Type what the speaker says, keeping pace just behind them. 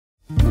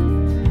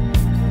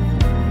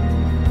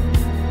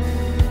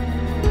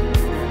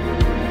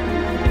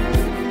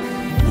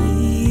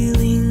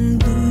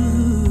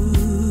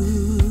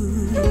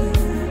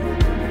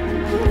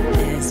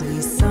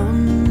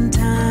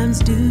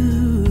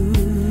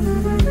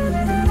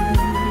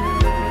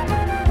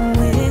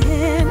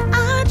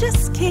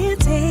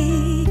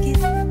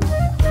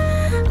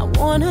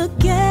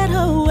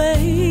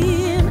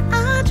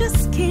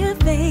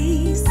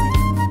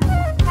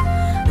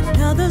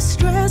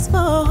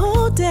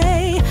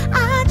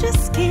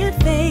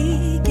can't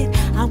fake it.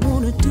 I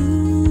wanna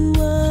do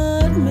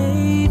what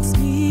makes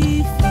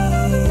me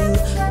feel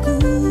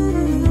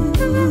good.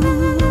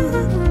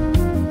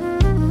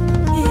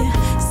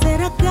 Yeah,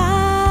 said I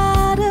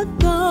gotta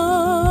go.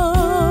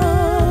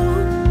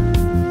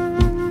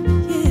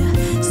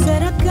 Yeah,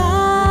 said I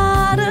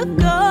gotta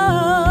go.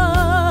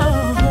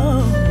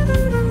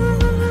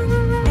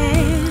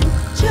 And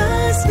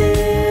just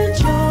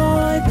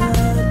enjoy the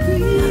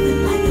breeze.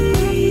 Like a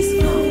breeze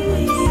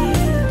flowing,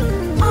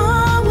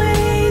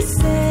 always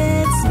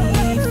sets me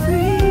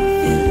free.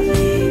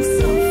 Feeling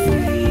so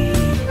free.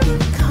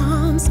 It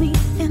calms me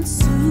and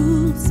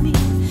soothes me,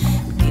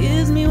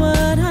 gives me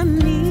what I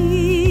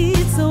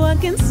need so I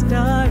can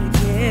start again.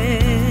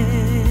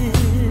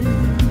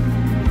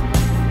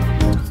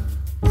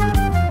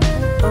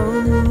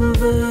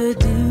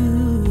 Overdue.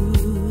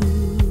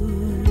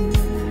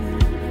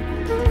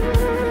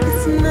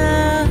 It's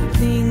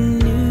nothing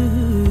new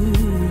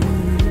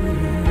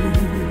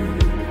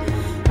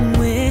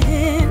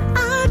when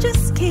I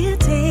just can't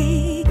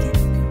take it.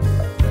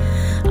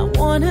 I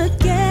wanna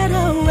get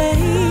away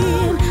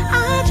and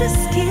I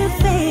just can't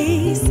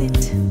face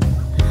it.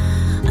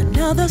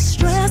 Another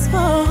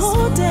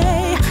stressful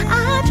day,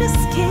 I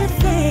just can't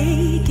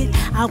fake it.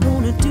 I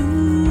wanna do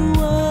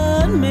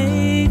what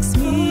makes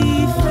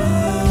me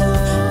feel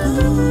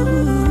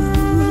good.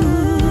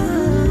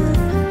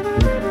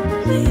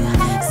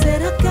 Yeah,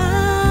 said I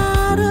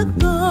gotta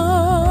go.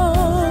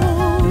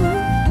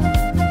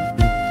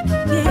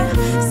 Yeah,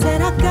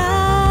 said I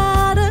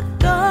gotta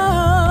go.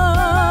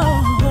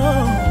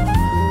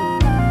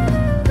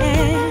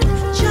 And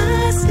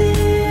just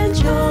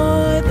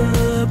enjoy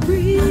the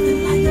breeze.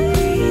 Like a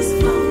breeze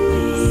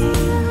flowing,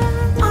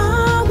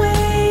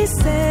 always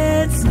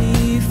sets me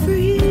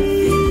free.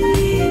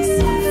 Feeling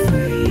so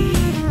free.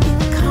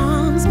 It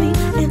calms me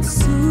and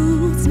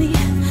soothes me,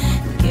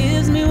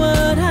 gives me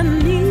what I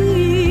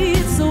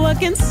need so I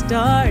can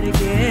start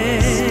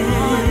again.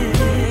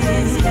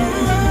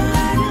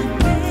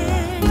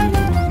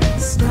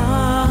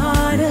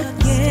 Start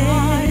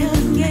again.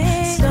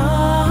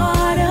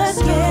 Start again. Start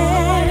again.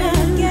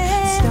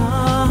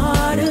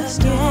 Start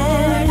again.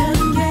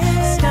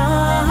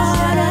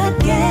 Start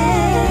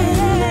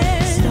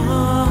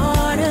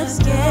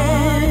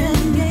again.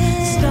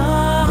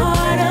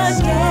 Start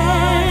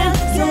again.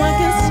 So I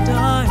can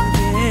start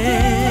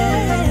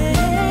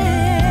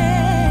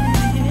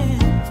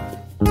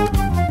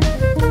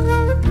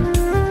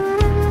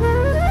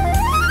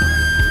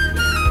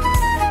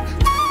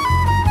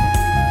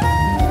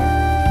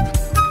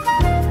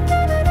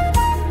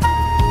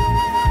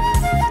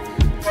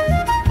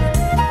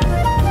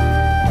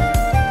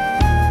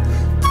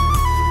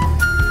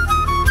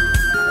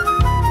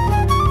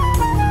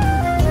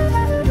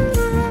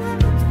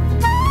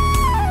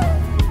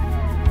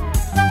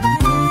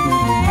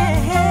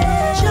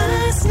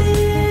just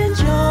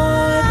enjoy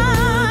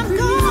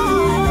the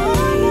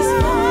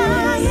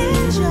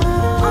breeze.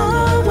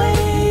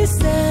 Always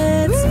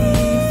sets me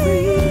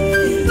free.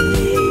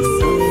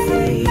 So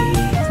free.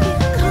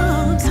 It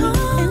calms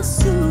and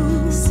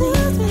soothes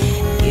me,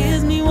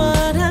 gives me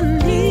what I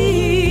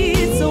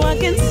need so I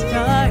can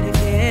start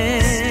again.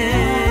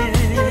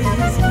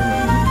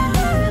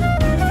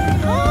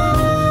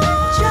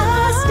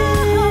 Just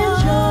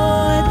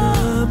enjoy the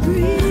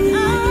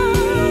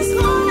breeze.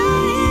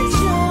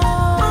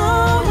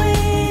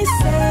 Always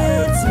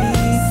sets me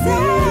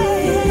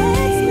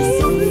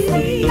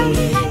free.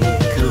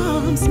 It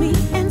calms me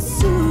and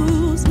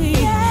soothes me,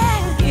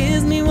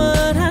 gives me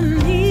what I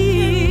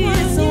need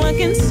so I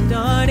can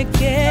start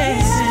again.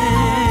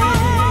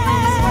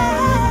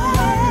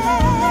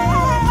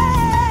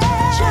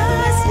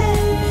 Just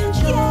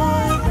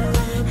enjoy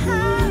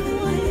how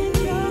it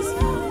is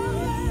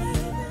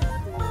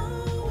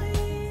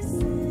always.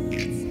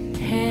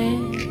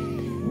 Head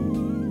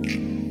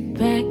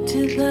back to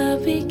the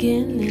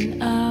beginning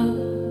of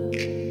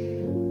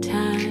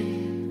time.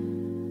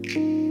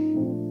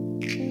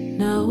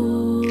 No,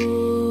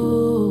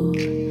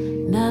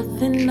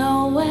 nothing,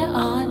 nowhere,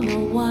 or no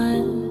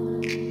one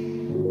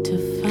to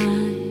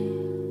find.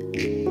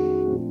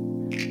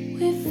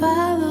 We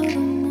follow the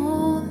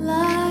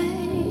moonlight,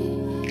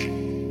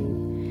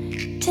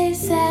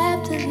 chase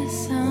after the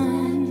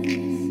sun,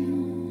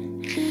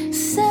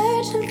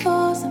 searching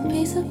for some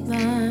peace of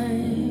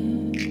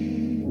mind,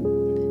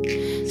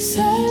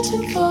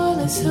 searching for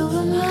the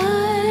silver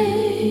light.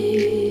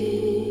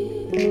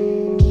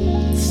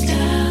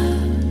 Stop,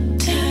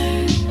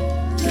 turn,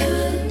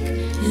 look,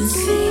 and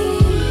see.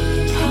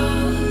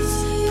 Pause,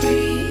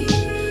 breathe,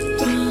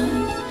 run,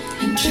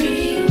 and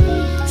dream.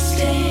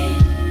 Stay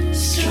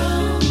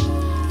strong,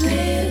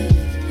 live,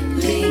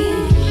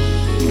 lead,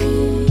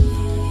 move,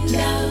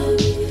 love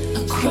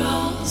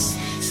across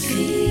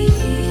seas.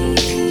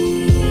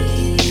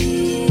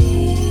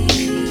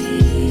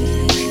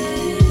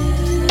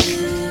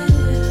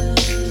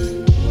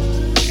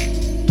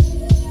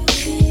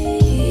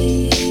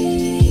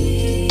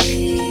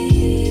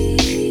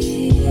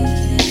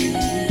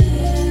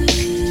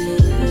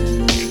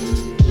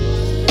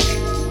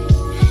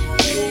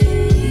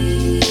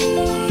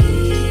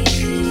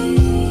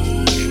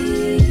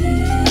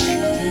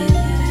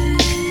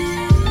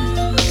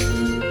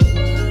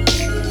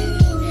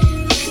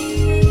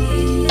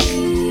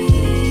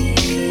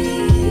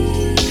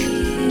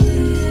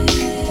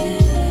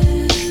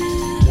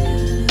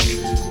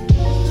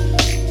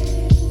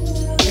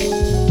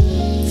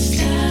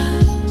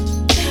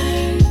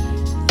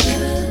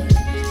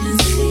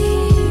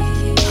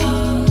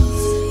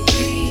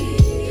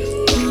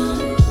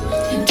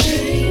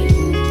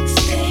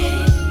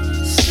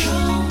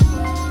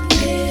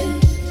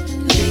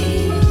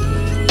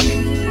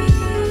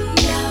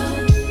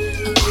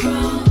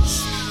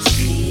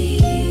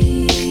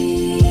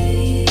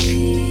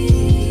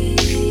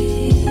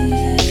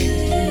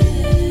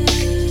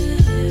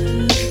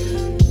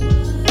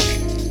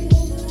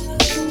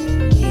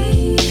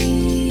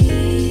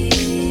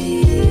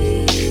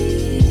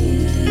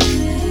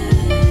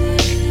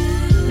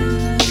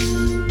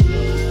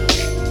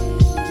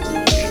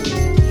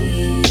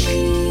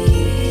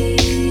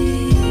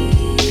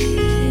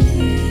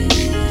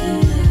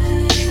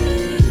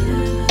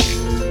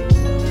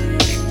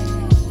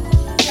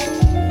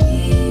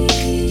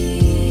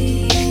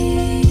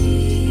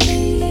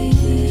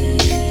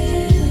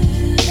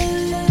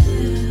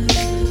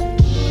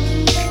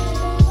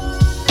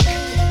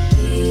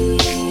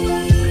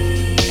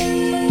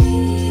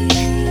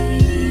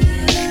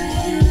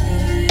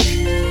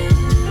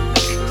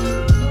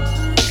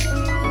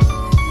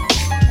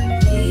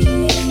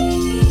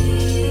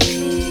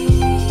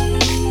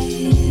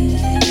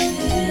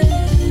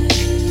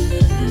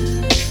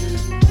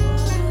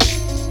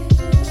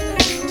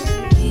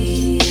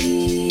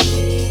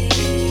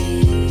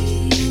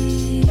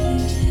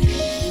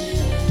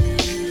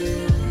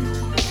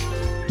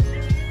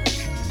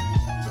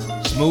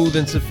 Smooth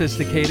and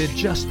sophisticated,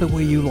 just the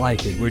way you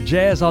like it. We're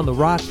jazz on the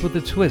rocks with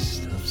a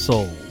twist of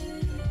soul.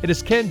 It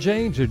is Ken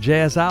James, your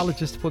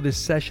jazzologist for this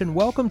session.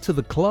 Welcome to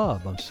the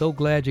club. I'm so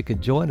glad you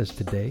could join us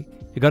today.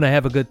 You're going to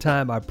have a good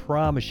time, I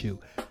promise you.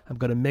 I'm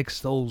going to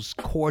mix those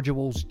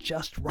cordials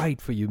just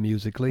right for you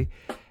musically,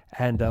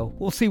 and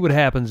we'll see what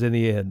happens in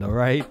the end, all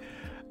right?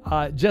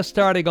 Just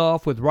starting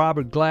off with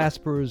Robert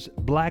Glasper's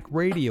Black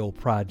Radio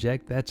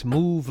project. That's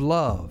Move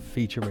Love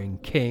featuring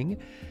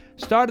King.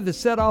 Started the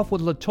set off with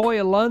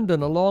LaToya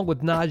London along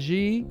with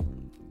Najee.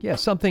 Yeah,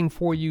 something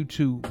for you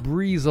to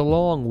breeze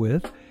along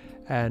with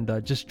and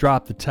just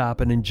drop the top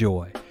and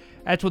enjoy.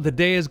 That's what the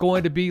day is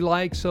going to be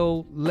like,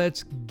 so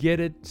let's get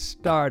it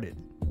started.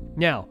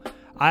 Now,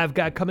 I've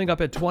got coming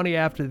up at 20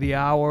 after the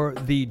hour,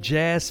 the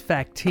Jazz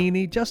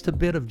Factini, just a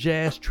bit of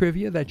jazz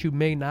trivia that you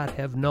may not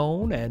have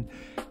known. And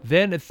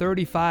then at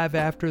 35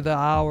 after the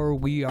hour,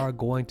 we are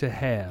going to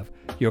have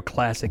your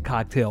classic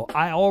cocktail.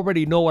 I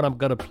already know what I'm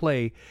going to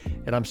play,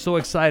 and I'm so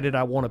excited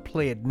I want to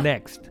play it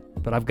next.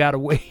 But I've got to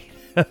wait.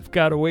 I've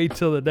got to wait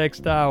till the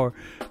next hour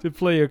to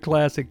play your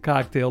classic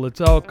cocktail.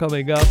 It's all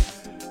coming up.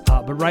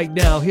 But right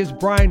now, here's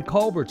Brian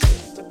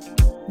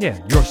Culbertson. Yeah,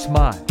 Your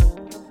Smile.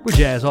 We're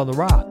Jazz on the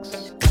Rocks.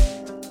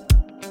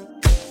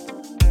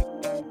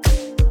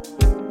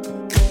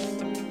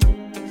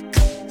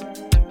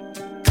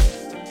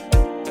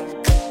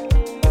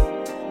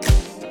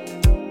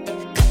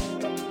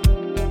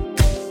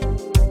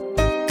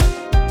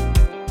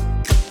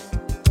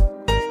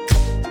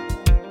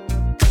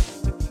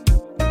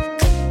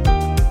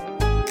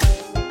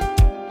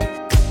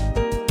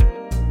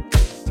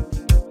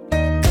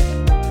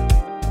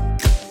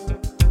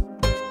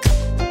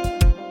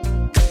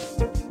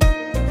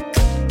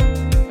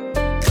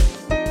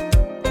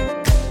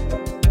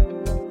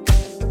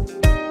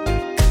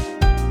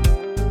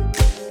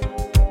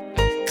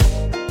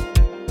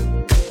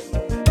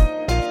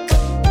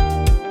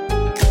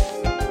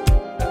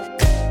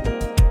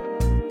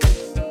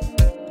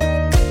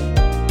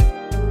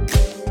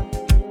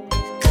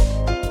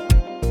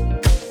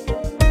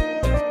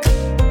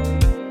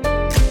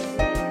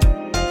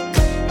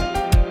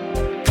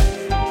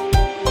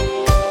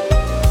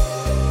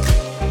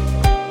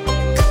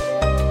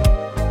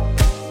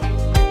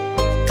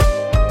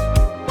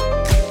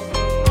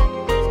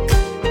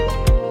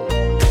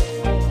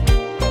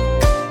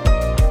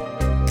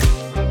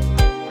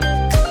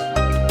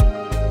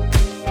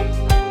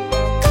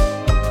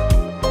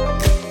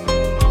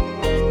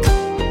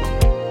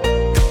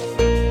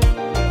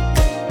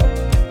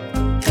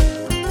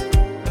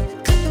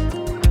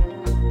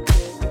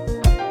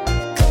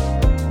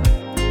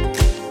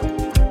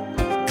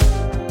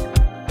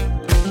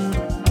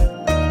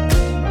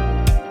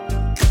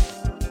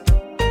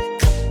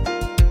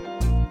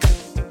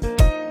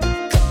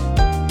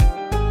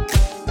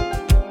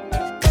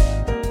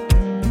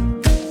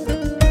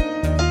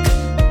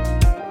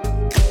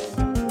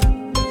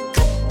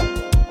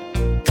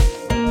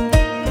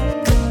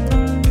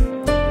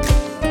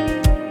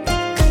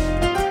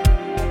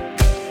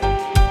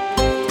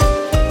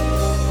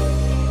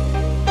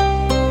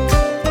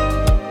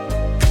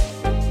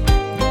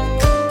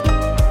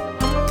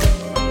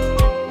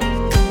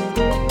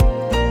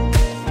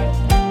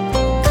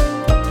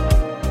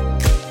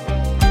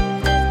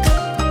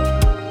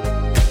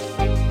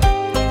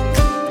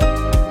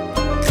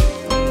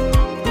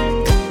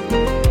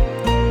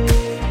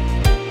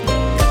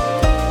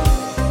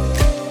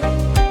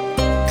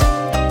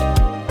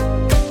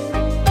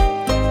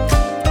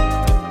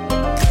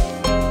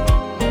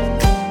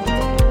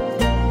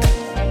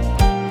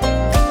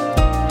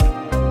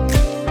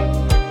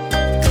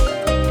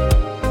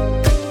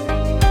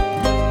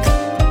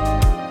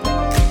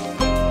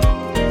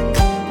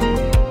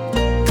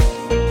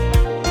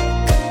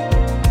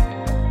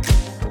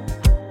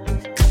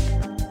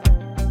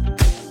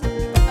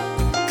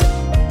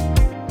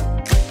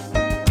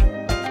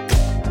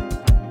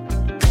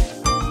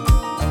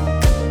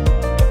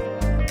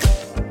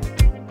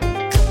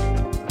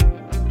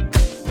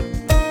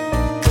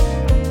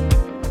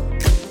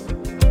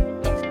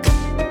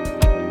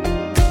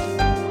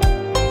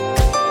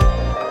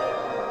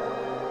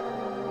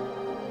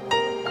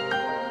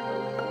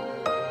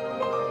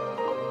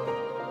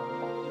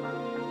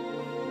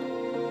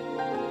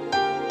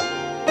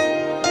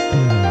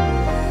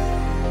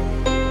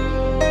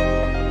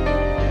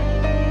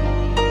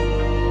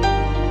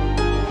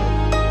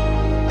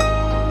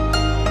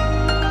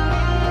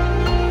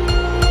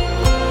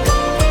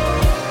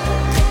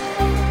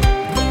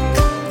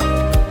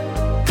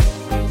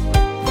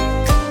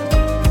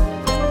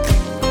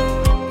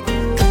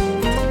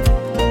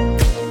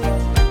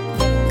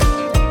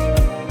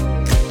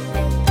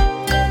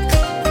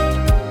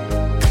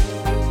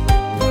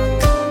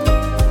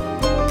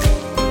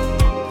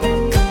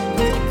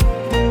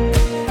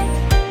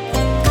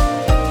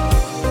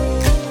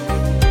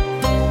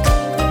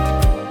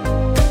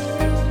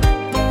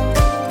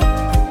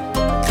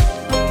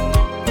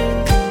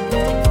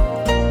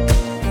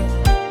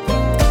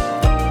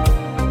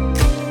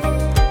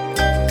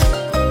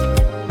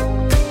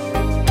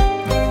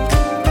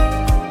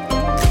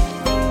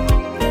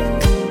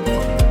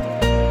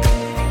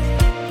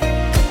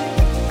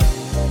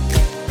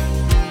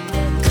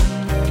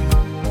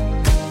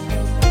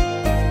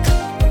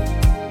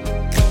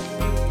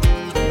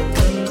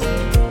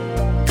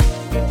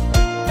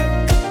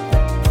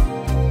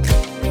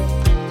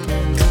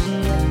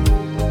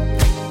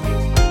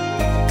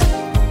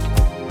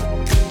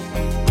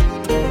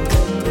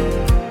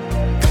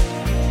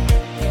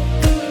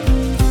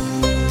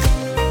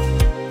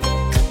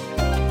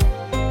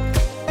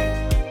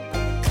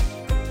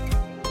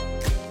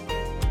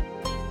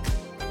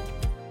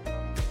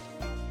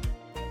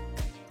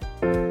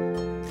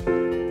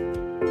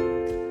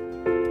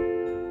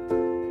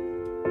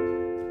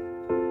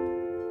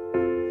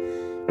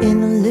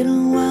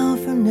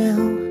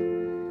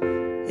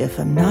 If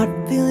I'm not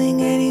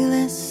feeling any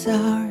less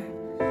sour,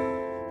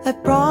 I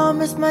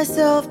promise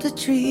myself to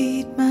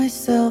treat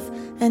myself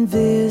and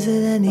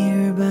visit a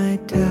nearby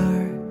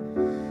tower,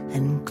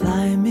 and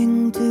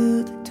climbing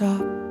to the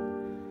top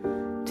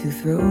to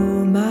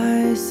throw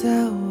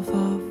myself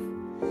off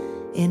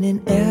in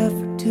an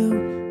effort to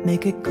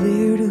make it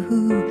clear to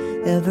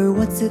whoever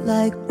what's it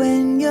like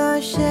when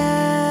you're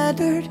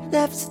shattered,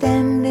 left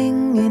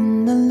standing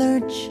in the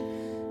lurch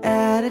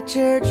at a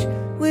church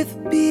with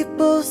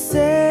people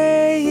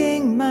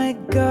saying, my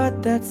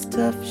God, that's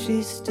tough,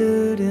 she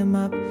stood him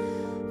up.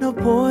 No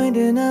point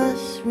in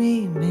us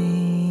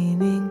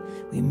remaining,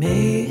 we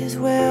may as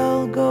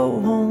well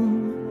go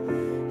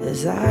home,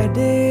 as I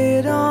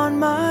did on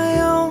my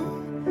own,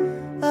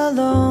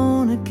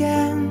 alone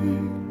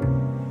again,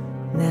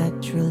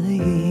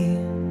 naturally.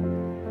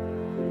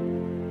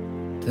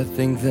 To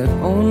think that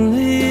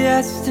only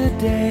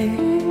yesterday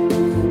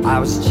I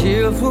was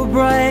cheerful,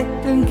 bright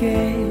and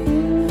gay,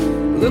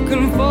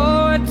 looking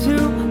forward to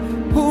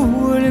who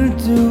wouldn't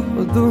do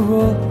the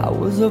role I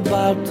was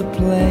about to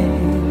play.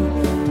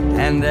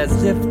 And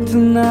as if to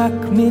knock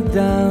me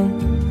down,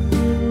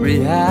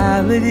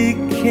 reality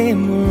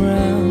came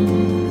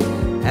around,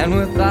 and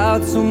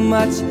without so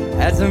much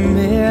as a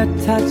mere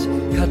touch,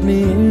 cut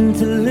me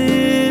into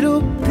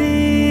little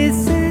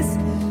pieces,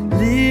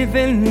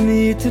 leaving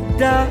me to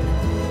doubt.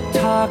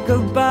 Talk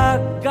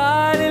about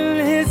God and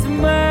His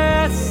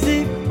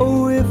mercy.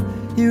 Oh, if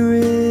He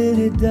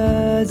really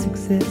does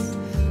exist,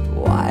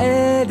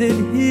 why did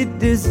He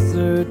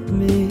desert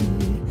me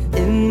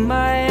in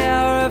my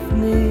hour of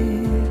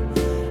need?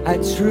 I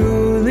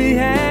truly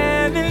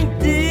am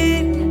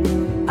indeed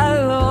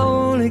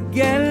alone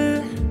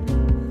again,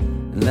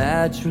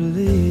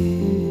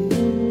 naturally.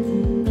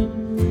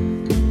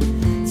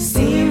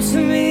 Seems to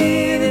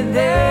me that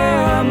there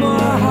are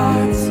more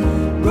hearts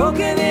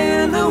broken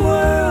in the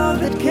world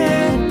that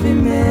can't be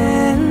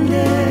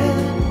mended,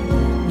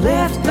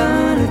 left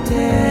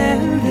unattended.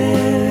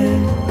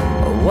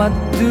 What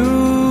do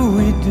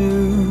we do?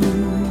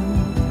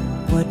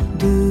 What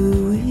do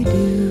we do?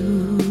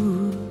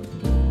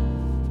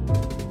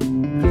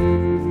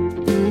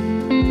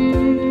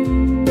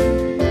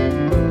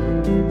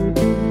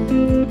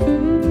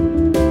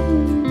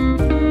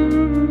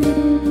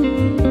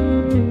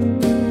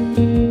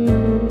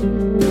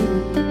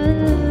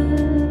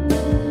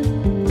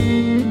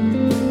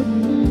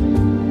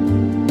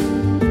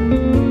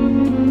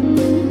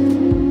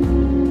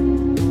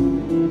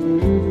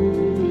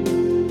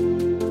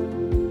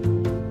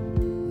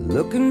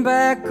 Looking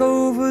back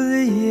over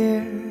the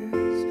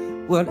years,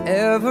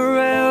 whatever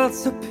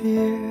else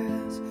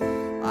appears,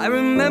 I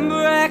remember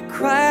I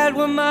cried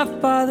when my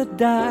father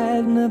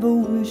died, never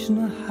wishing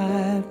to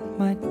hide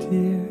my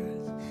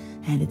tears.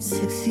 And at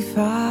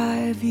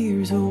 65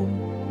 years old,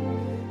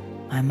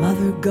 my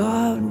mother,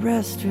 God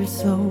rest her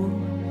soul,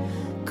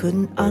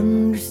 couldn't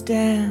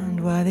understand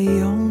why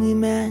the only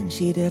man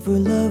she'd ever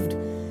loved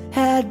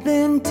had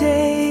been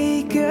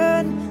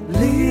taken,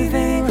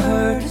 leaving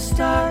her to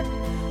start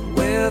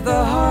with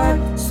a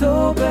heart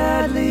so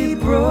badly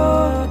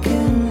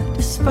broken.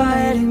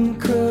 Despite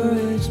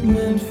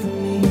encouragement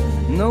from me,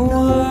 no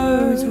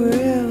words were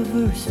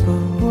ever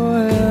spoken.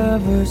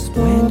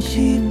 When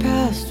she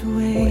passed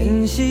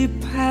away,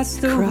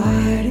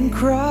 cried and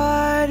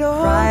cried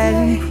all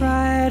day,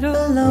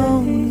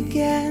 alone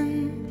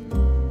again,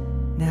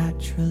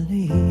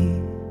 naturally.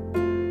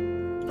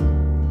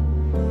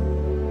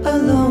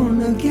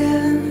 Alone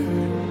again,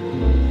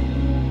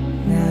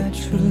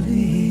 naturally.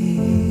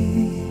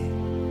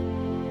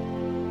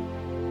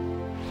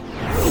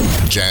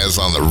 Jazz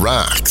on the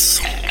rocks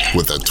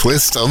with a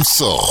twist of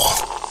soul.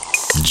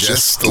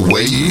 Just the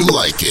way you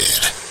like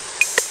it.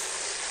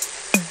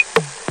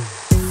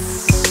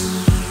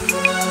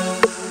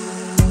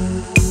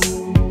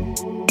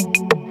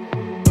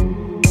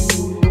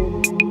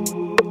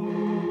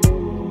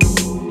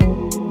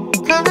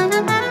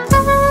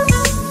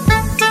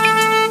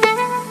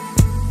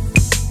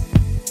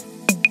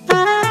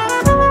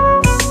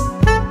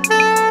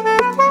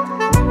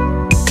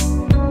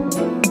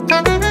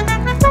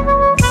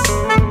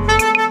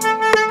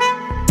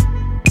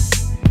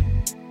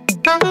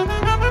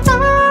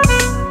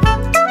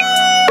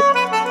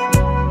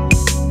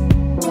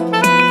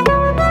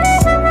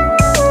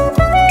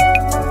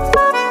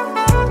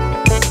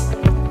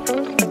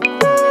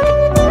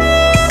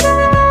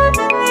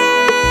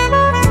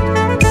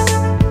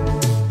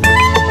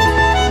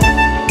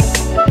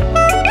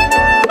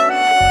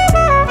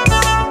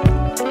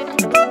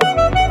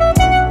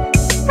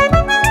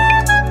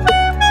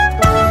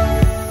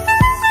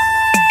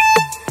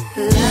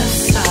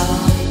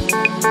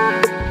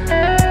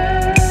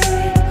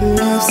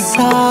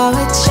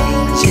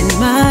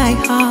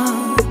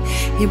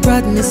 You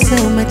brought me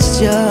so much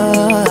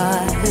joy.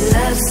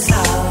 Love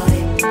saw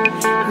it,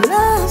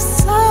 love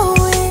saw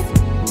it.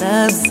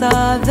 Love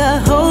saw the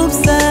hopes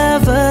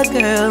of a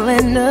girl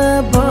and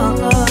a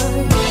boy.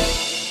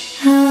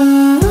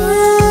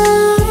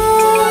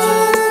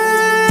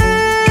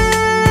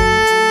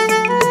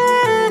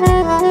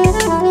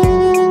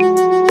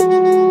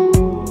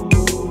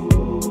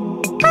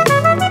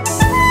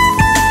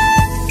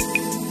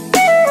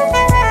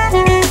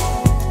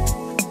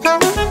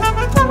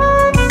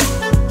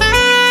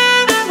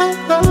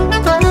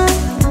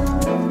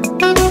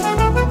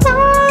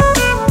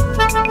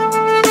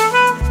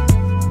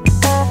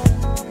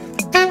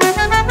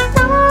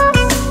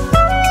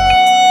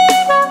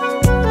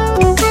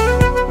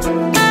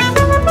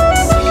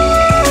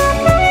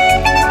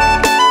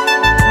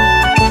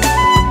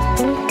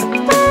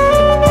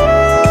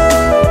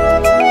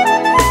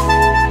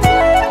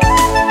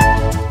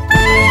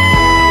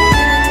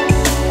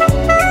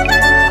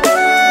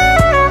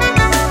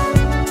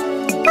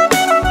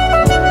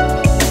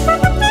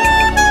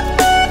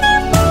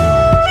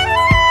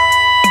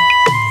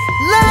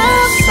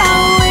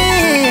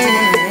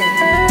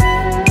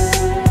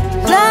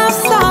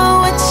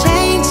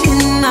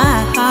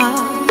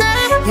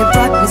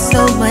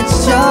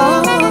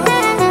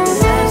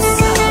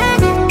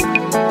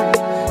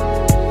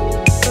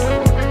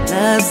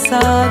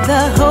 are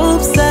the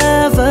hopes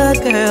of a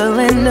girl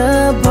and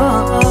a boy.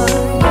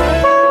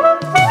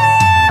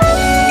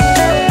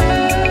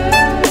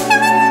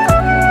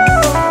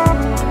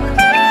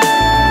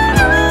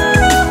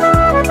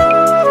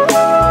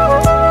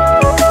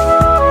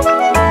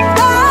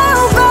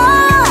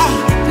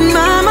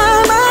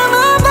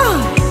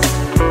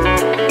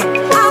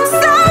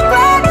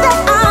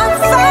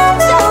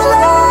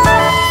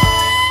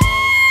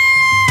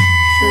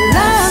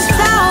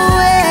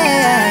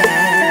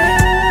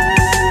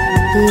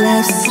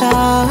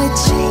 Saw a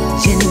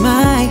change in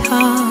my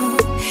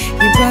heart.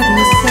 You brought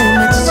me so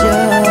much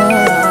joy.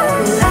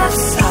 Love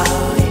saw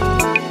it.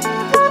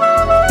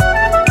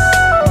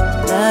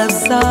 Love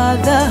saw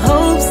the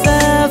hopes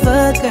of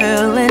a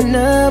girl and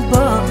a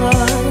boy.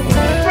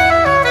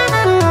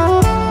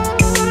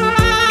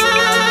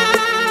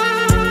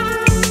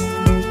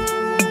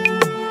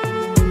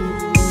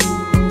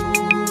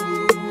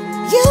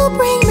 You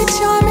bring me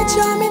joy, me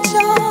joy, me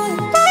joy.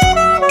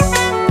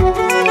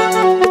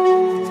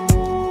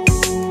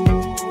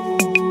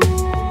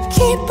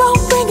 Keep on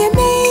bringing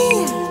me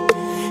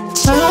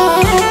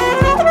joy.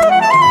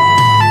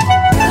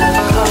 Love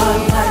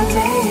called my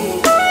name.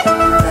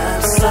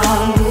 Love saw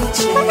me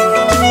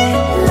change.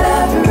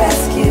 Love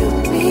rescued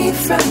me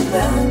from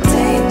the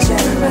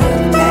danger of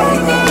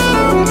pain.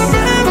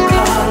 Love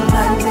called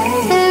my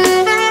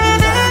name.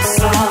 Love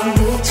saw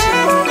me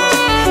change.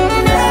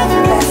 Love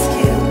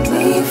rescued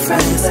me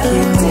from the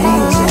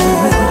danger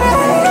of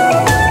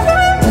pain.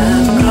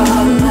 Love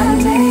called my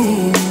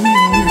name.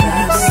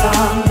 Love saw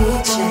me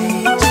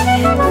change.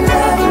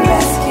 Love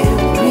rescued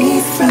me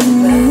from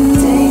the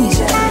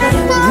danger.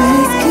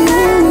 Rescue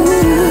me.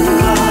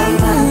 Love called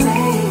my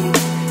name.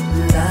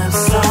 Love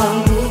saw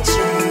me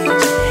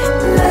change.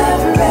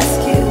 Love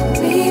rescued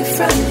me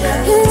from the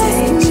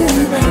danger.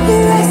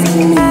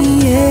 Rescue me,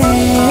 yeah.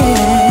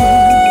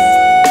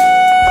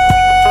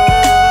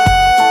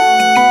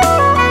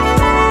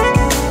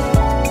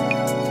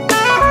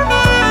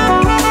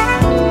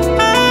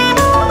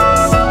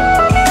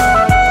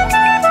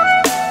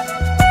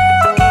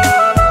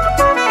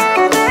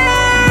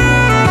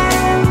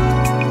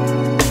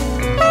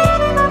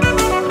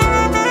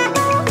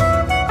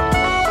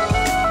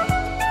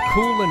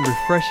 Cool and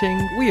refreshing.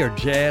 We are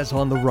Jazz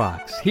on the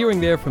Rocks.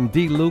 Hearing there from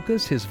D.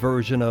 Lucas, his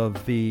version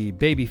of the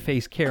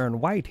Babyface Karen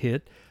White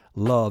hit,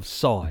 Love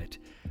Saw It.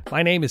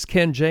 My name is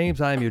Ken James.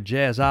 I am your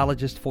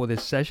jazzologist for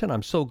this session.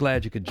 I'm so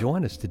glad you could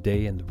join us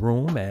today in the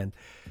room. And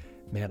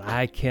man,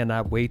 I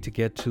cannot wait to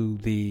get to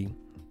the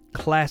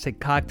classic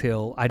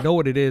cocktail. I know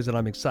what it is and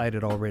I'm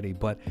excited already,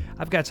 but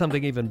I've got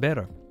something even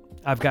better.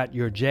 I've got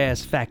your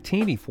jazz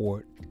factini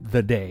for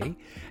the day.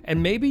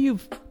 And maybe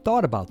you've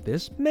thought about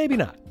this, maybe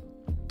not,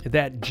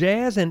 that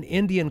jazz and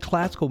Indian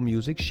classical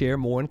music share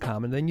more in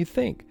common than you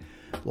think.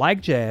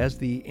 Like jazz,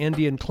 the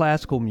Indian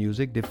classical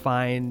music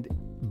defined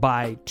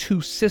by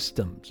two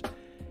systems,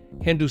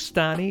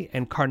 Hindustani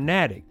and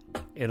Carnatic.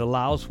 It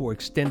allows for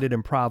extended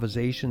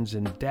improvisations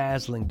and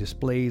dazzling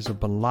displays of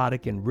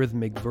melodic and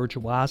rhythmic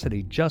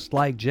virtuosity, just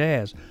like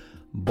jazz.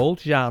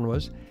 Both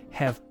genres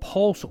have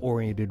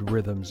pulse-oriented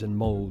rhythms and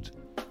modes.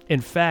 In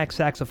fact,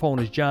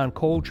 saxophonist John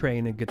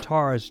Coltrane and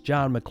guitarist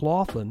John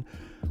McLaughlin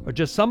are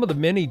just some of the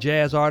many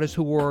jazz artists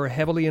who were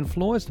heavily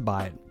influenced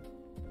by it.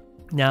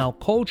 Now,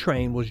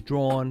 Coltrane was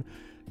drawn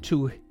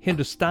to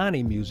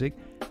Hindustani music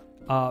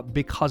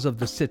because of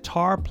the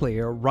sitar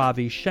player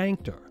Ravi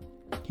Shankar.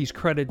 He's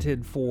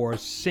credited for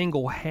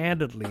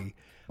single-handedly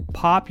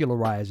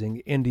popularizing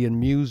Indian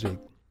music,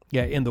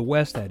 in the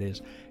West, that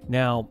is.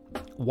 Now,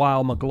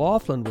 while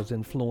McLaughlin was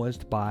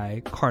influenced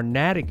by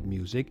Carnatic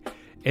music,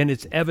 and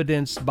it's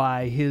evidenced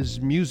by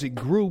his music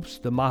groups,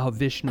 the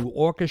Mahavishnu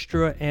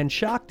Orchestra and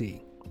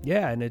Shakti.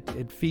 And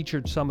it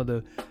featured some of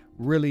the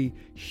really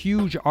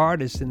huge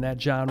artists in that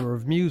genre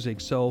of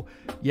music. So,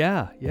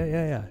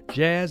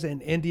 jazz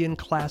and Indian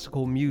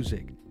classical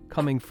music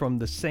coming from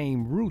the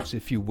same roots,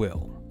 if you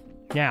will.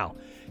 Now,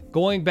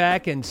 going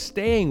back and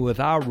staying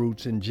with our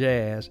roots in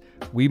jazz,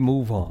 we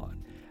move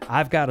on.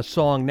 I've got a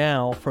song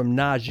now from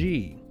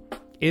Najee.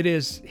 It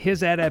is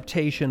his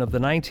adaptation of the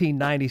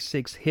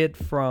 1996 hit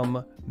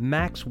from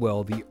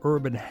Maxwell, the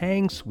Urban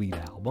Hang Suite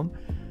album.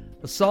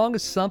 The song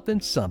is something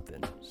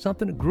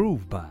to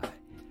groove by,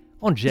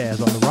 on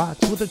Jazz on the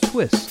Rocks with a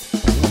twist.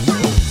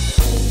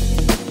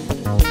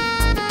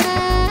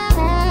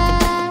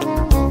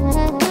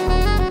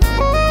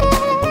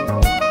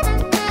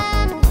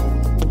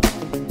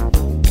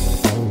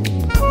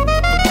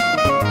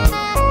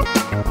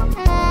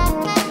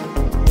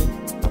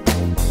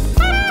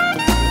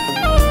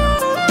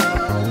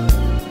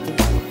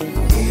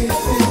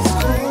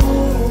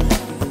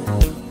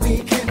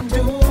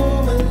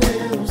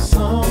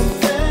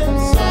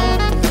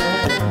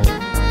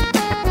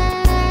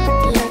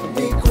 Let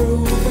me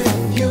groove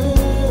with you.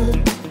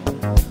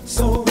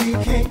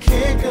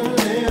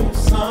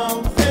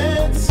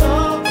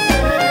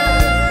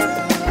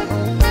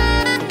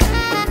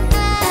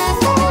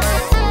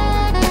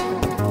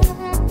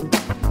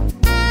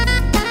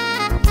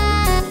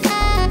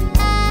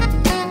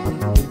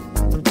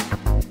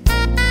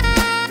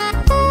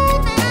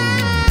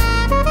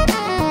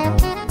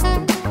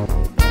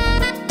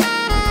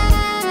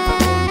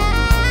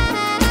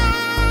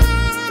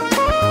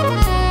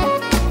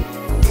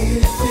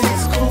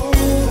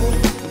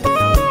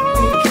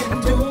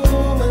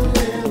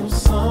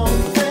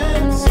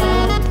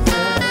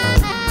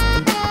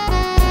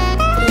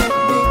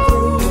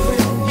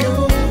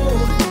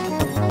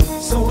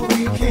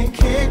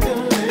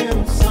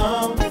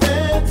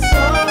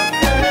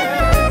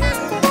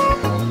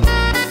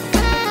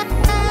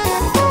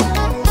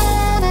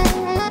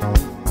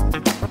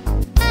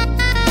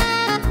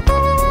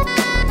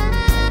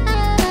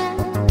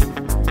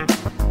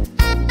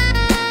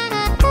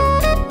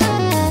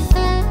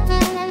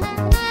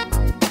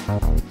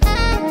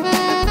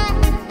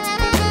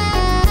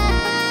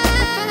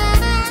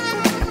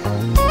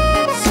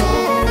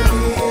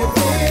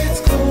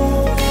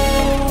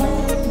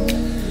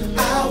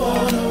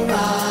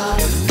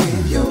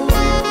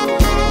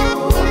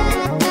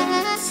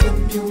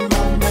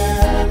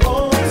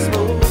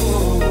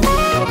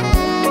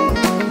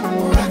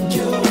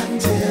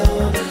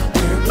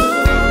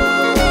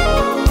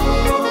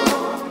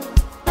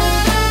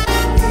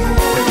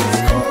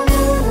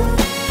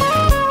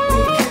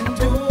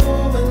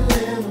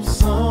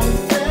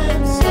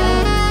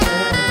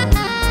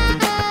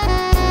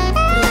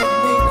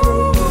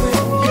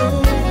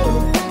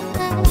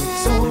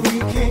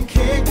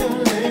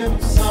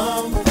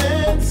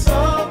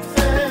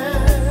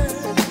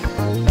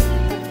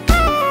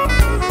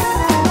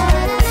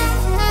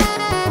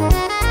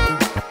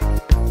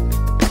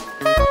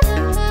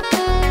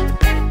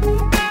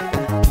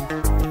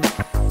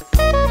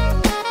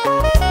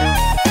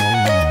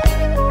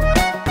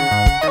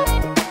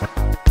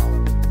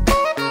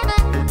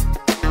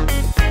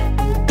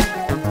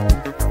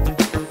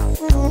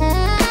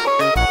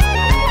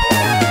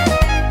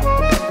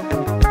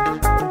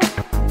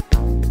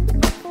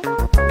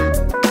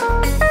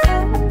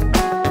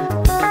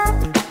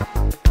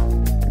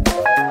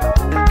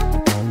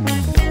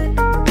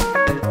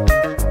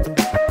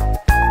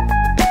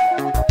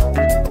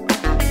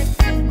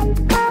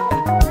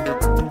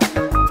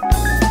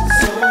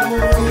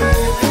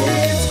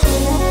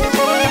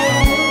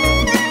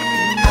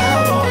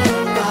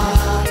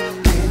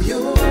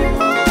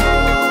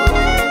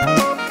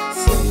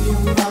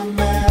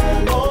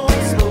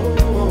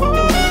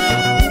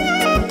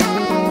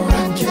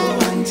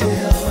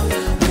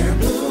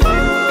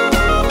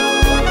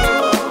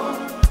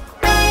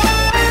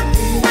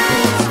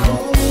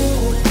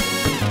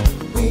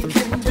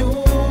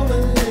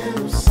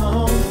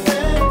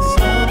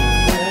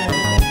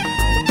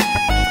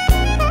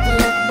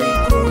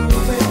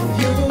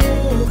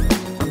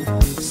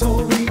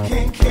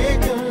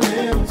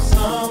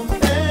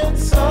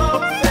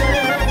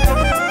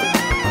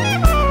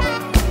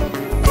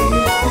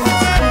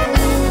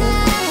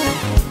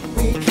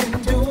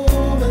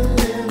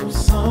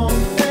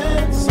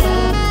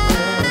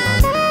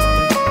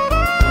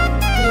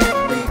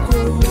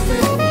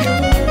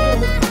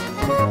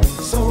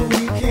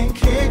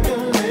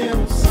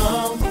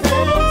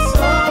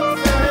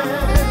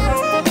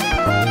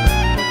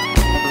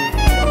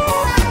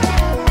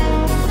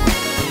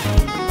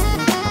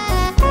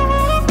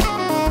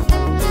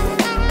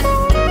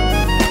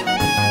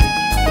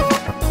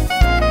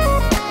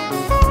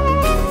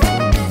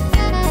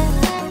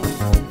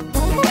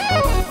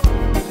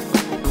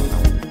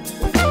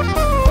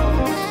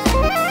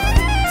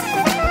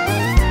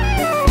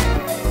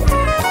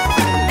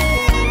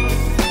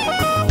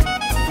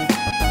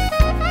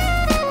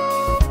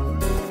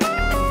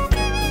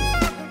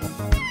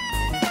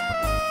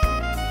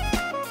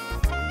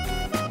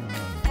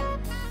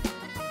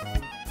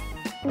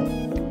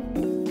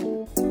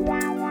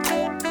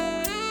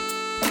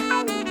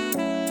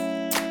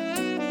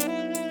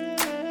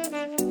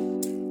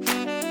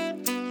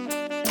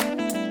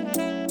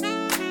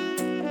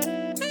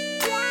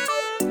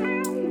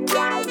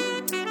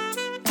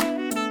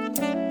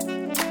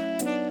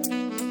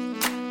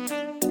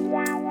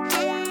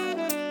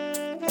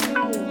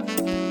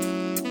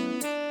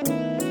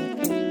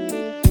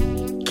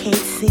 can't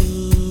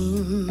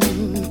seem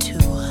to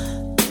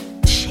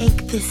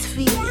shake this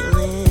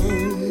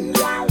feeling.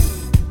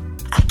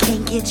 I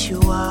can't get you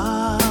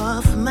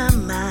off my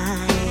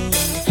mind.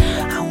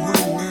 I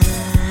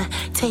wanna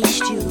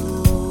taste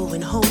you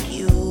and hold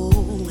you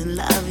and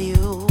love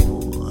you.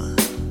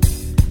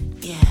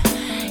 Yeah,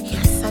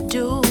 yes I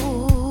do.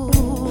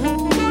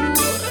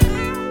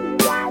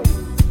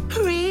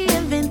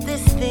 Reinvent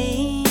this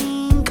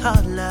thing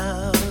called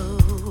love.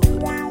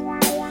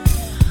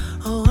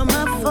 Oh, I'm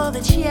up for the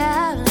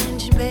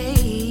challenge,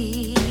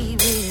 baby.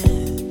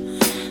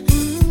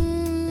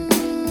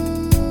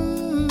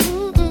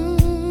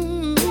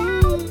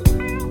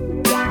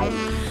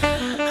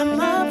 I'm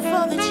up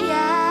for the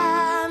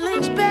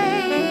challenge,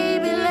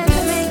 baby. Let's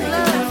make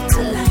love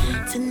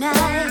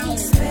tonight.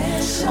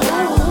 Special,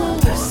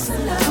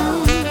 personal.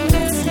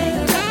 Let's make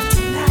love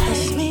tonight.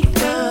 Let's make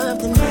love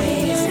tonight.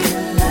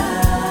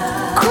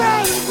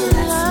 Crazy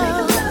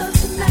love. Let's make love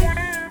tonight.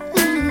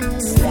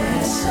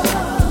 Special,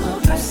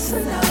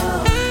 personal.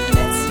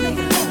 Let's make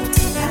love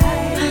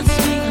tonight. Let's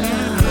make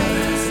love.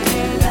 Crazy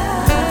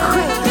love.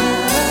 Crazy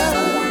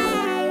love.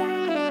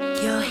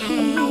 You're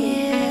here.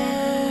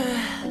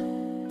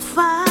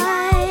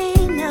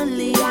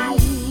 Finally,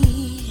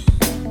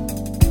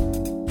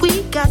 we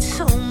got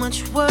so much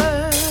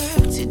work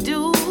to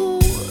do.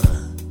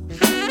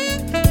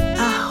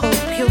 I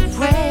hope you're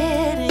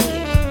ready,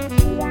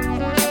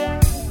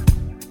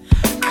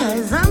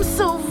 'cause I'm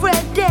so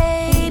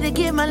ready to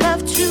give my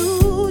love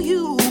to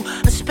you.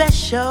 A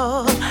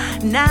special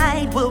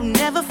night we'll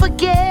never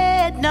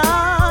forget. No,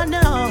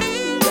 no.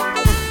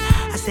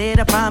 I said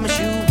I promise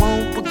you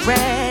won't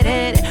regret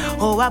it.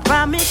 Oh, I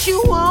promise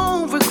you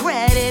won't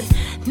regret it.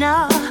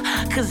 No,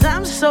 'cause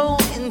I'm so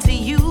into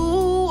you.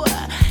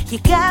 You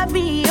got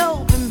me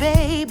open,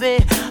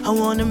 baby. I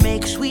wanna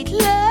make sweet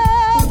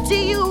love to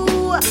you.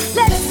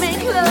 Let's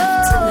make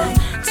love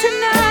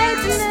tonight,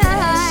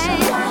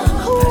 tonight.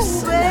 Ooh,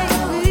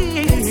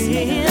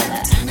 baby.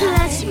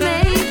 Let's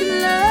make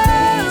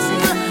love.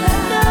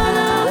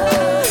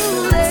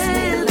 Let's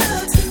make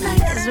love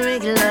tonight. Let's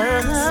make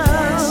love.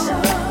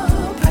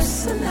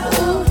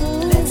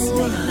 Let's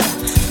make love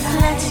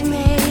tonight. Let's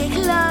make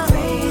love.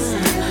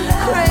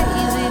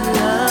 Crazy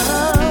love.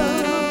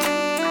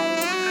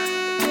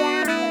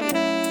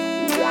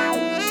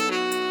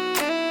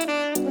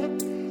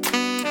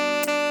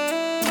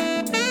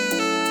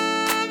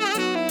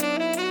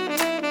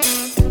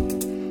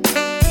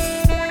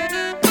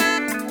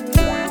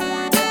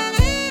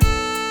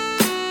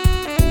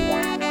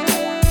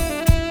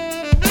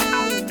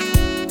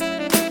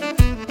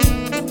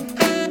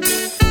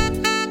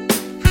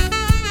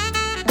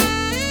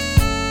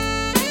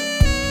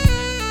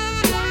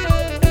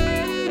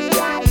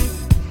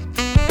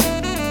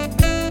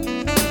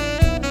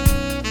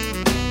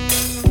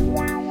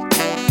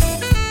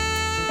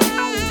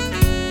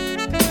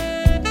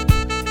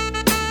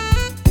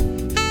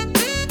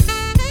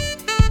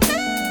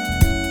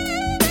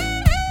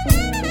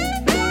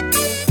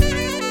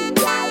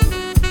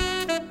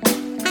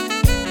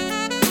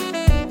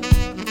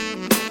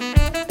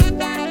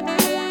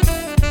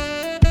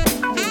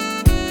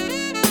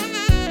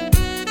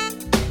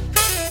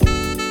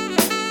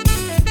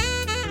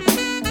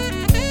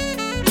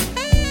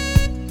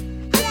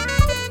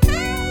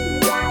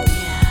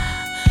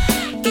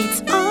 It's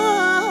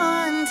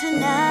on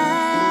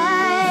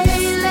tonight.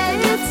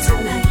 Let's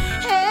tonight.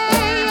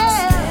 Hey,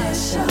 yeah.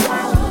 Special,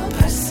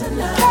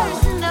 personal. Let's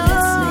make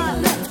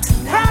love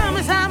tonight.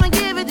 Promise I'ma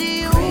give it to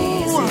you.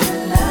 Crazy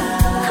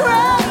love.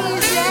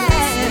 Crazy.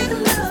 Let's make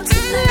love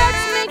tonight.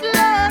 Let's make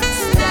love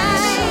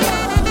tonight.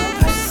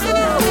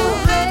 Personal. Ooh,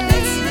 baby.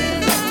 Let's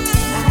make love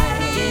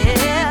tonight.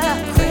 Yeah.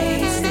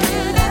 Crazy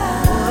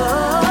love.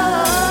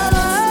 Oh,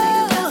 let's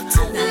make love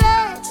tonight.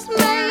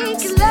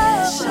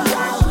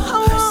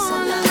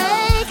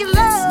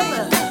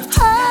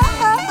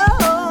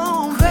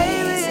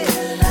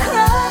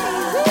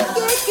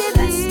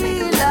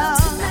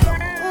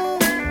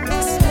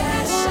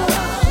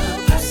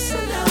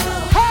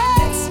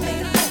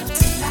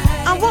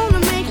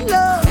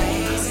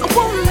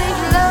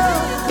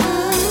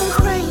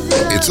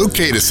 It's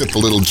okay to sip a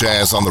little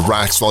jazz on the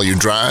rocks while you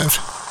drive.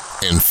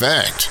 In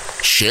fact,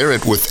 share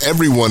it with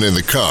everyone in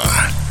the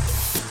car.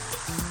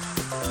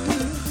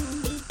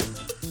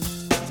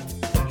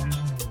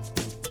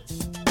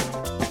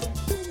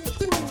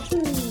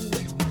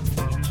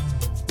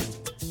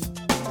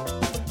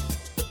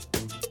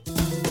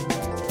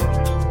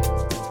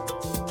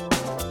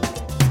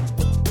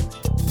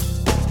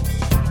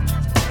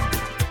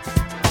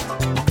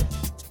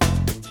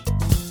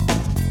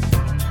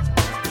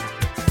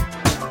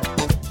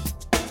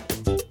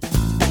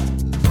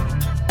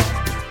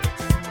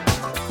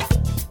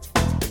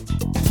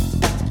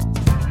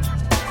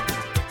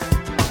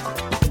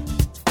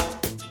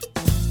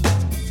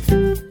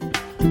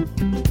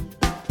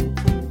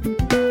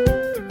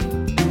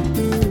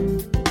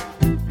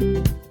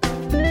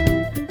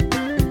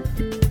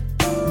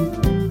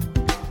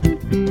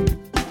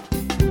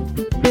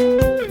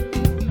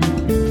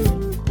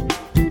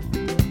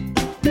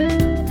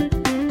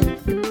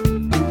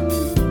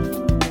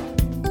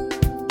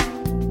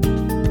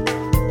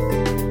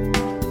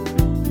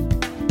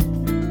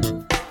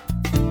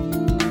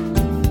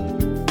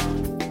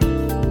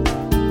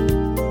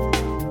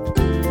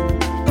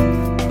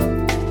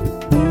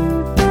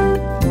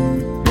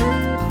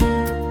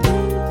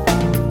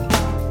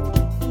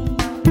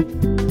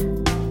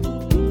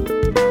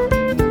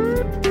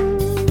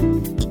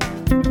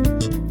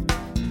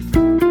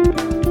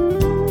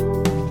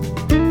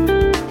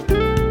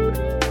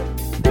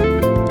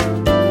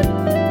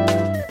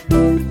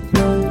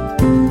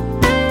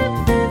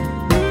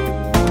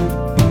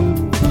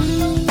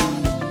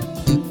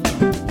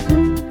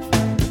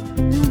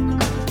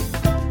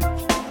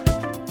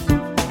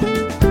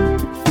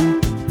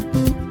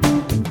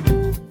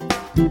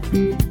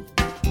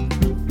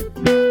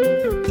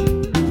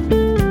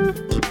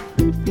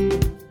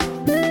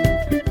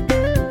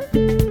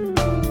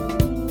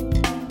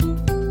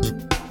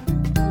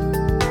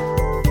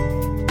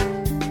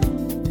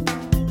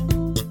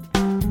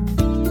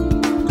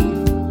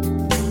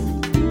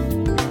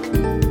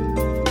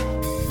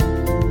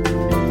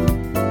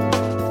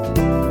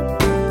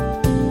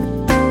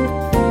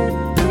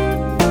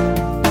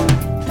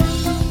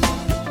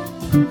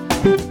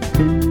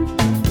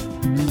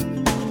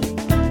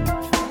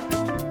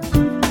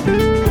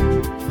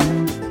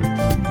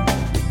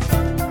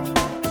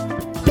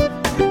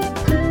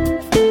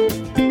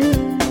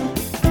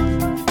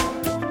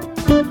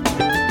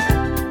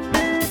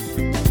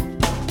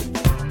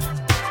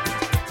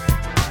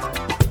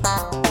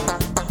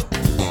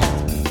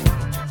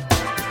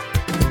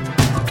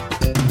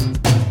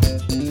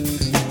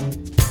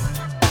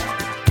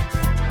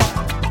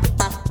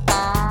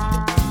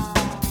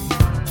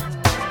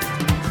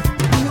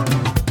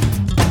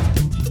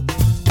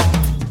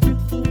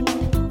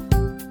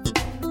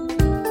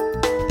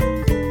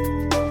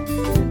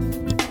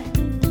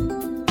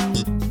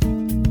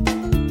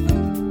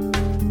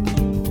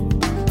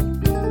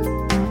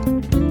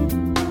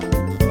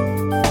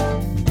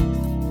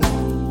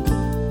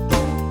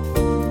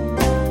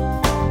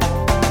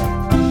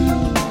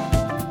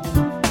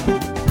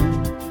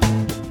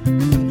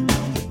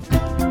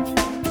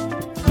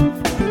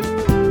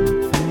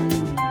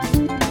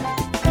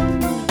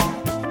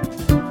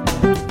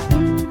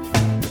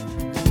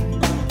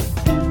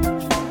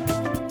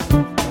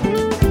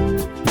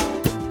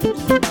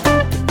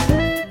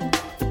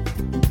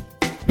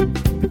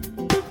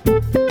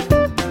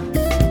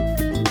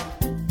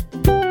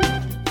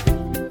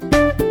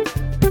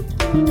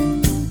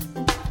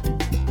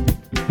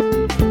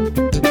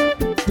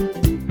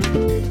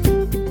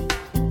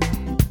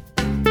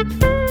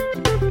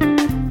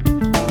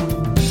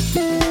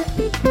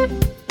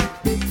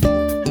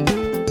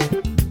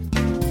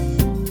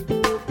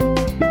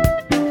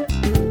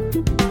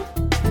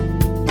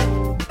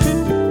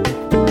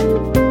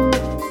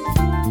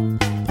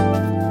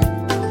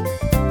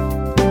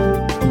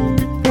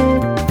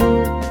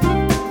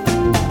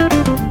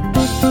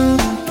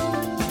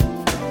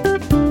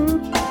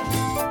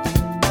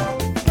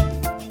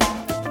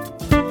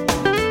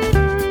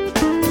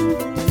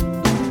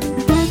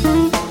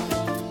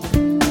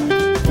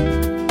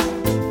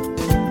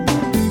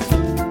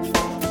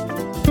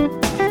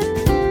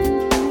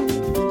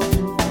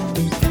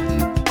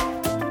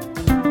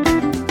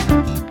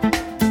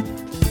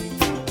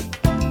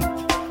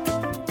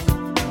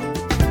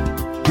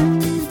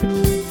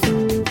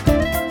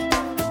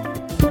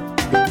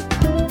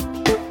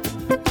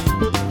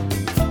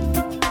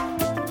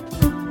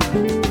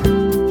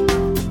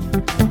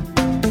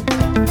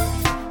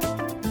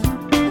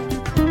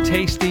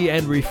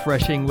 And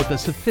refreshing with a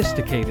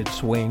sophisticated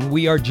swing.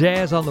 We are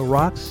Jazz on the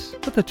Rocks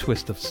with a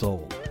twist of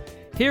soul.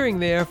 Hearing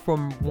there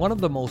from one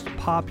of the most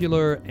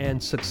popular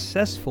and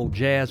successful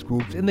jazz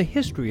groups in the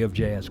history of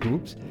jazz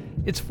groups,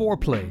 it's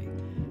Foreplay.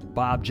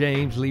 Bob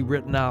James, Lee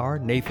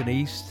Ritenour, Nathan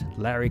East,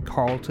 Larry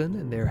Carlton,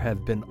 and there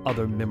have been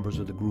other members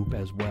of the group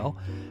as well.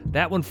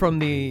 That one from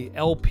the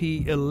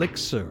LP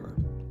Elixir.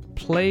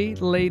 Play,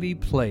 Lady,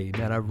 Play.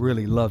 Man, I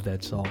really love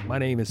that song. My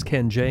name is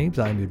Ken James.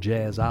 I'm your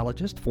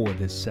jazzologist for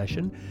this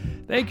session.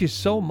 Thank you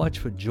so much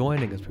for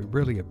joining us. We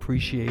really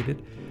appreciate it.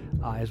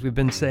 As we've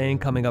been saying,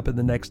 coming up in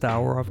the next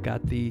hour, I've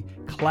got the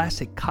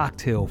classic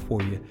cocktail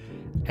for you.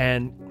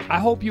 And I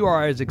hope you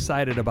are as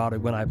excited about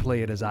it when I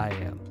play it as I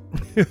am.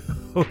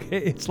 Okay?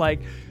 It's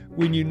like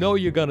when you know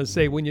you're going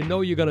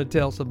to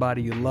tell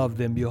somebody you love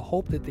them, you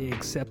hope that they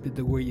accept it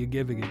the way you're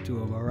giving it to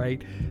them, all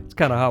right? It's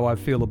kind of how I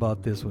feel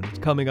about this one. It's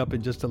coming up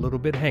in just a little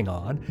bit. Hang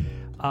on.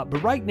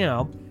 But right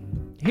now,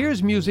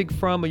 here's music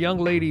from a young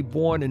lady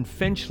born in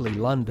Finchley,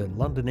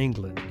 London,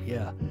 England.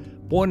 Yeah,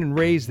 born and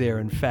raised there,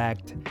 in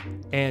fact.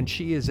 And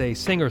she is a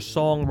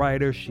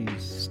singer-songwriter.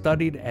 She's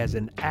studied as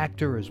an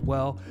actor as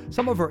well.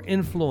 Some of her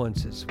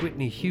influences,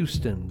 Whitney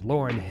Houston,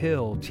 Lauryn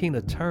Hill,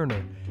 Tina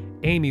Turner,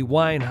 Amy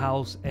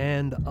Winehouse,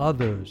 and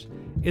others.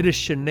 It is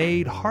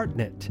Sinead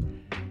Hartnett.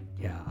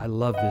 Yeah, I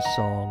love this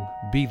song,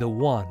 Be the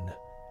One.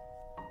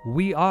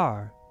 We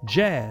are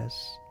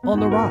Jazz on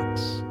the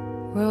Rocks.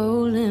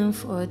 Rolling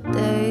for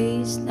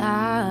days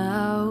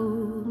now,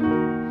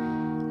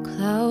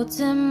 clouds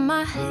in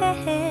my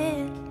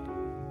head.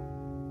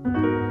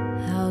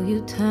 How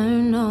you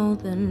turn all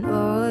the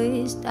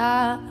noise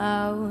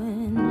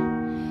down,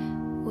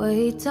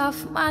 weight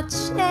off my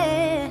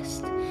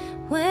chest.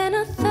 When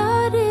I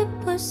thought it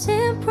was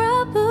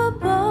improbable,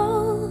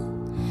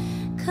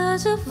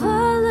 'cause of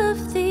all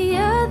of the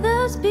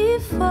others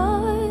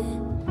before.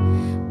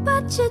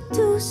 But you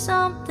do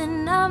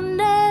something I've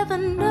never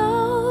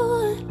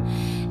known.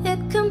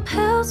 It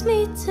compels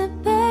me to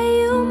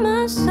pay you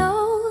my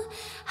soul.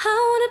 I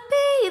wanna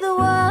be the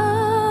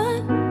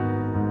one.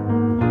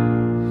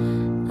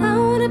 I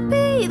wanna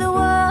be the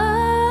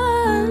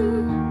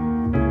one.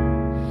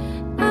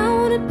 I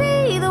wanna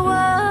be the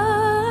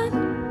one.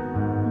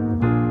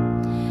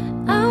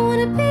 I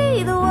wanna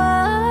be the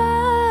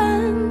one.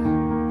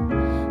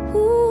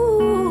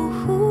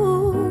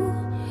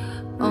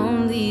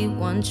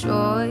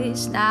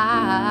 once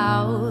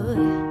now,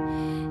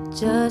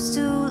 just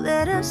to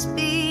let us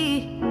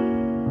be.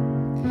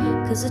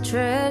 'Cause I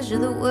treasure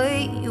the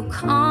way you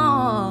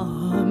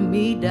calm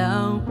me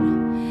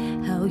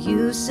down, how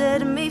you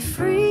set me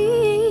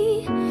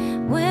free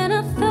when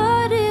I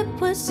thought it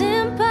was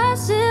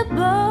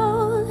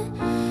impossible.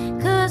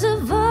 'Cause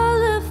of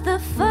all of the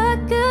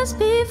fuckers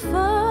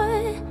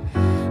before,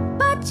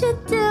 but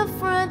you're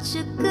different,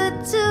 you're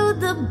good to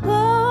the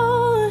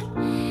bone.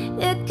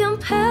 It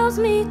compels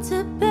me to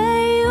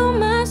pay you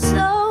my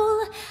soul.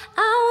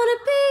 I wanna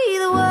be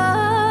the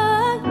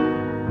one,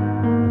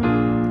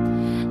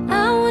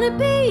 I wanna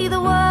be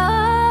the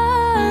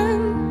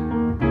one,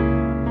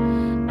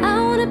 I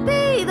wanna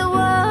be the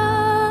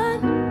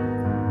one,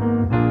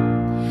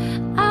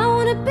 I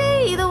wanna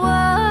be the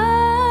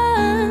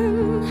one.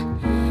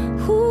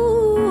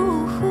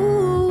 Ooh, ooh,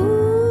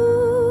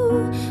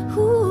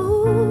 ooh,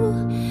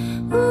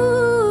 ooh, ooh,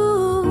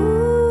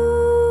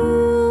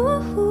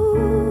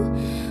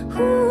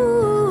 ooh.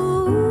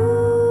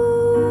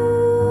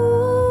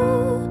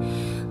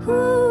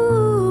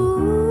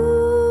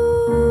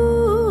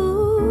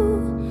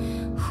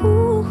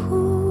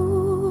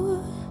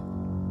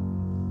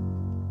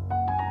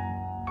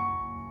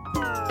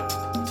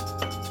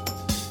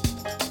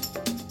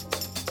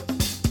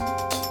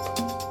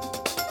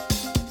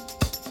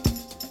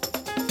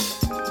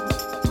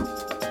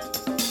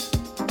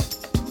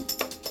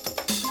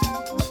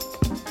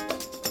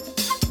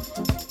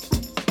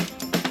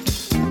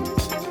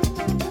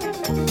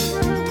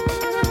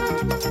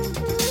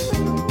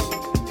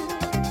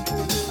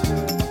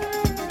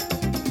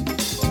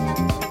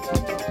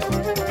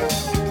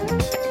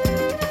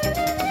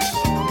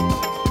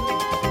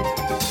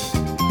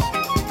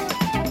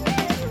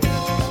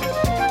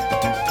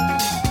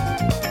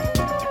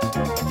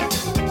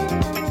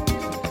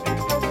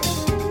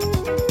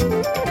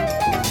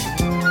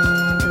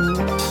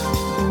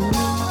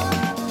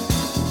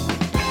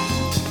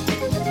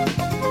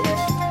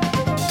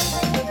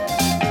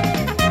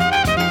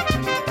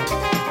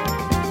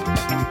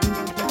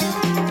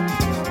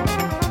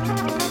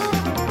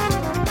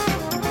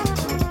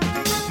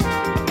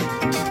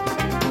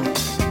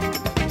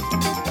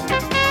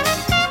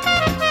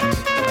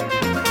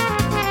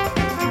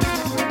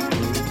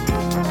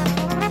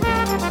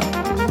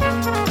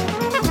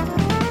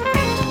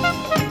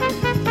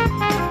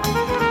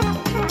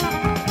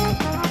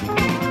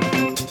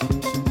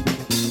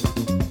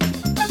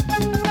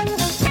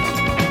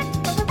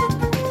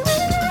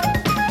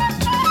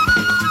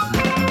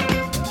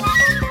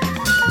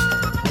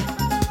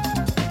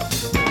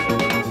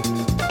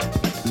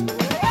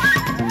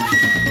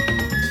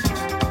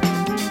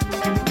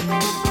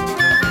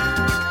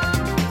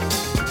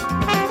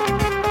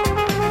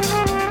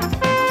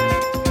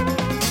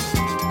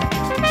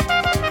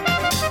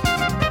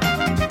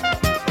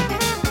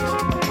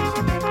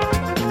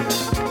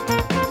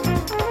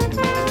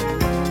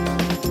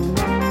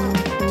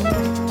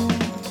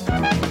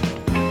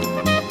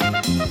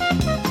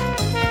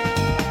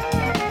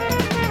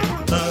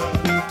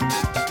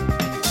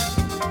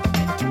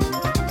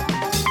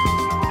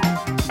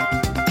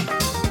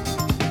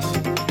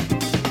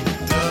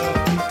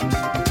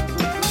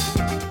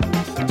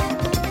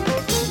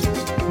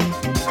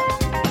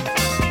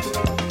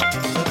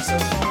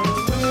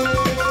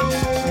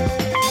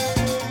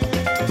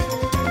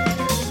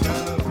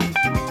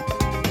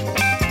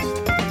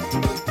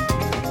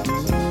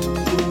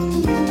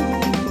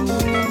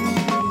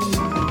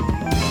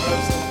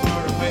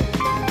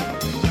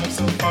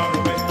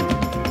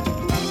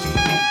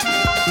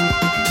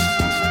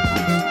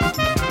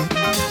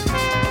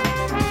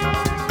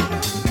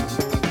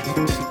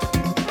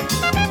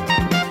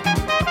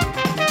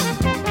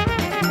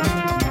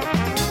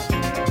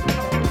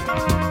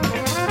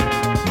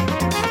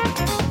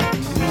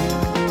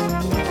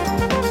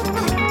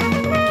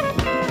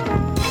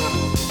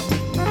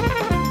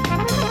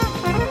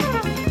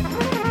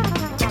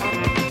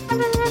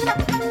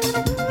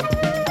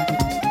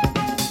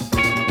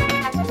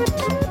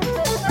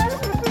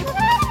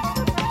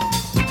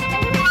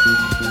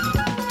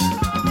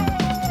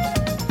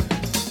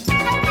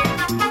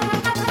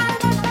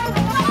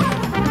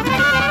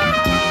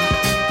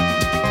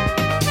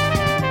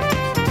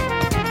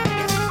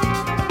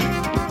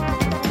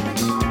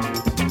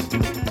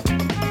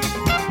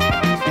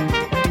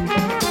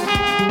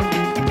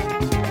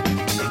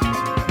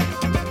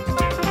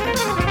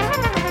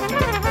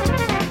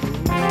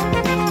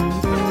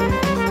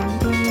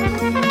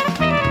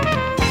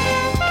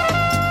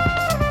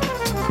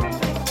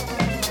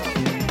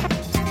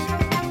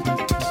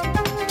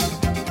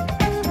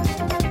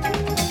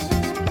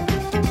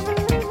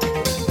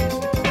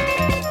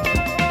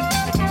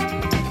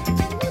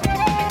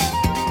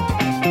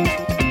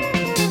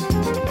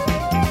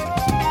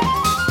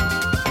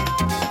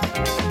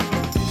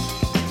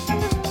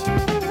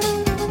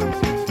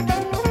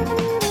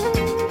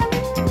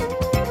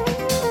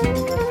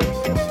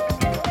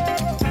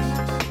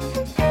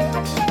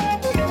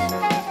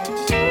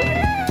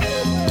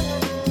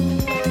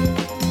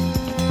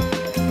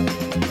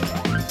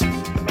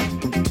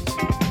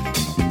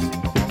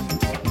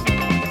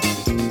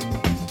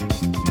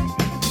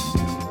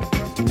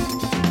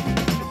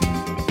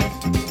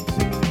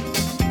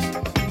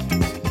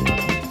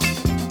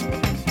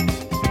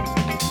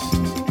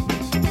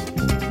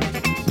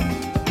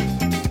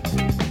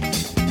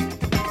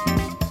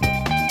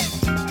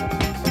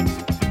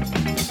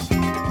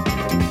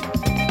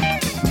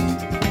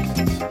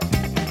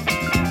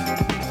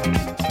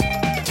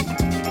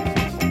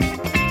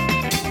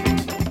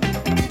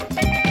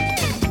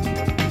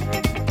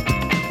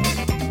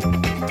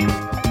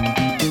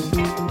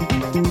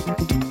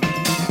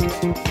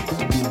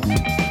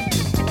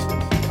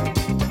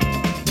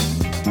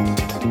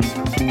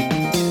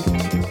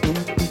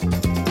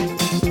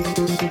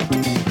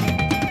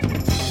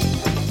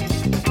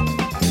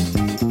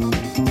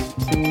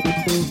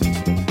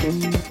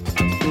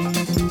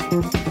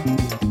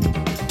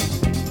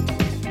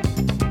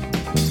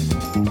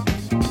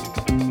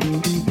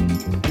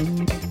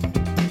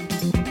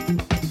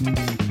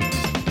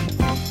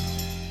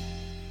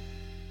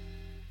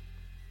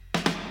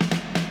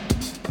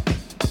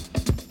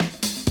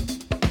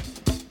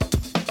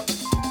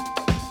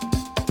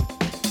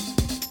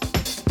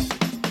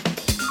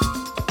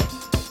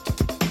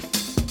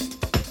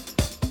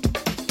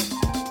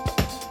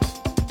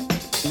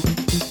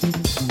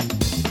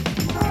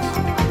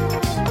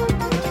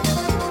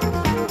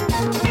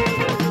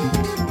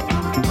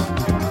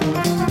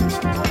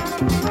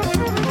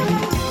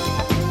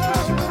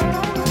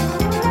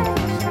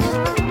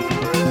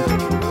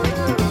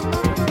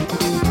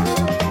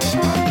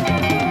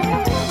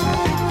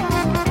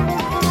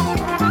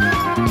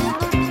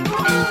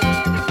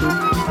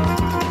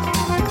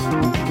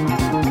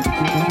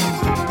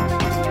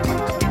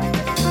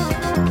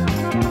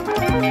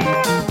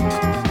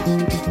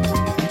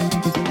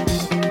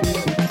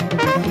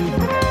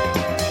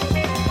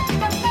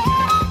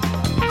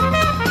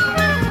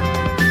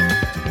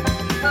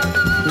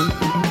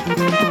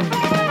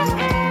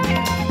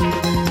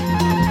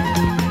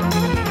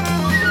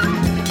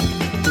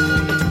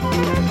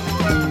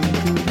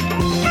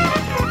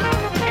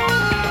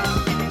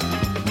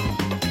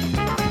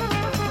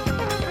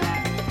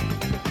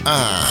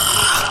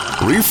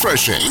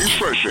 Refreshing.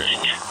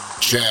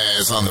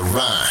 Jazz on the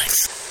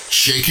rocks.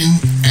 Shaken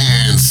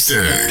and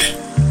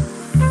stirred.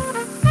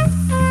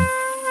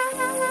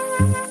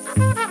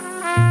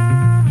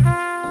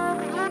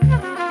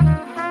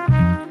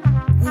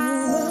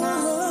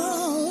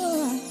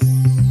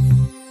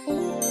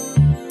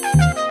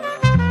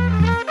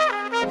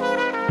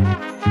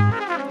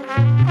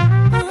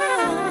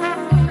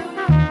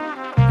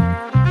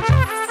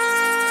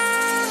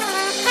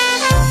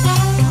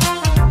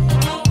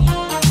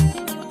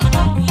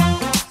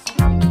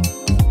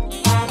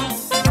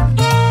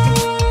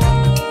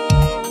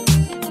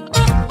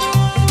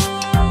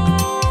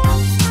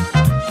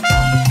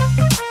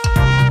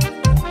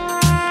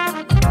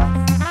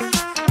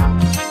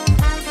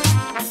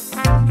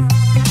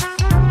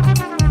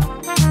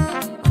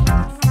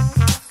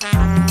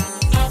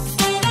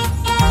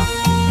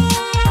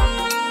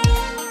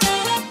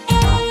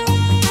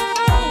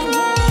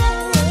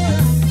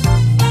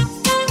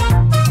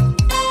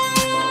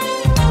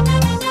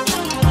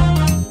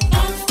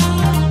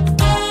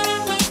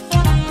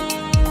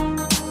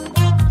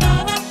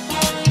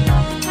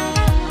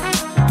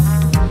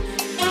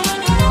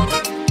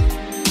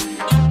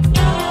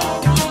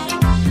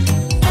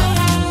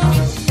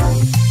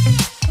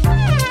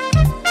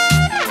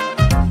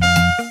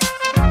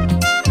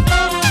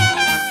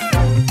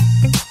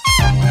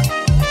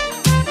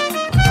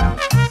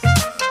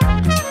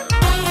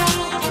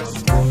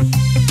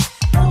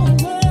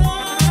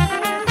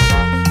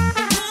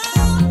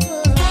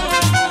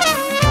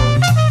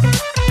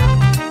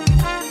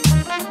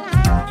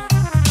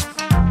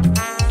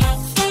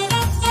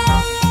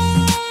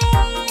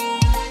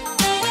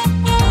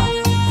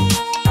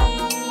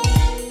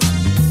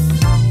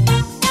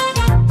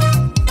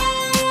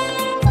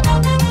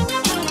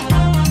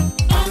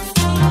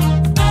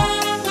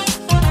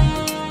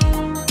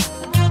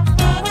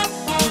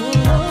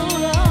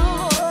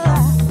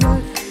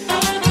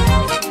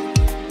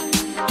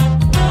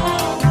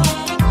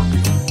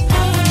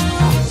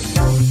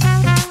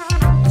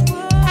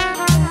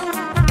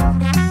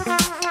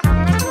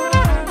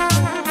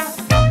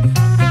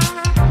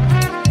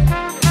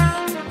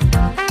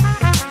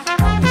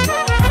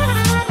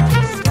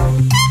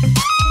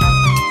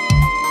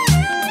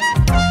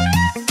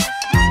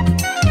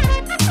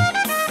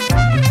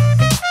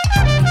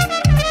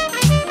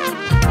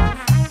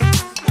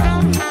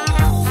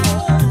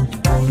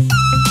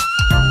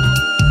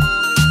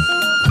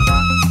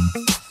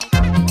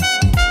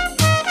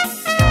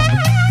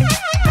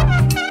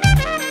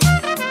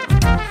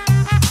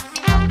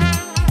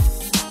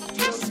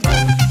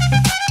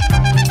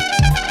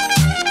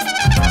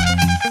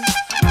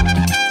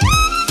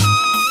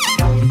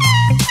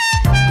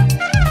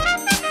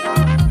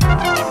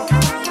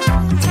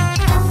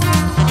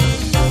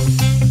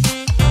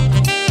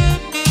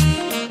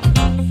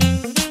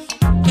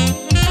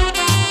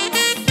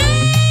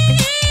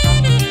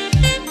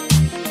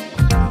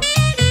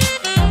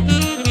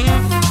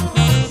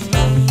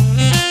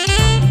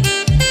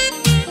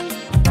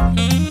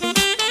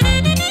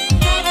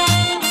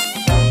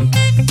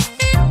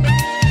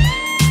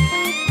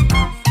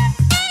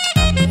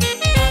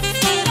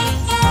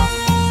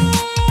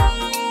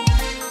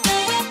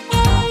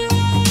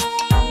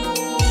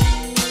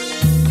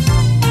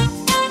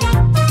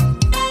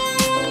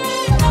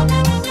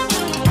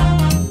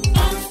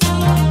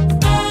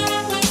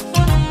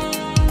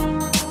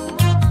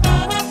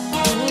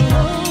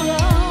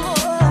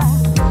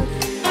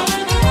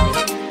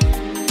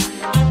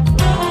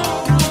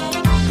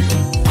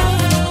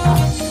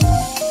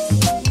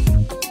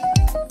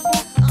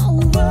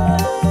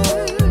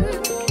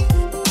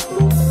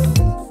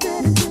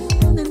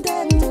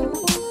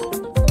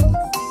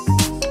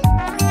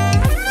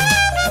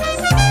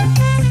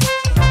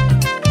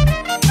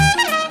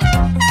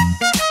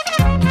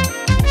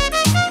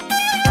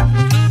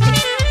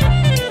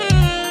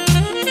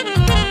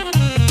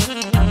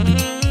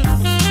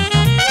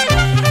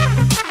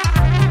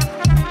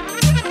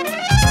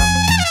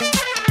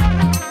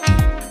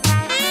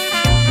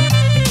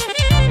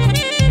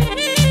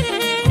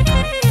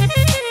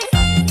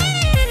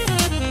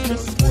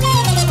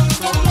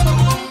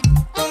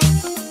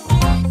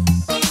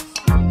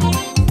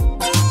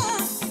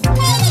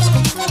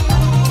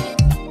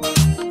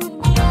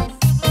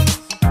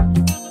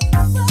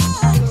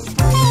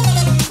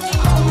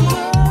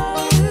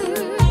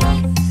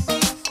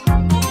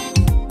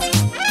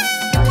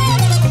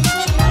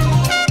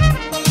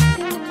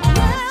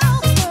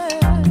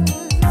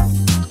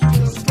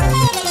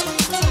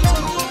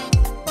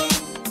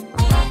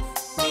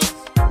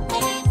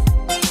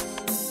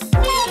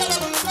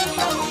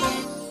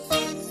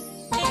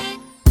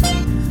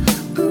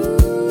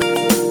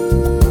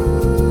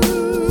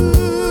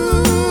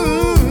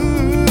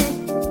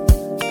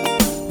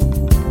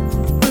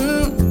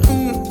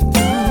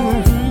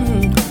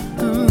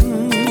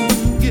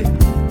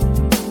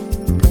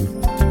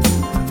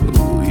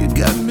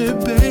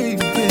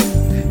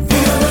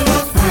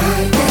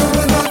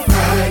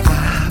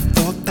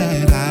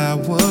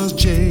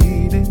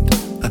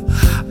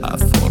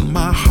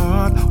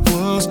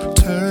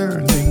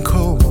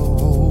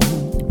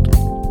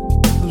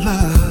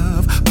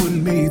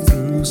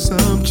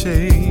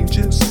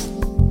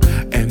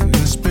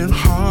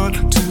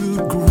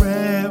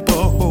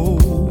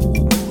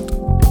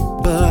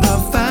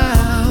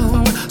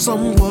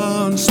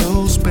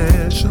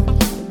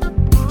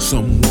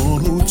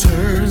 someone who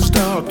turns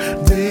dark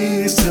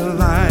days to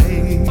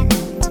light.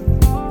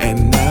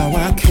 And now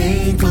I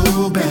can't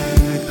go back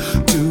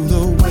to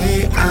the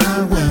way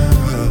I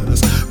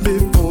was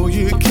before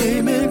you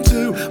came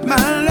into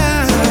my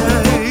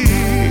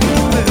life.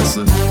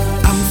 Listen,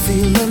 I'm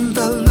feeling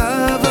the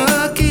love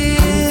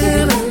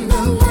again.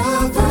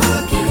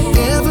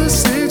 Ever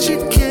since you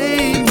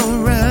came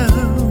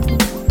around,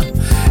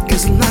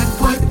 it's like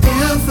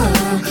whatever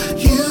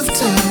you've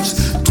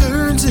touched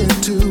turns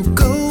into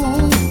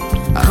gold.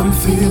 I'm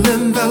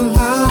feeling the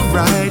love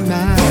right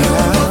now.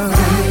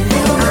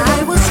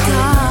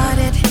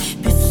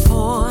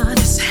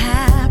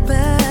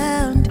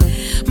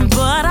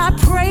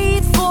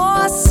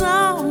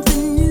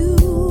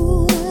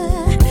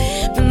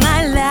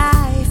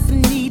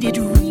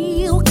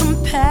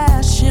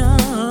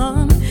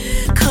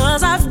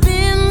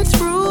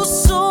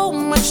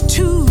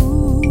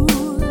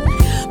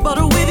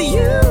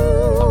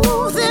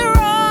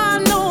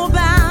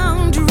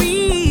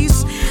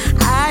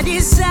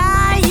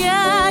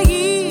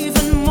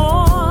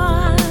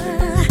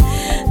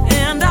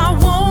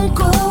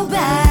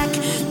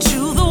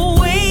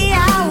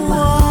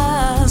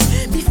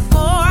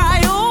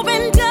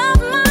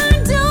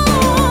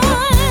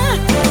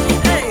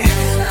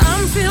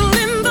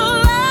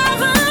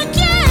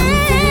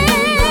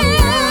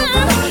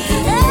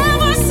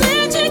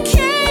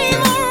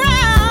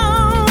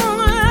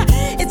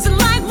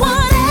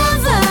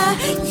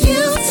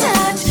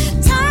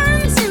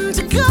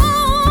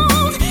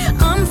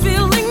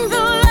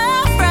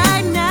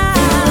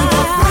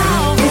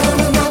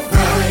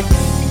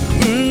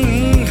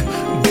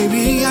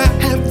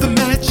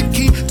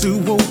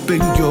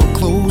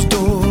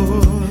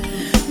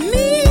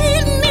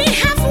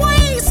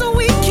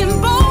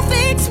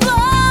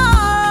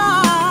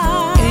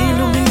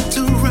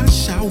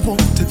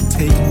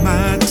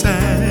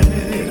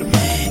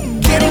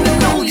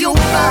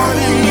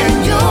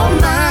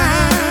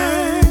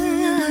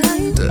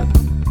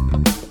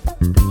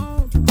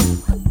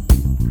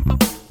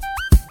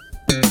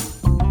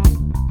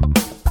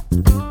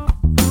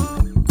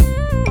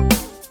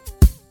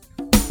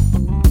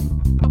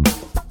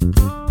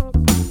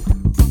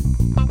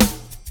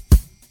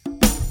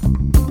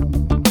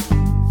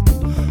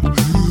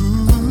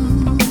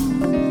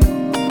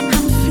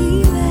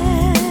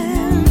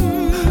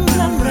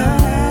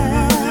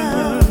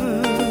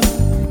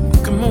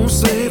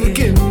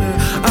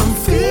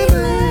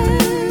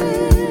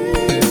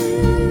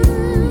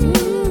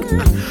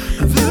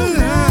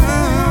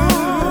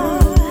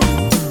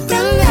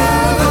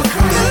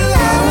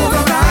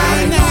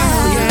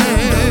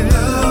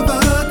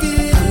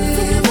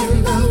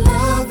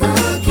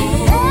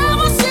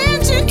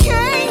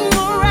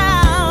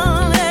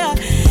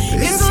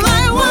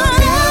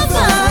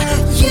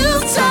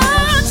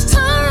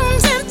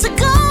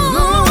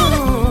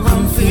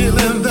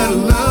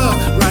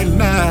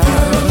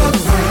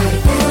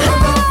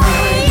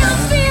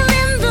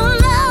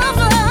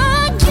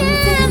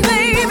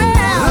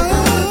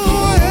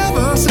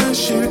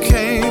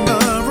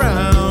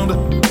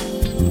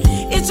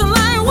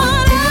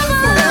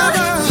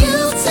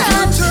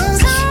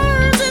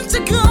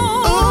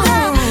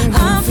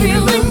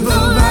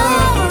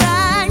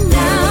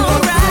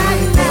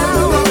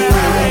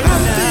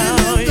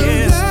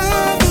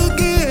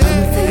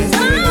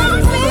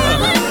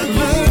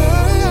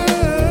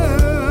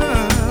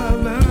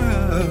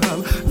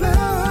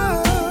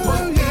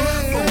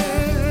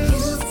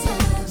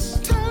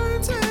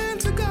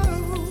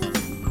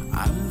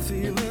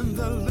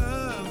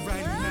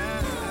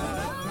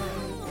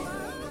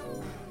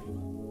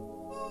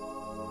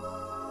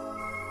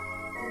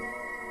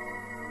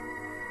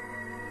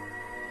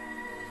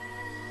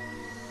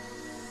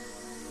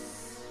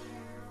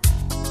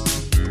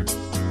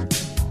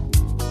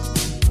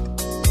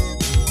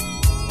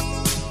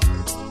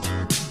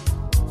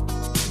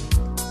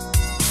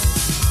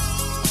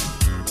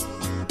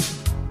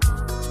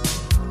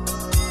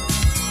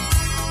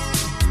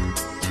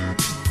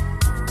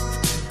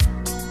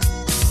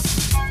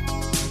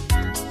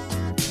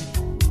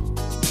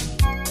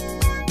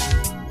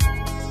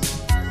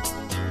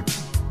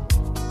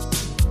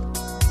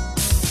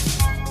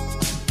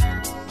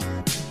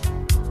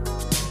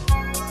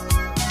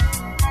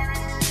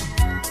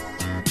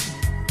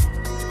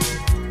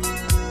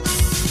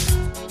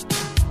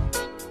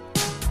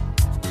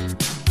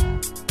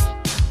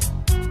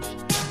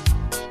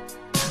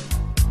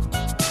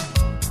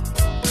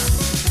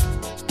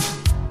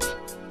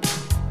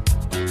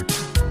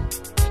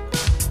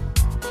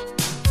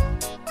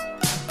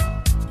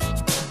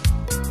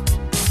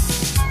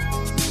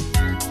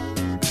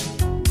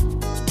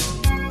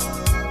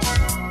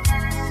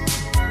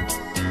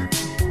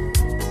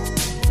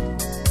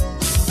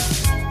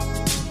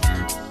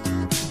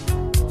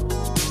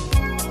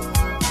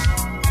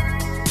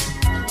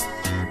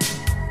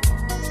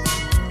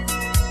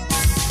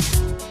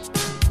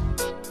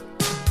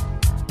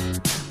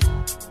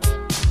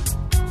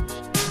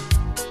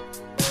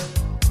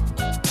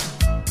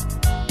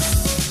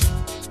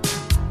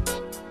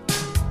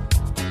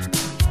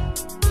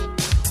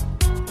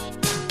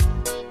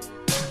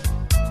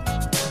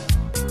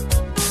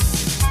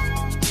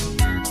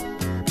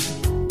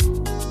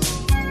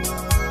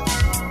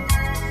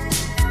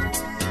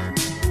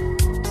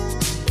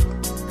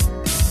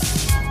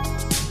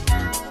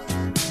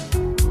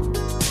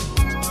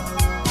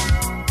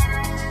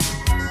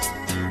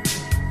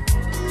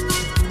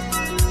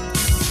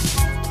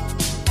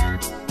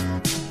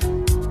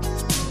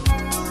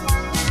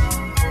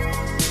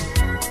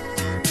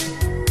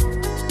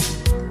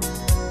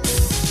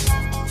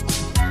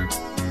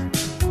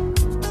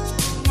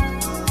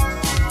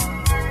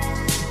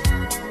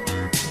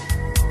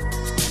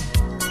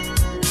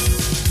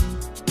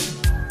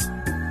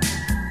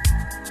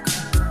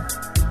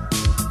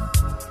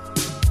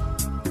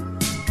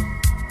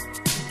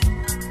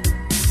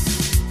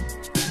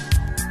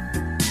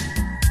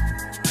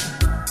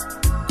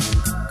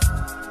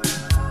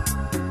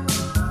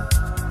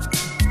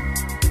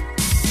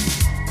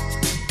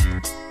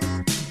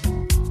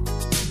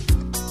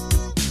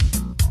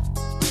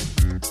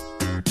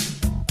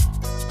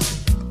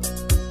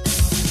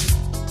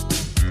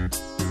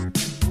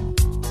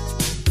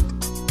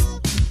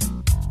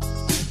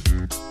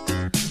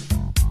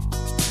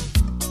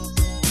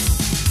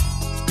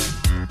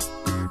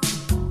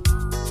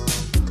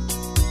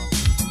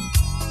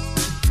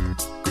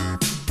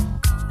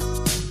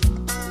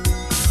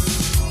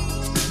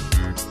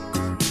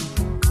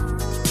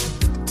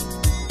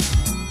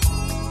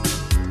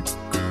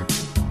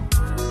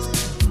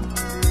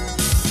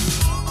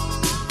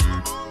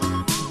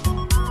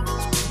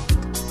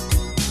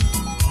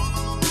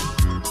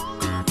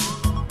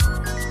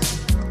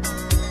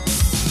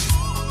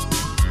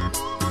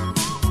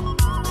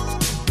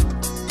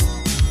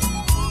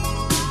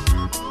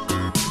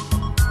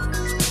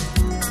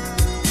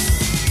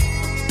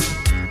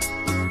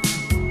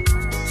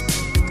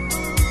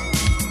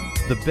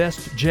 the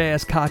best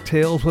jazz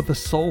cocktails with a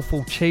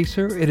soulful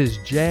chaser. It is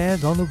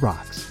Jazz on the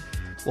Rocks.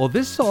 Well,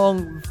 this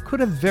song could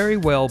have very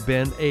well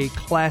been a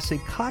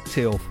classic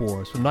cocktail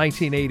for us. From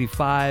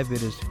 1985,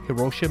 it is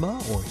Hiroshima,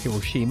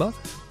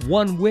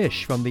 One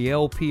Wish from the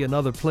LP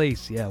Another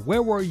Place. Yeah,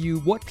 where were you?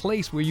 What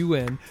place were you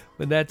in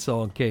when that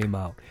song came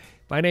out?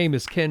 My name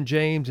is Ken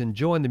James,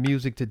 enjoying the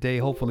music today.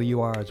 Hopefully you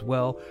are as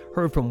well.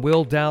 Heard from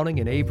Will Downing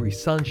and Avery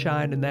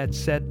Sunshine in that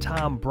set,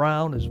 Tom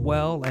Brown as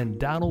well, and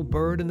Donald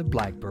Byrd and the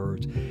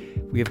Blackbirds.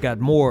 We have got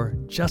more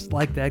just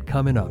like that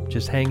coming up.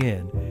 Just hang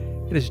in.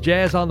 It is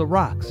Jazz on the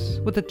Rocks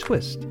with a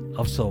twist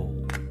of soul.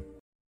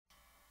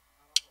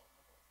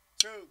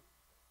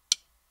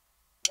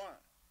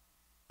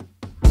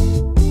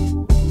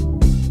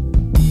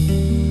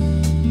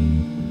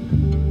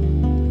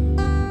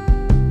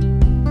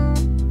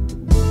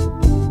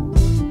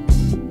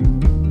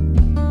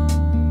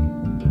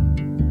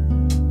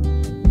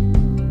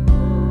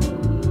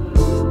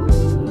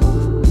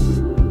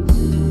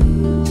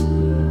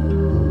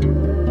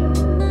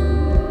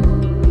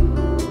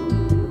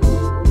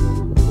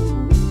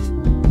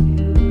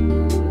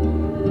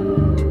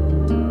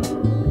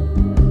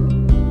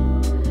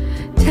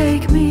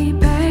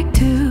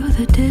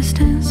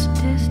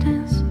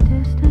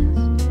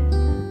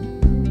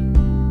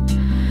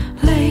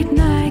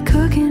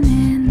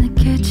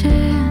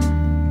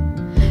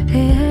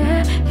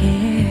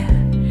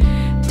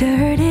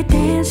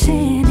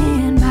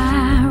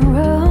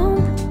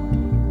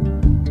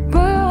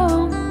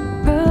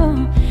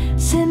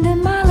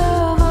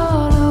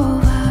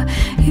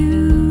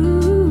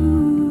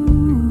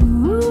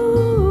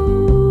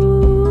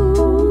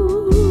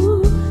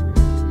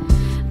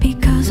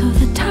 Because of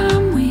the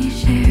time we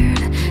shared,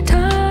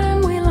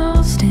 time we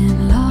lost in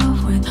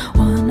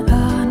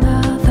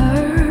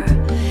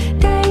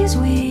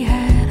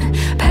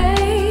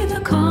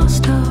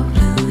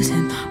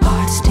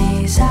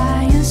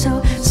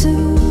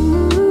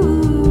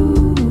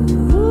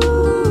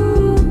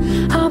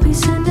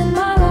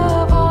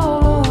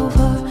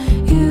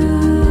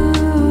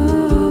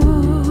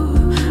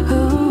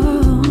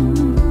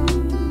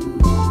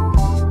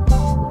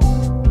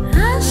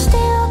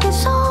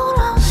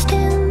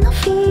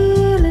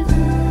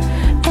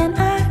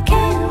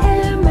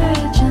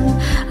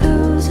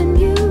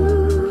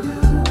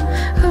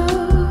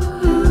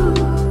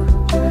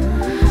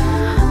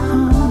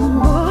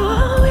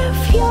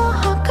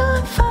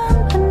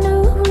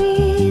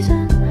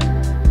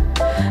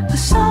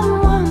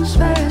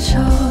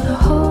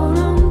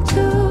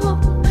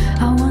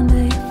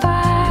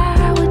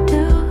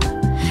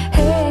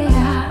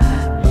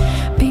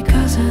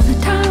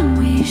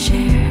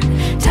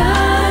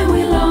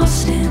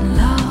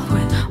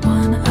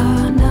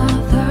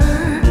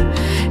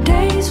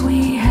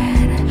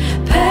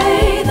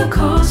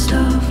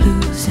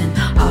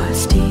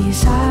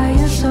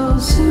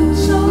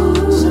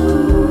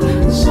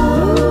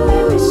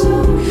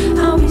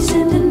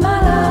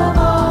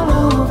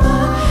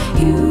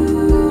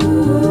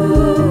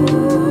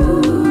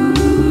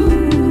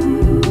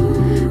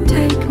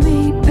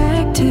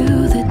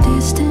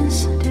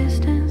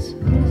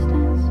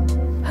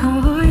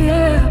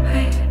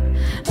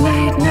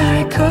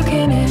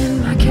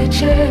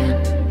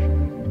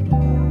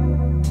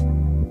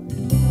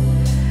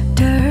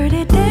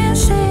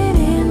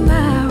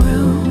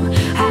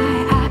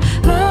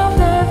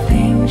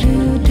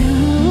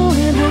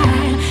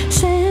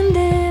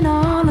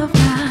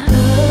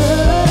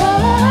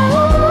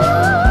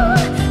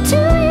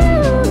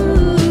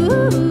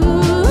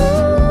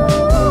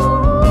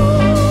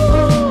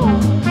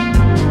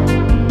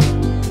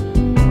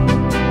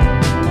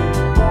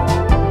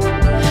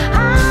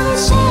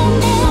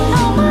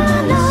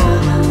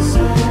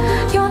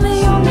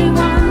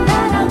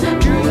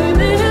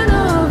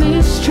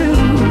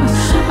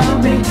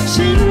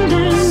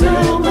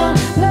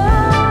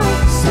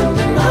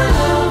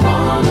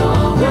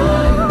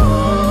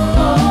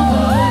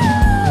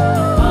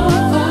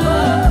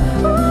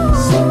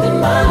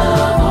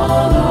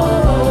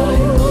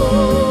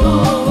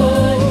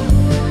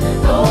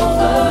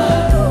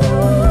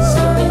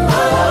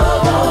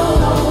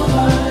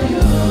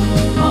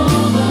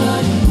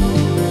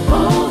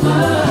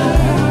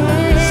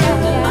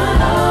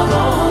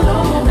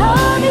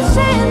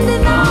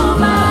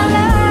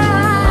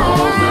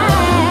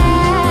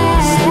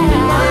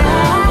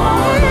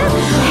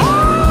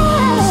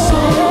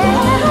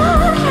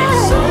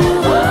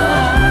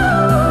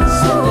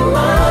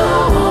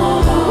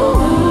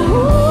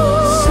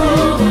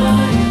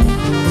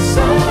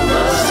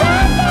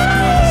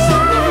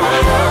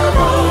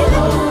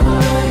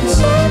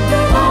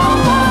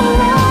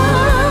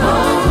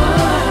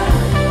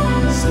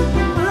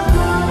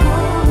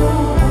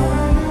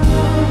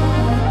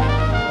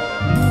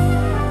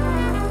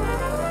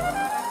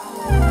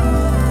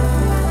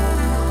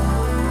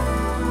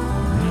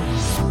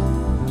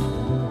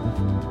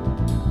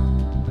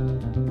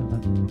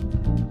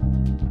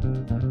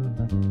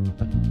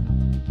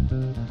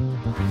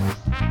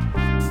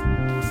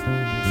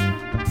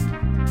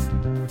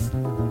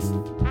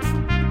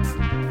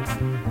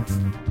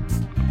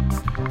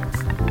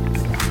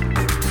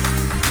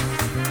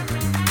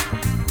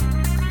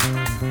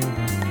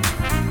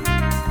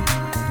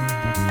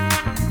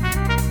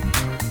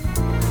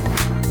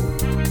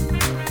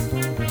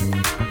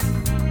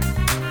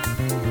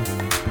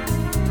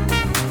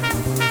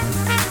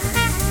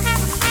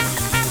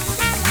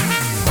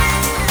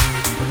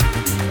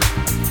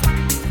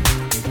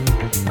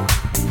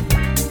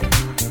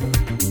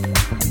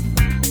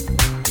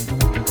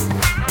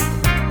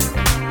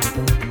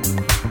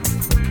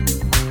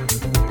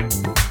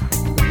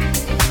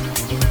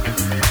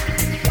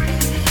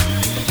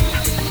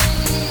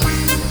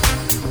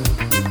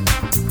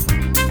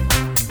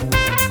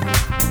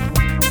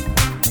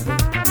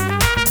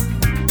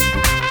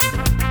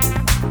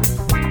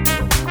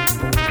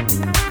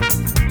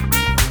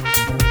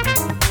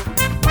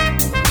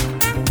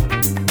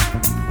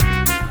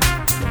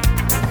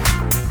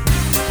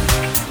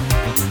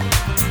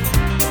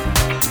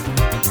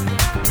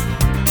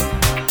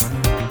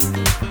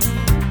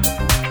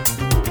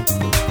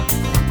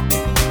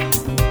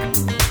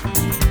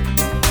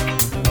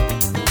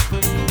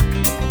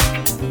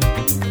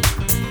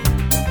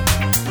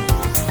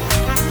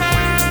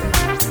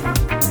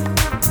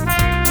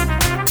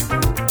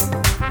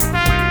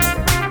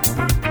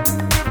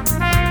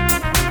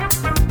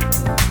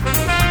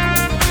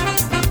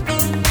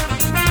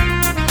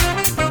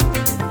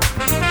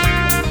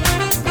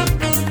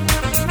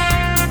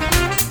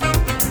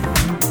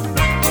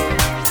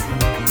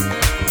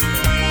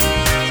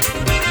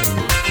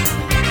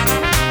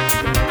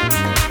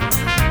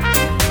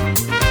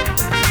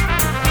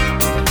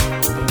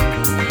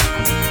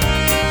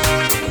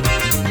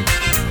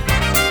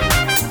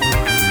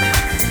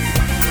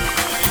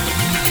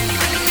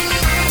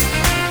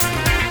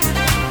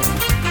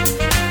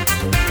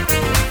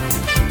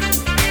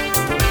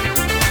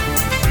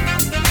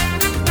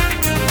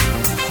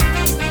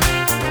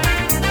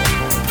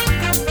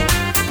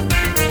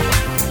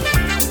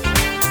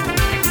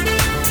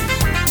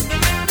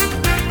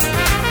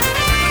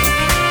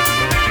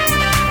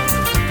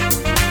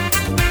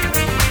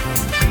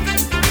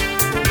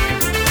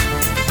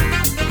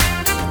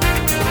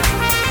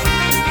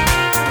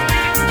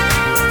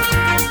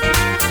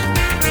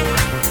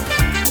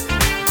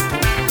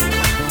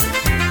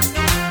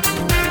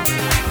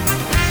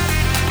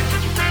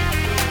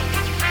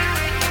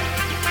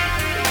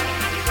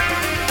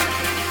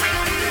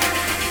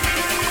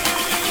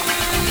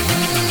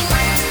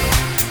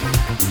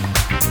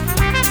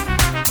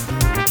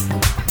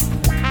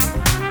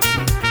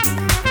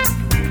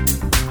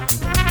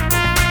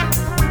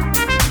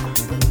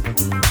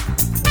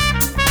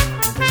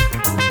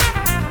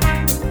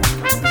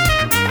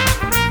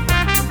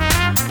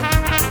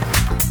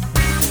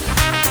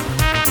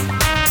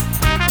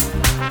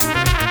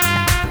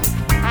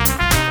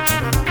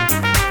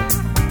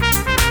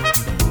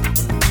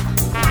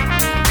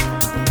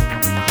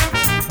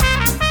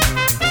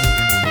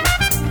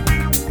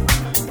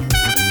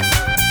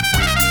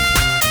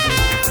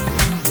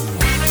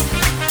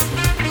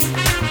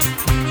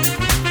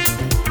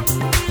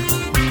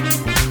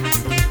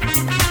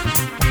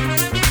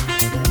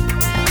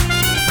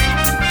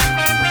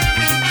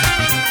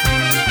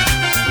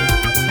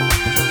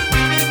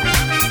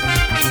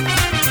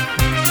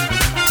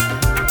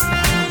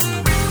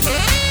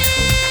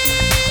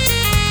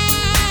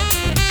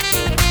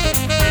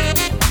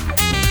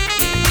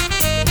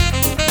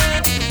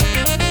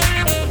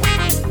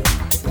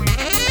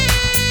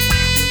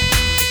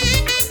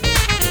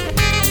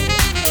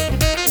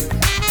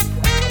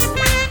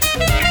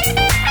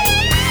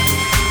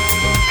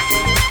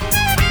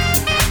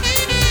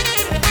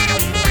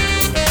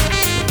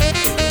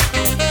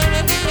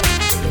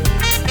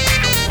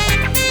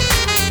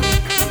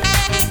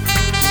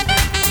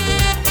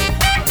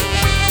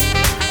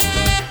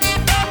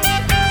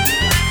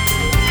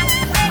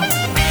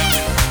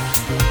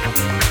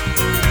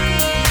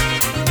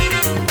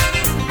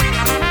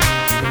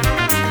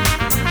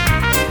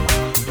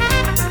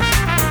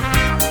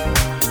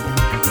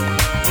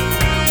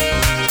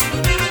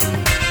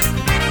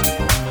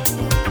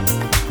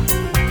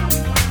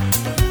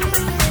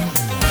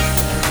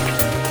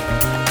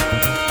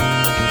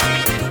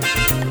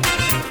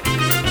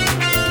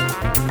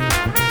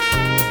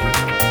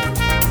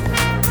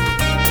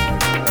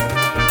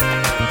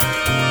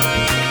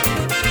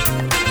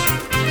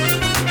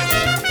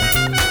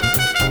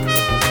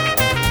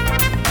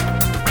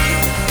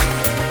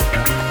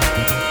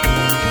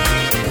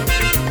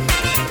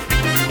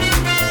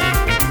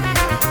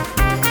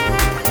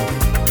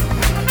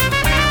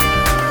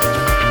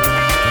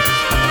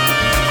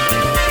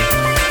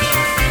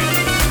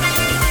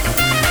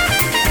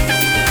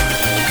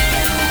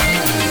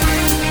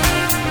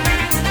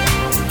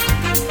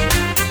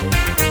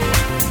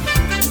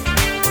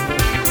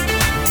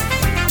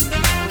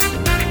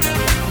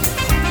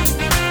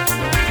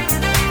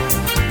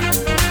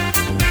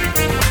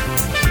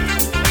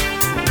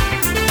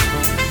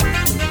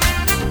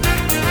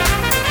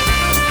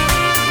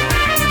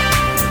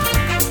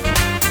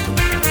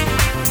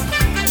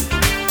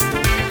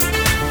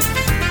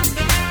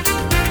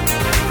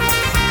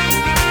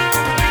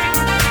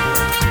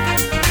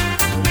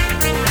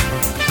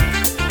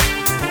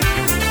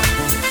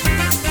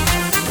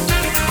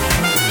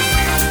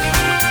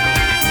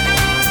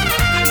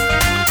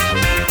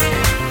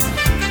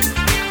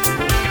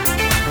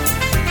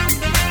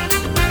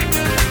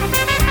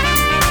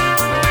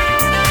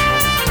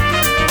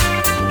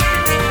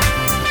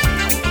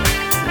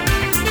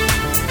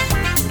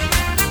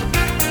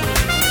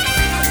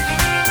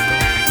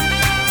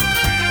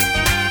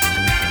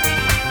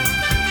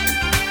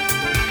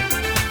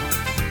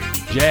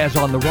Jazz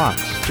on the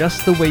Rocks,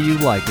 just the way you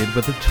like it,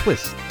 with a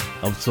twist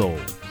of soul.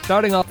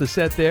 Starting off the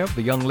set there,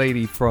 the young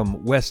lady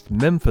from West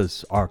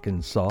Memphis,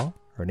 Arkansas.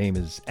 Her name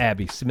is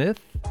Abby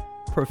Smith,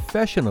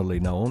 professionally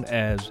known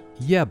as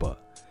Yeba.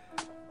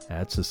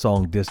 That's the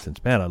song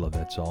Distance. Man, I love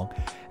that song.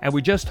 And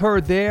we just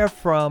heard there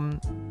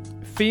from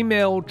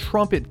female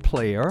trumpet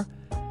player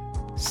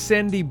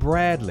Cindy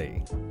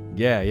Bradley.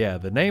 Yeah.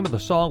 The name of the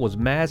song was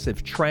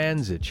Massive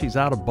Transit. She's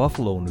out of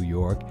Buffalo, New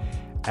York.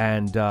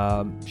 And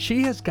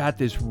she has got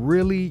this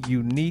really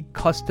unique,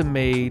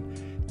 custom-made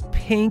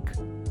pink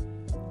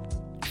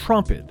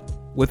trumpet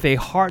with a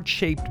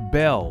heart-shaped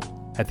bell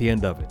at the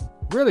end of it.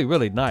 Really,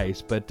 really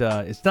nice, but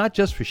it's not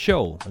just for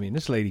show. I mean,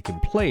 this lady can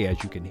play,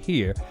 as you can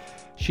hear.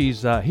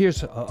 Here's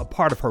a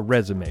part of her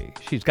resume.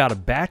 She's got a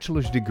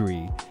bachelor's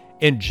degree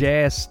in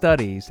jazz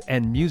studies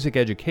and music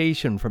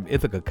education from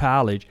Ithaca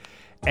College,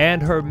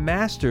 and her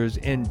master's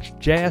in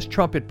jazz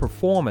trumpet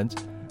performance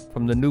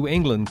from the New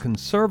England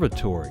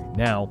Conservatory.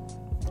 Now,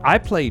 I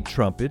played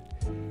trumpet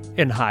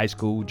in high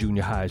school,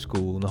 junior high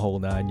school, and the whole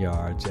 9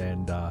 yards,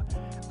 and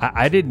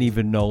I didn't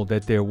even know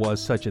that there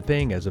was such a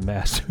thing as a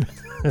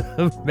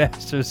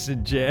master's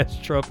in jazz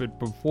trumpet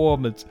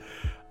performance.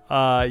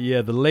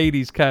 The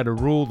ladies kind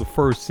of rule the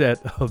first set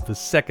of the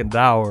second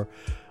hour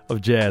of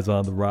Jazz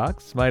on the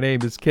Rocks. My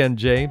name is Ken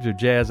James, your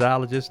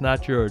jazzologist,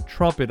 not your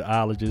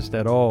trumpetologist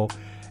at all.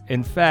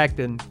 In fact,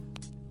 and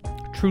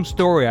true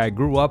story, I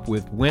grew up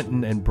with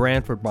Wynton and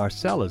Branford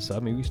Marcellus. I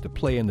mean, we used to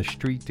play in the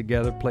street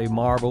together, play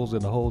marbles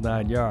and the whole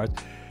 9 yards.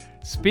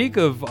 Speak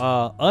of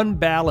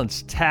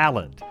unbalanced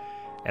talent.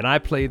 And I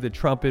played the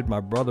trumpet, my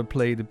brother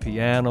played the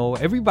piano.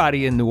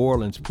 Everybody in New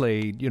Orleans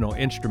played,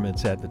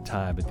 instruments at the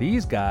time. But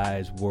these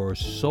guys were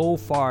so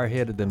far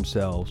ahead of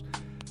themselves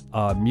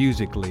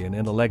musically and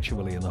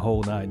intellectually in the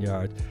whole 9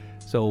 yards.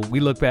 So we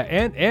look back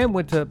and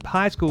went to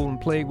high school and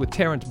played with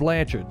Terrence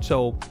Blanchard.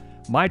 So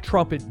my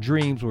trumpet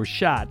dreams were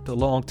shot a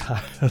long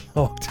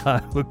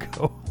time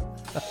ago.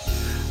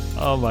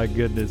 Oh my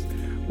goodness.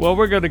 Well,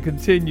 we're going to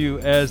continue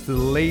as the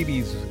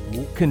ladies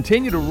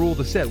continue to rule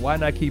the set. Why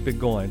not keep it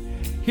going?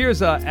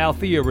 Here's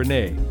Althea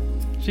Renee.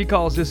 She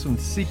calls this one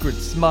Secret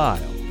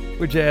Smile.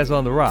 We're Jazz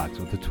on the Rocks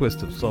with a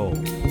twist of soul.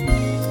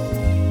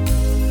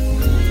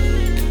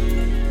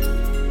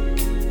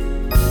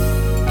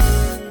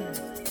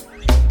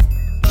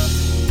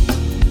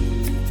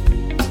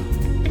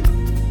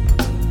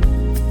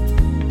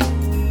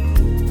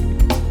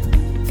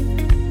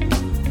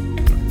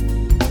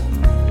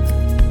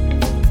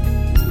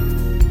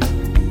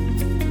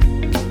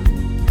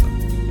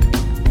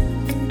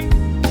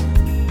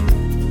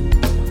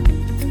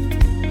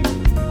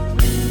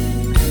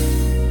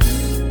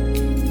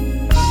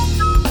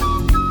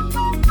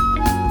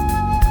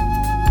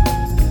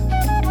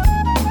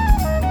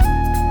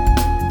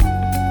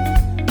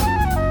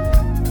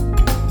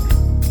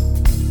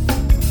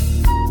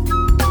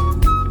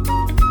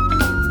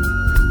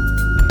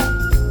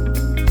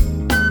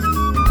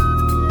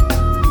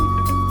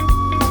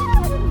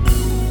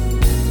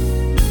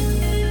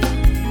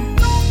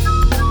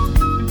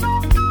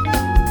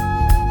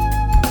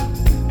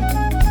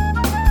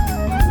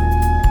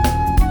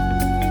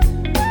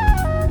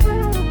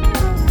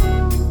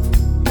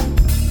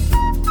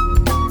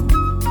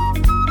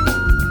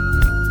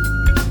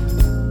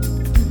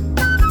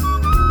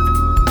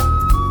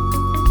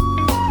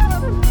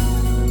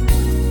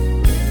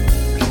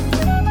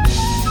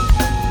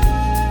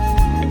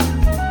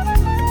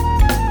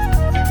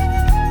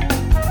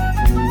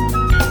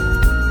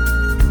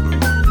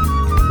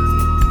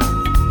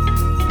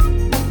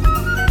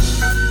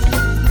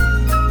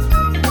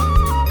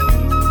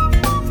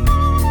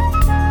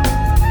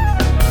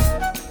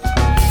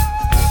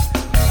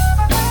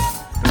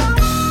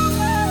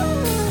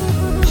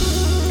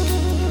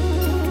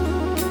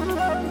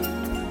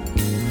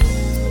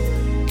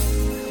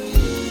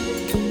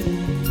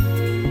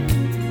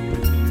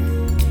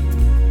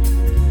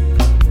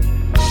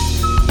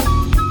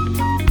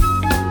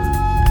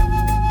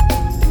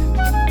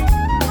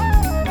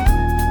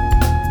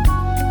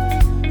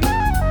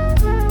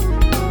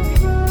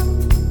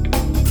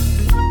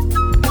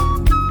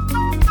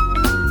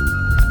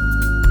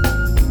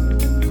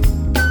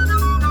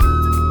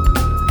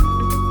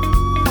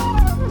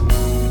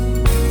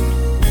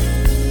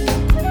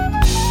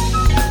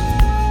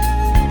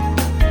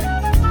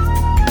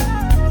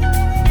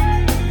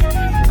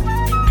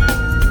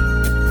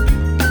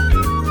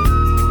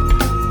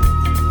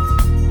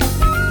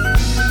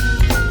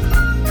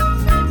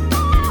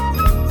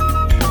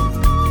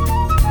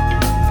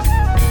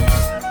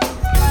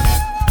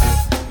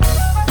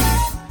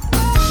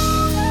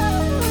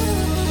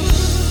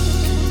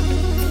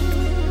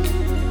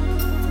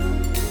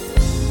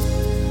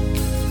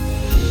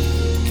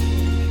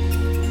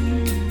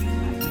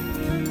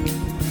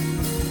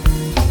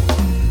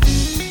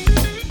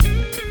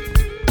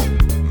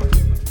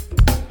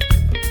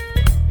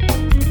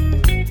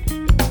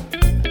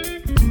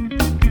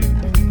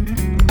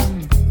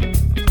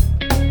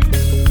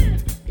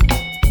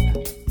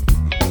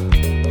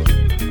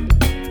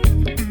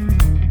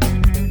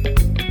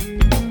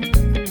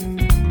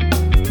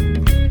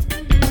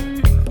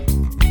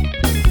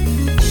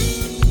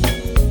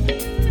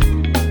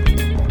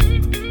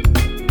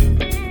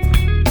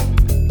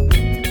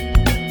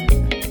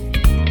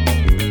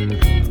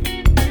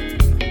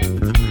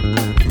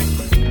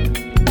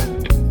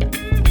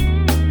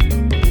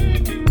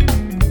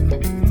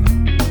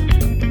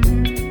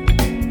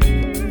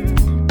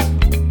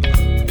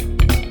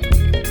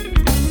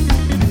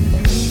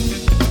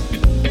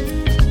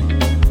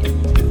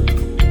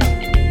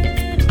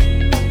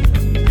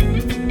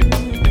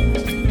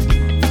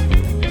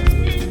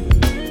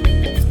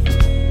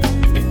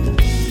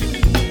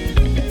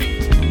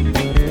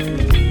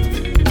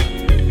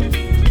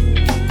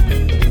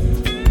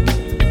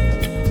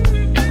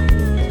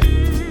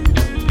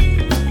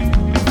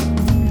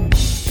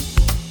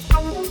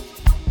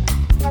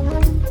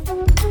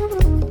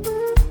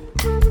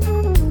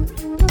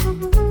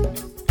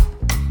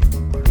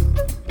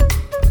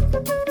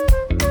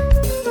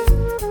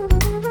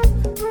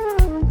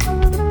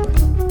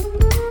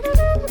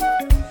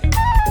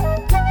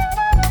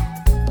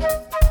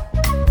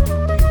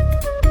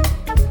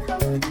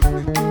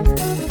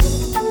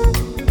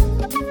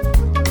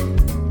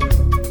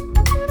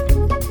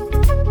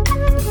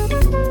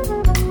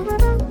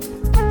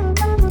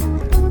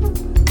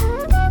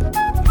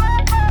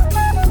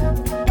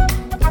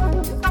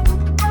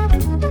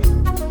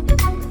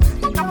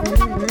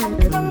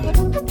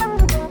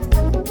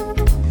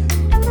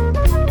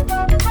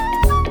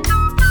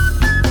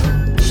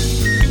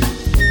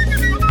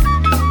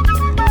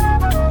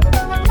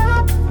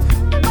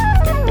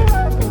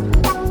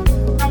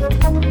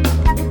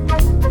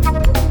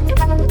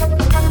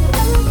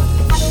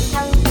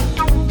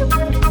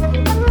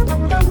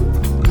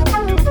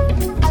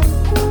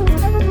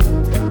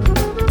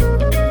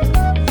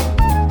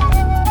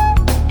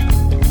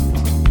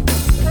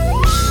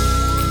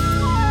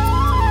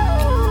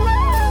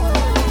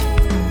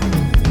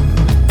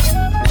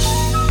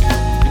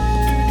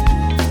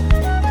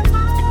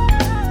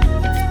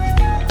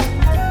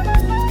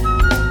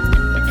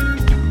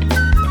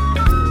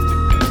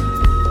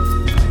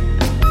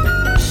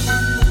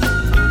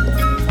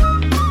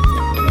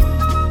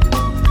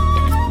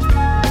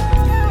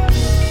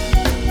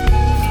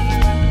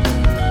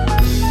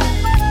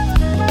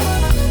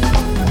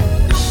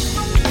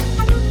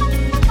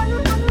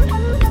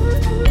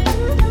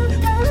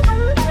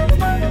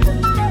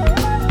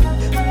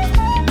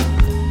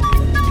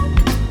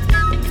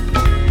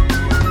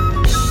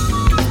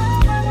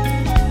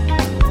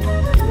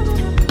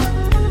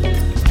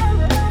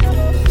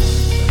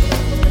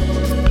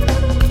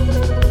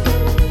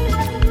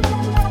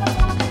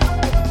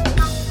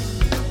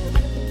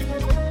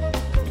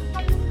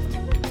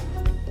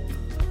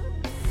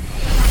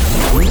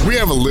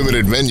 have a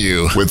limited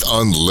menu with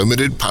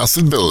unlimited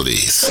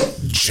possibilities.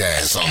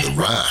 Jazz on the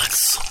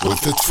Rocks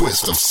with a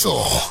twist of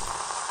soul.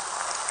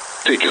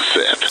 Take a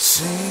sip.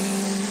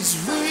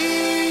 Since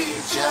we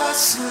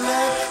just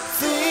let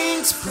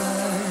things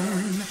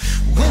burn,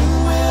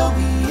 when will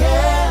we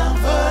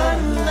ever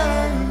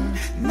learn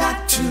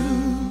not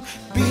to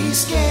be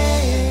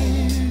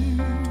scared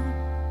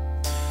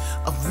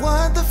of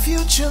what the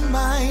future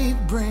might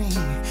bring?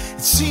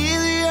 And see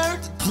the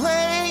earth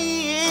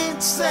play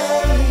it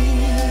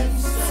safe,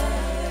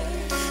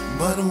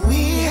 but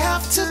we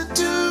have to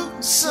do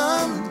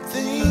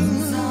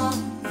something,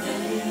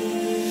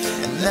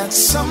 and that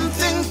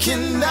something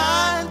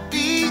cannot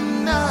be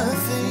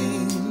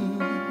nothing.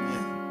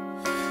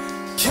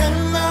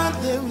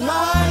 Cannot live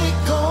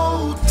like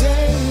old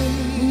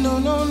days. No,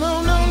 no,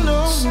 no, no,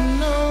 no,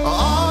 no.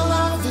 All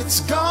of it's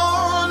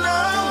gone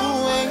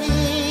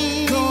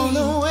away. Gone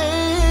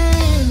away.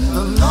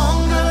 The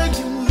longer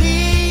you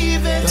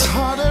leave it, the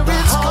harder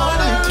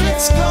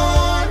it's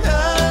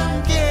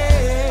gonna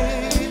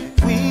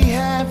get. We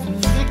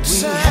haven't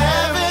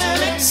accepted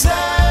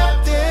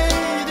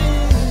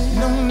it.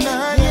 No,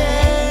 not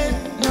yet.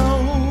 No.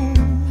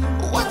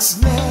 What's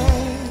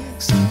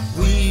next?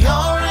 We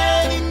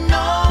already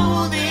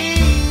know the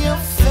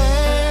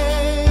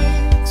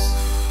effects.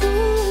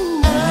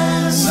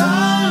 As I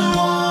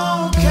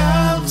walk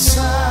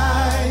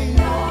outside,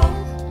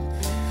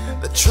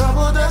 the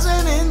trouble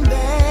doesn't end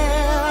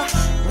there.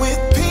 With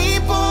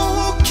people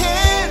who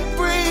can't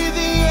breathe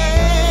the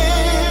air,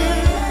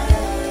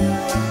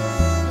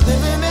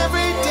 living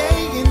every day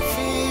in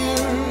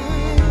fear.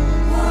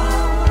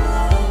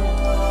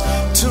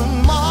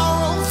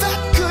 Tomorrow that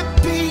could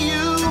be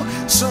you,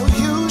 so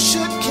you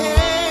should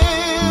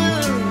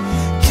care.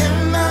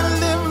 Cannot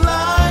live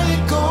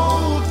like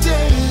old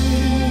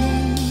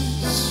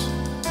days.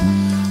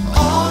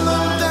 All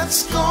of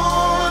that's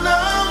gone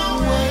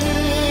away.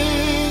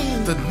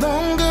 The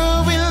longer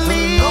we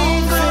leave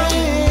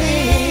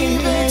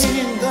it,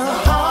 the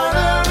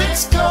harder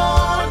it's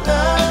gonna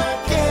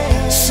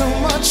get. So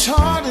much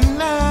harder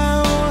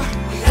now.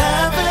 We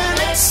haven't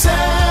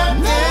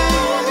accepted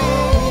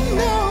it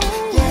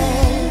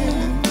yet.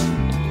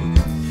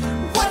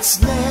 What's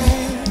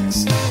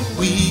next?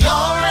 We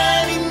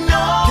already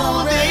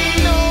know the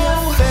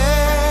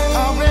effects.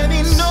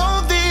 Already know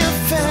the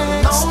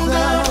effects. The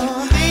longer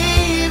we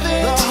leave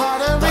it, the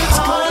harder it's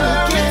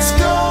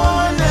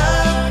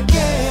gonna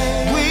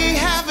get. We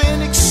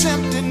haven't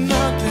accepted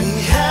nothing.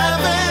 We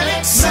haven't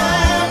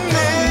accepted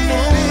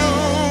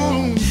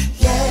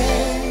yet.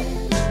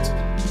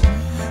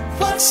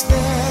 What's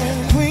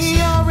next? We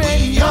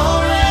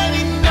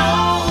already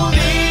know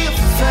the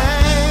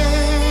effects.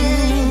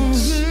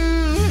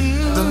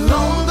 The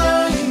longer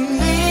you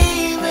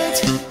leave it,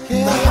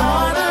 the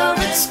harder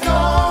it's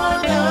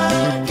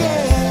gonna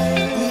get.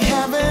 We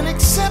haven't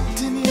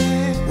accepted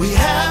yet. We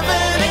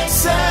haven't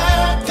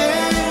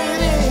accepted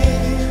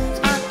it.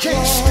 I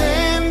can't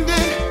stand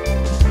it.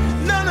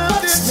 None of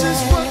this is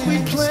what we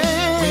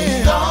planned. We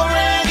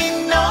already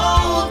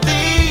know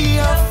the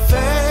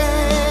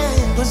effect,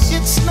 but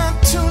it's not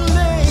too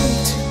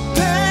late.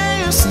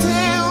 There's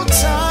still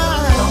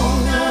time.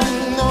 No,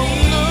 no.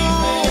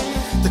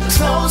 The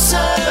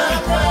closer the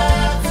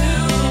path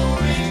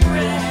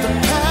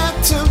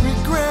to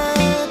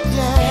regret,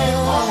 yeah.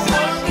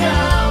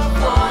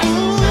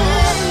 Ooh,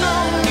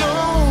 no.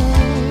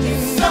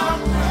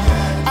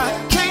 I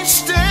can't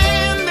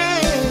stand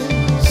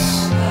this.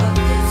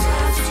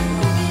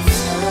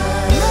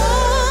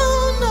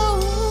 No.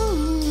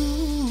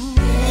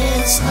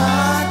 It's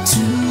not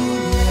too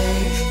late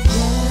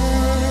yet.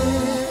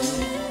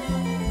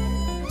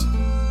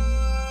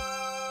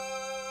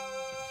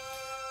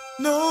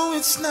 No,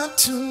 it's not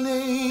too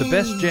late. The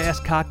best jazz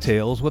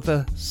cocktails with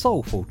a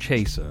soulful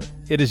chaser.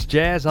 It is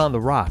Jazz on the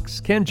Rocks.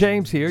 Ken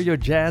James here, your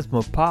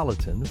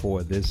jazzmopolitan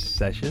for this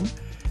session.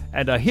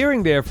 And a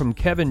hearing there from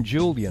Kevin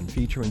Julian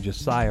featuring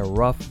Josiah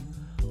Ruff.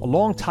 A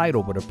long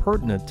title, but a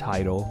pertinent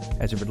title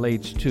as it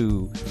relates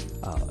to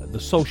the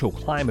social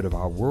climate of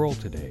our world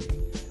today.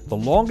 The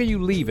longer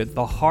you leave it,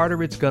 the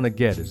harder it's going to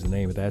get is the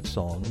name of that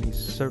song. And he's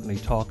certainly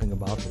talking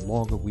about the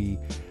longer we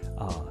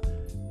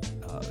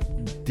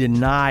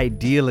deny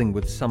dealing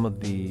with some of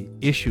the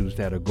issues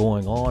that are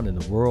going on in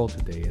the world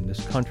today, in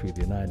this country, the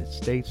United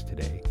States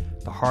today,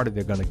 the harder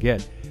they're going to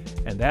get.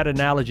 And that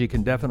analogy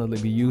can definitely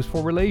be used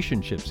for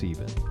relationships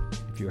even.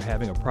 If you're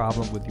having a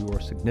problem with your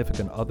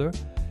significant other,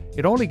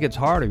 it only gets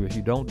harder if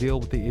you don't deal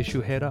with the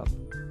issue head up,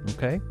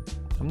 okay?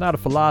 I'm not a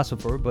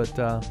philosopher, but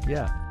that's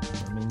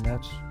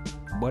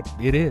what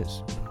it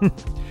is.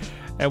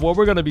 And what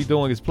we're going to be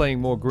doing is playing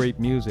more great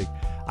music.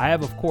 I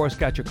have, of course,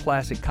 got your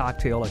classic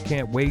cocktail. I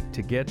can't wait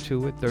to get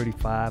to it.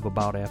 35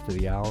 about after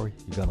the hour.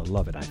 You're going to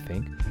love it, I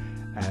think.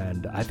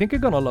 And I think you're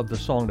going to love the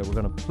song that we're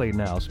going to play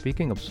now.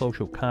 Speaking of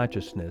social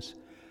consciousness,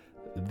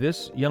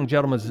 this young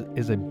gentleman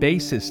is a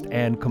bassist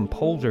and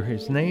composer.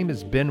 His name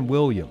is Ben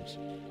Williams.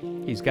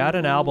 He's got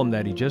an album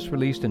that he just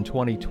released in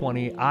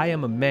 2020, I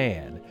Am a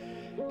Man.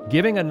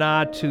 giving a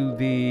nod to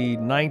the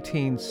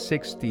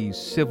 1960s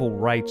civil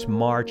rights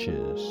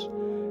marches.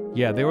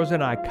 Yeah, there was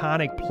an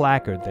iconic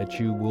placard that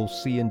you will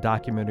see in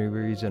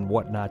documentaries and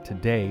whatnot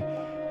today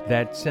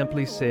that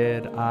simply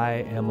said,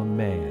 "I am a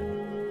man."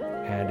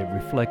 And it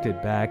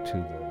reflected back to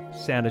the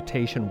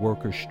sanitation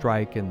workers'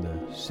 strike in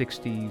the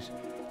 60s,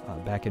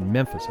 back in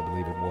Memphis, I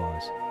believe it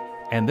was.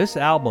 And this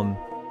album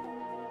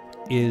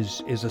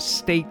is a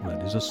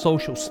statement, is a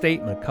social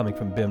statement coming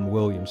from Ben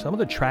Williams. Some of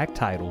the track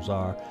titles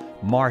are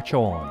March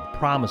On,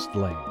 Promised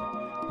Land,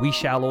 We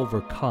Shall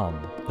Overcome,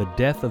 The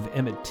Death of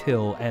Emmett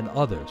Till, and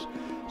others.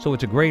 So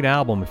it's a great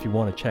album if you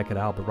want to check it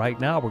out. But right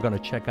now we're going to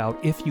check out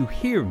If You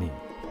Hear Me.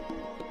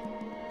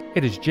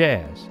 It is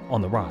Jazz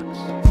on the Rocks.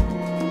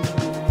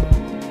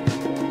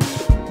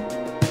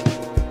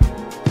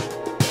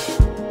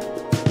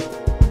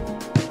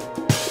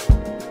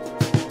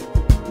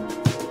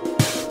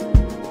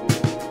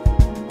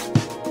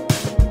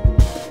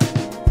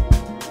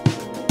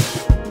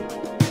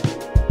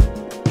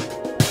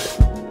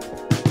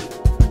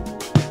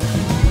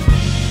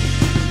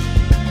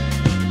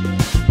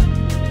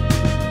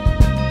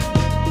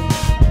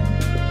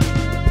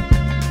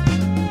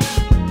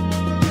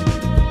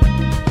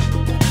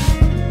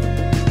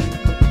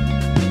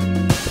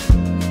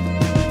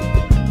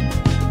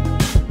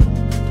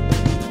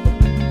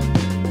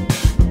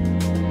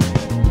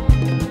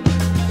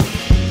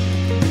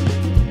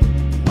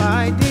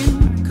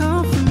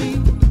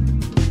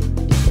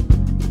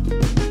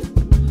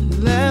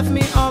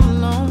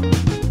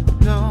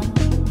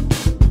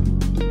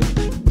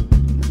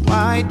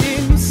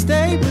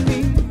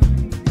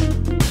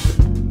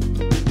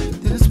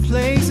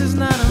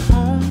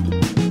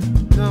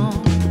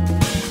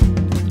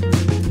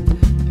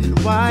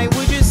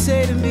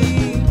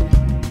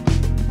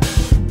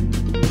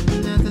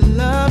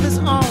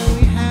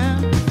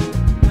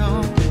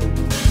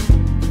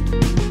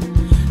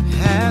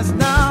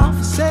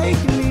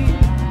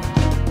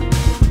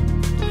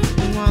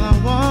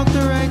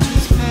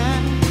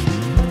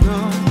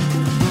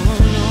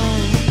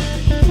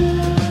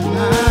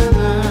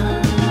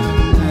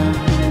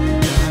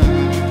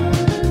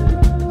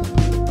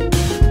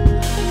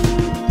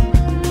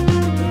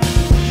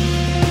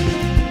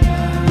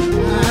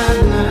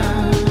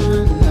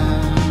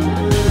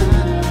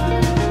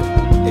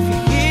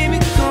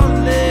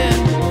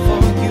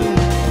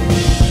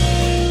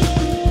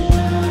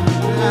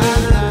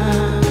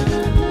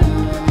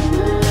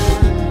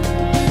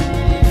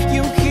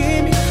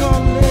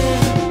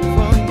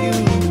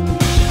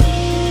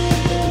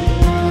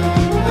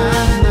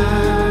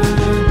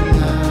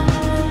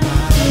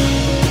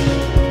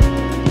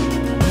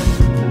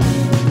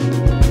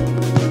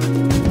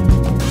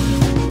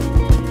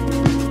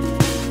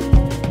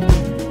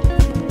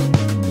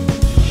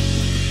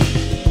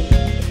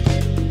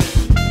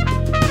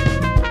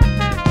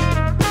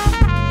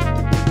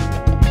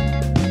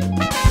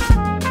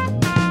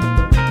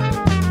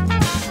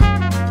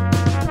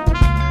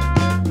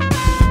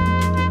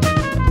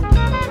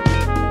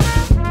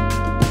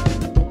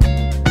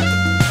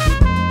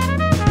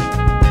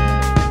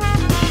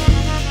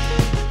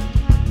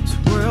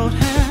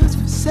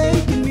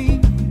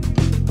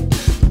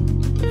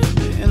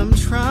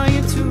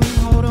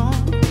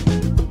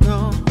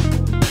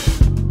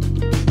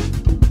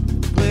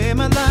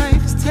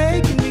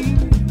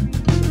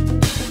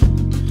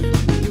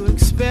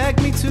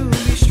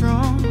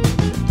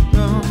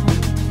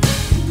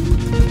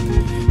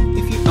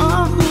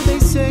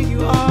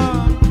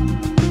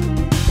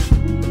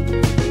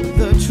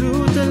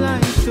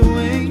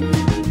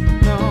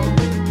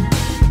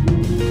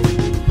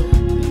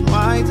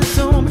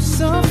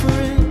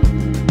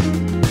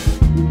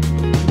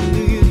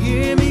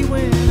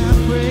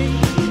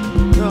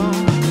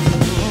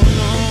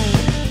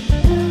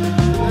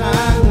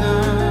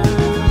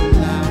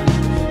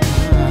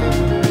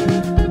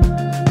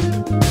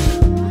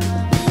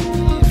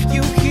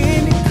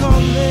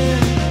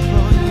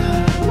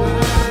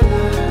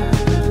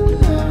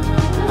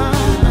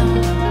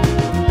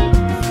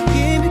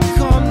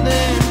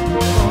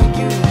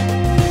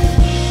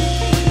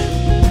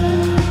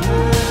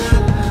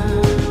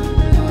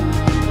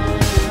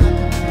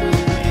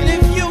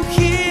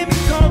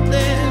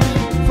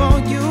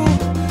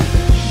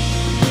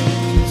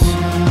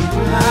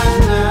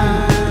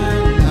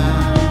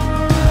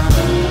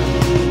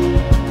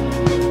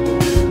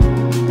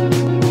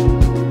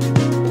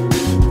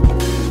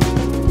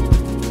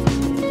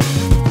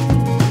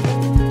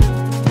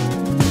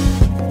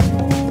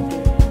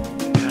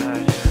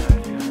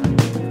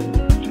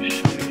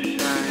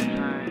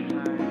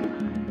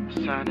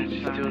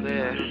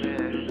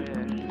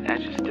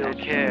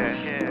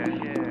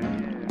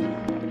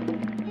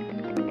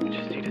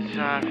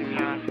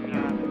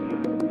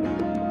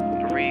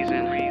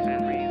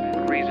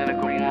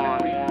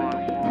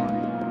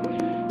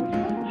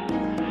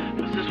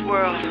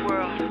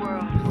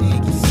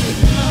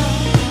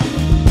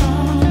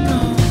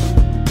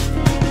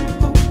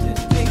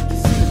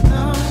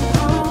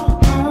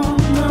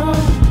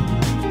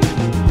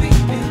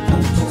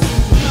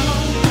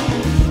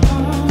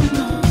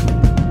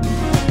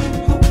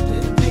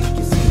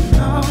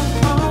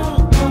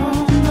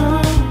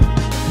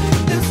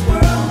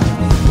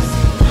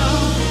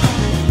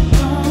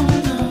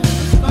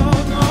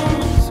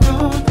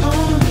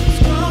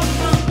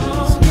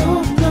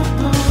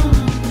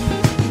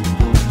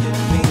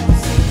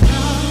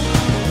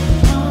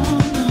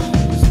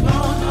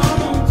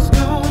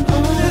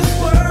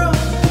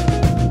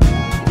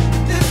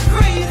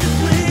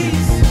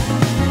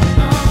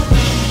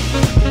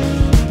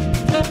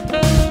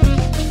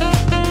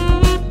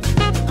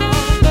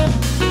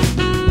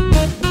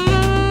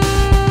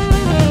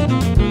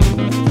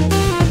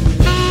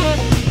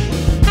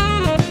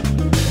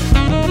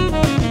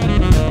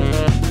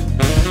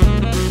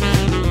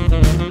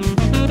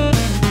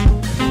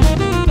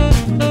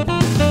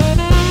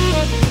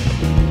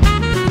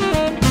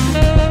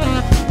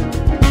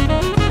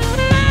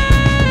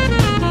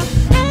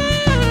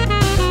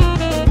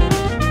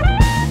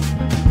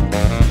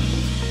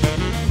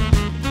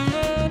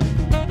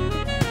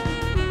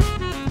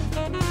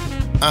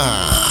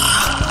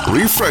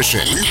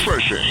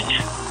 refreshing.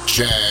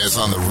 Jazz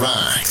on the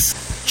rocks,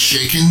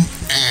 shaken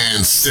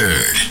and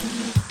stirred.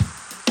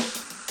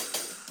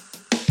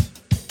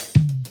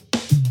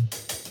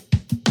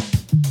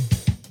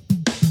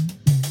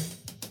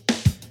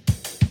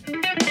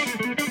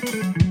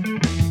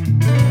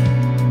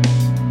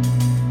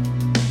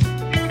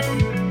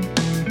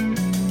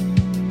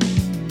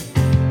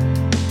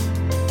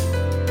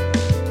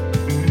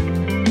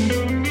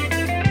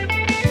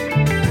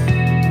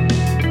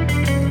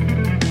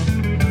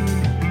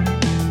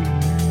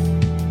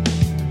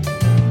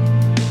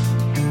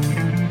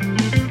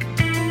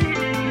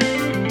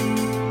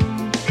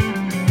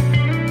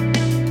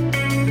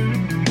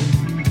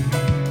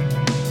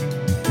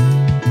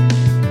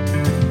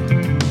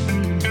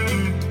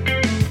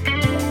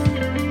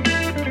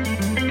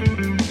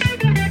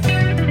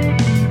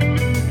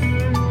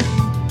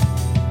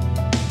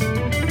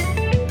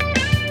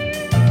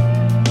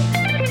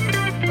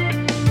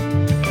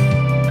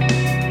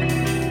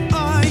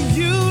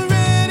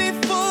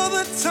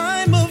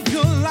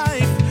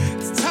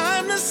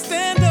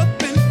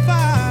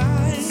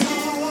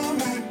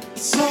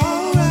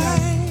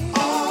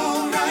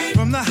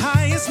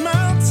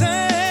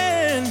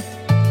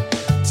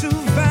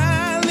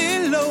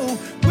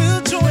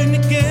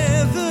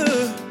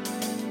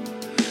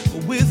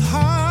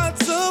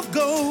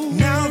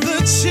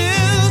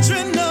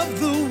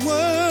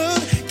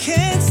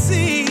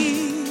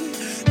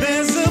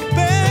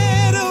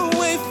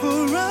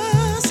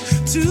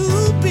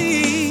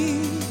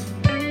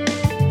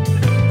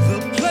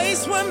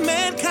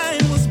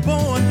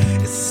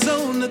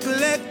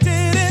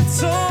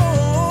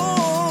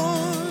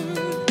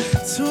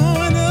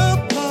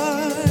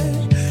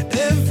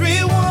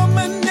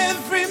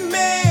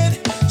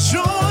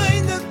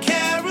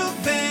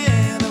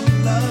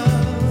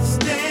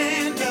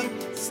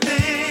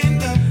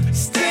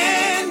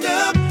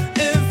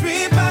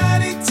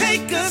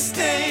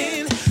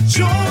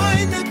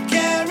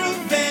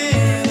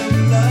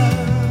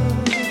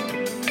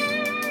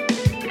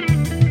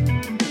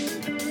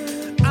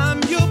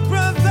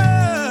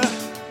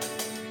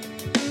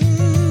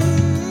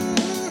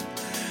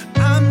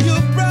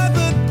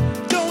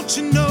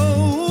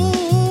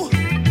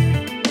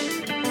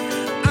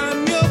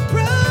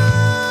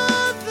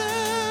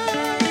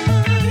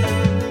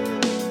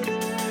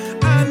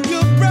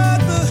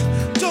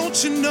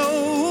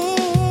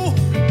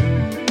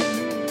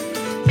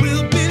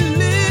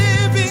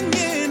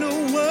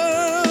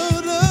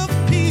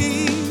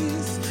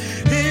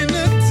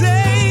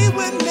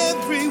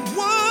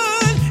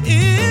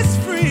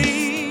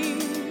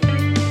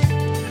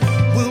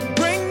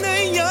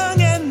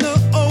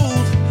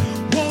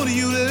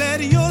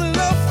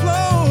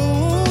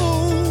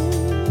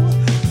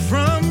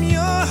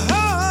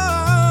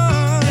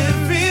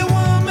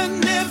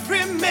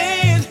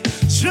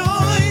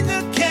 Join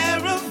the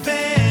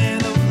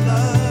caravan of love.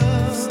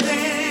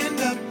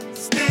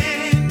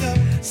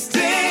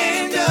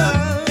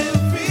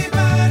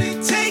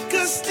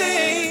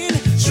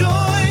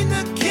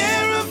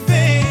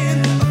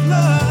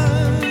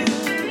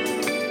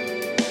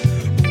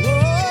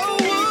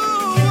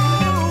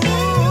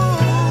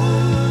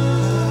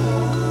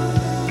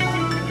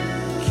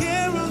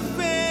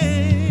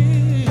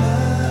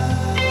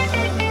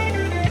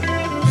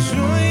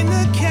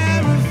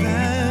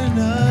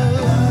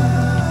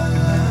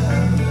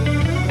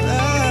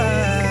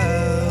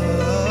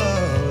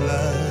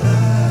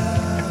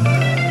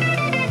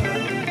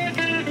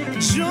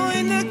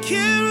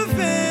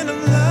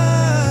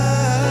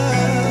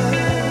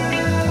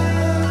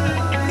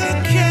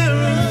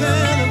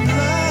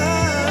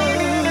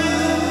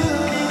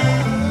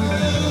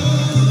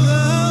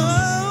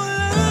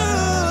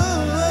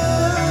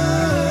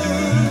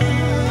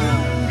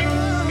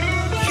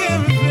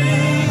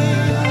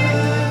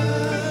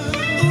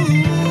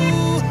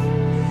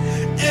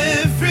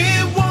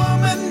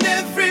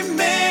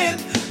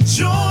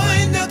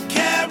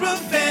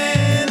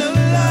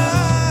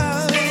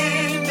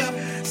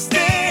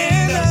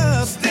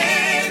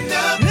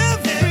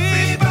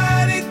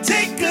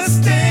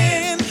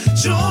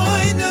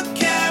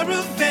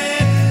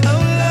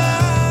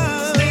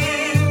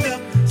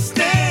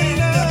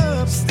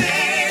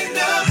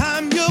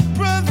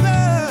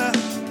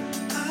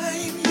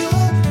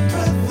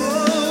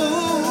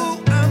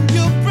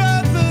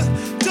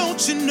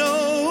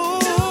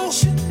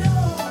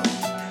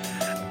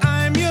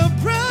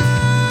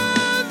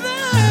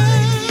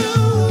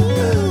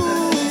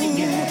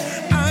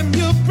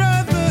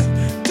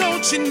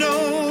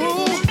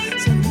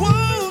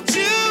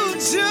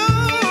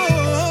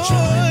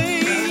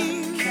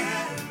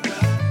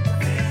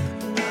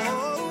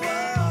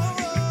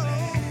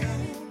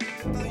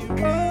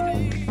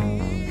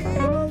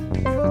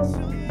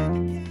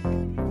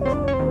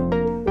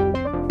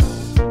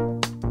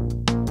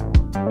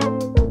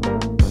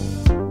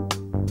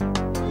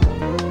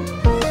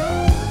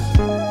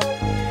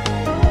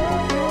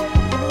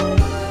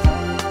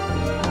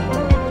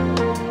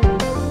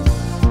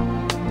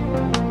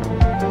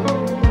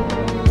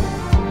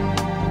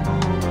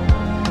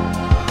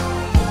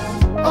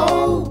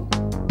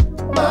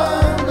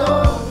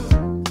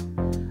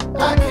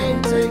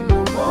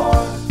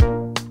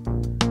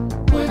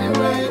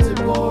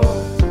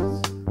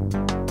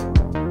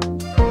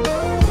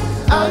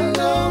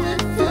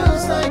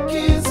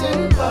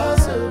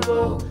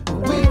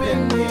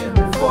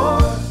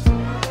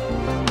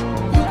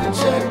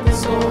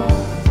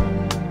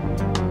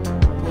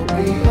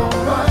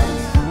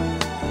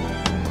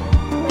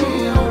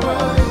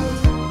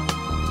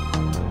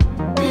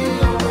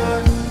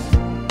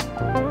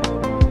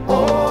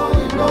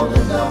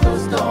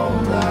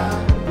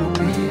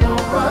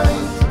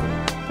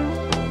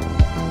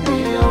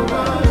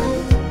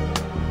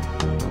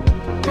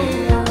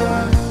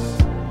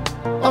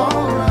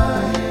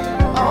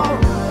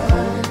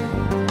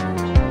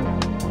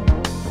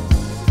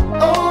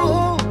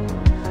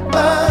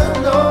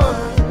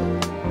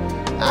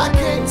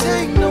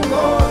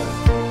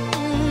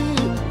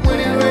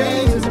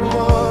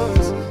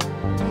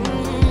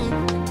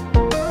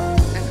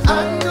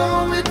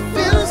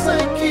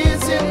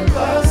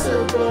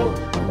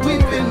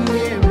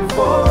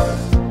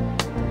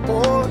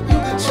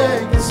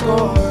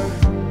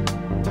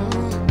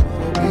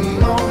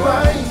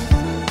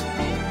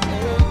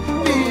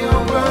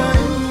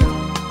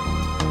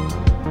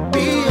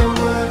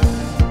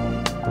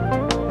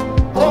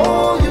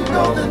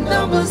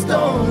 numbers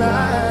don't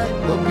lie.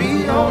 We'll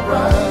be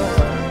alright.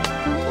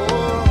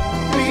 Oh,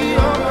 be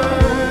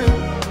alright.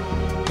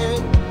 Yeah,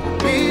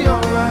 be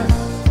alright.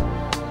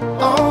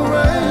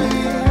 Alright.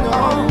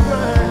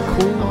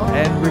 Cool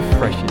and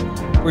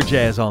refreshing. We're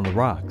Jazz on the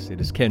Rocks. It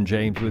is Ken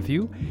James with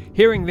you.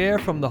 Hearing there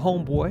from the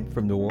homeboy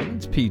from New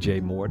Orleans,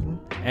 PJ Morton.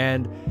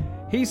 And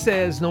he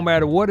says no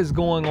matter what is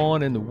going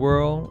on in the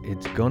world,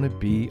 it's gonna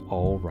be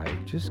all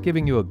right. Just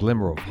giving you a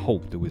glimmer of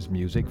hope through his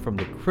music from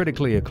the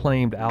critically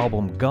acclaimed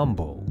album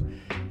Gumbo.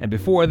 And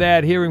before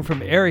that, hearing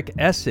from Eric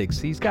Essex.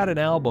 He's got an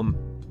album,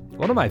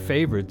 one of my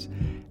favorites,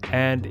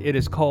 and it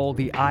is called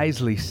The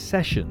Isley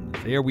Sessions.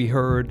 There we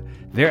heard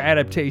their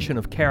adaptation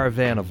of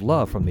Caravan of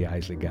Love from the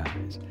Isley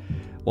Guys.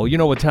 Well, you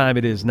know what time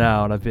it is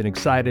now, and I've been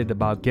excited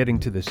about getting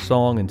to this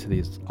song and to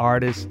this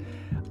artist.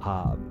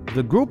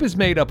 The group is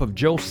made up of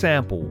Joe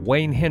Sample,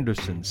 Wayne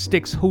Henderson,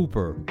 Stix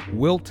Hooper,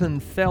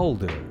 Wilton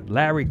Felder,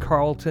 Larry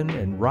Carlton,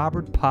 and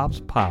Robert Pops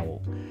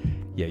Powell.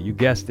 Yeah, you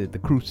guessed it, the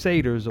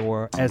Crusaders,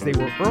 or as they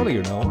were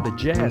earlier known, the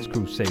Jazz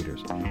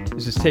Crusaders.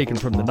 This is taken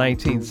from the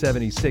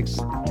 1976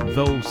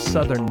 Those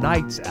Southern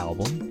Nights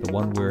album, the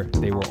one where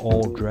they were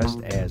all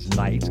dressed as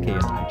knights,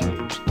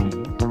 K-N-I-G-H-T-S's.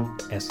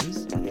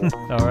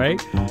 All right,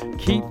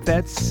 keep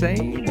that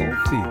same old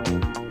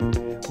feeling.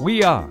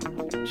 We are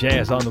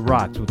Jazz on the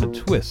Rocks with a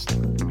twist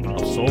of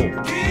soul.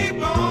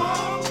 Keep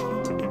on,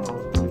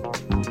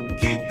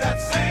 keep that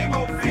same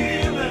old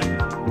feeling.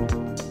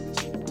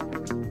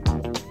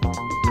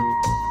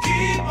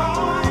 Keep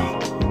on,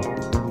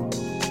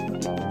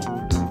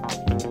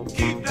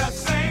 keep that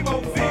same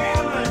old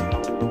feeling.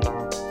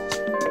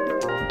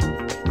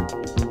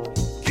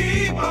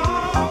 Keep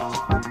on,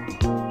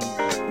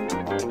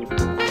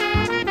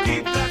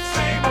 keep that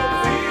same old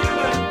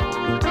feeling.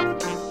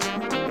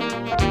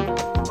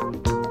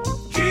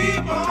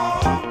 Keep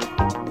on.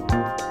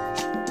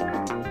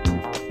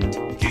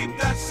 Keep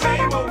that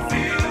same old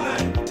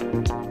feeling.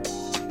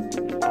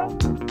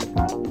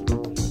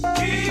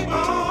 Keep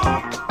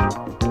on.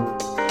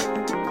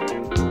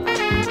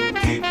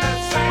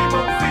 Keep that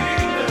same old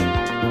feeling.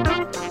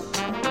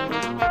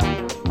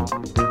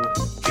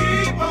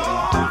 Keep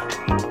on.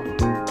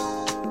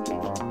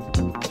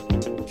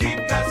 Keep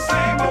that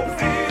same old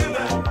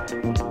feeling.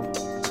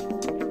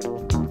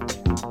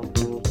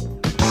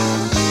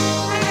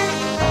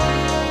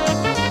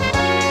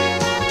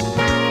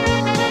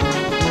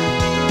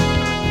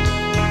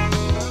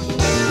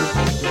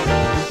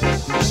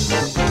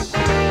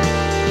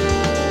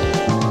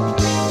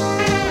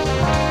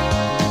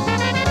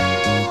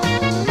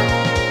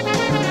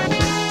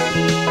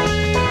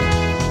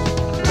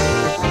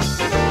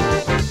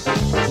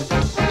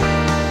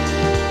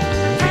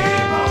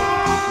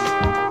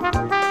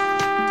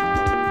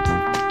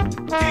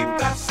 Keep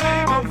that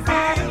same old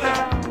feeling.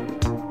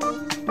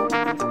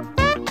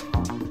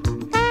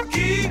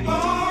 Keep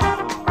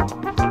on.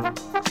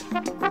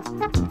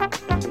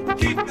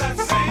 Keep that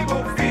same old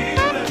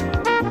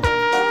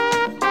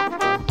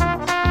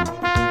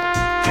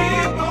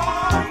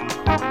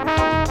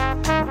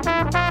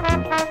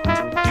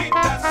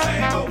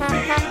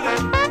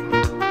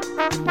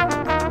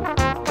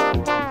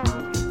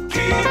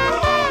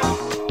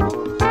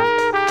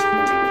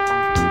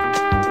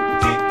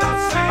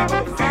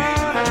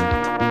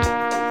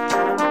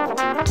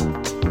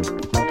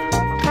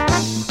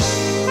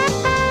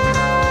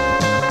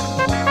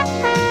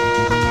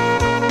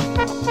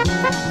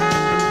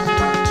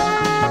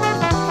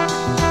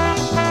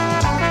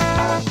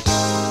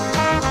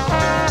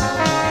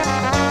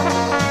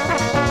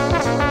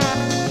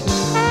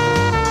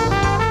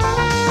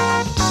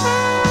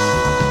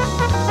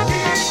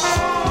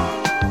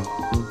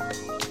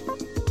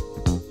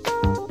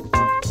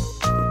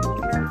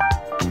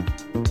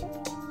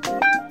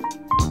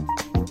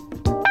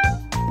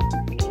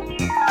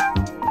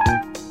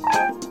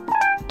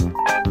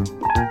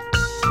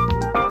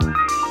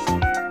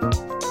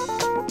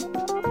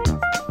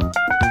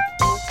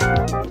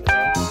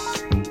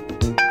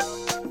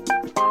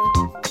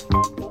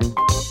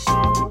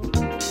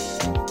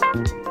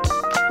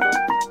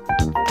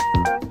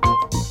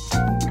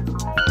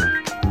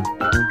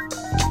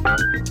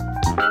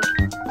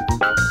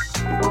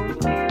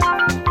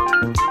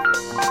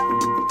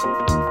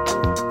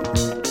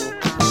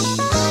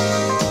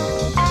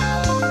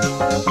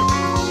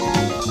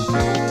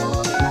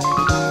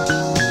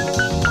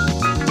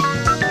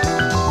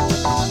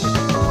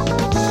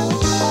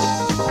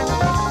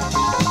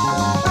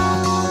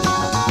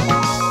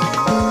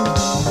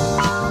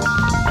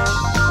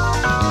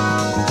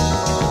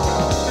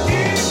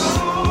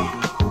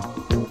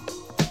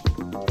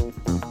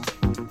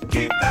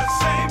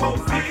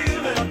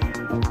feeling.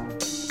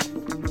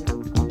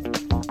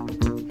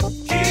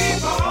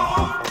 Keep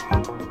on.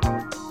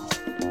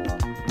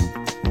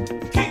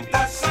 Keep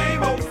that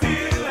same old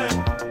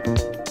feeling.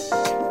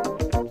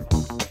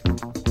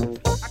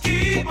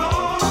 Keep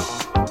on.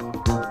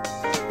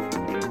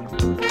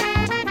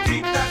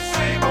 Keep that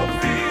same old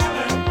feeling.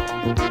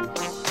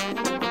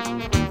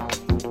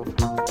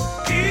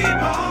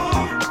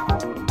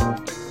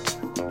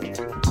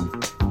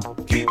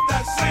 Keep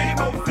that same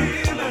old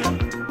feeling.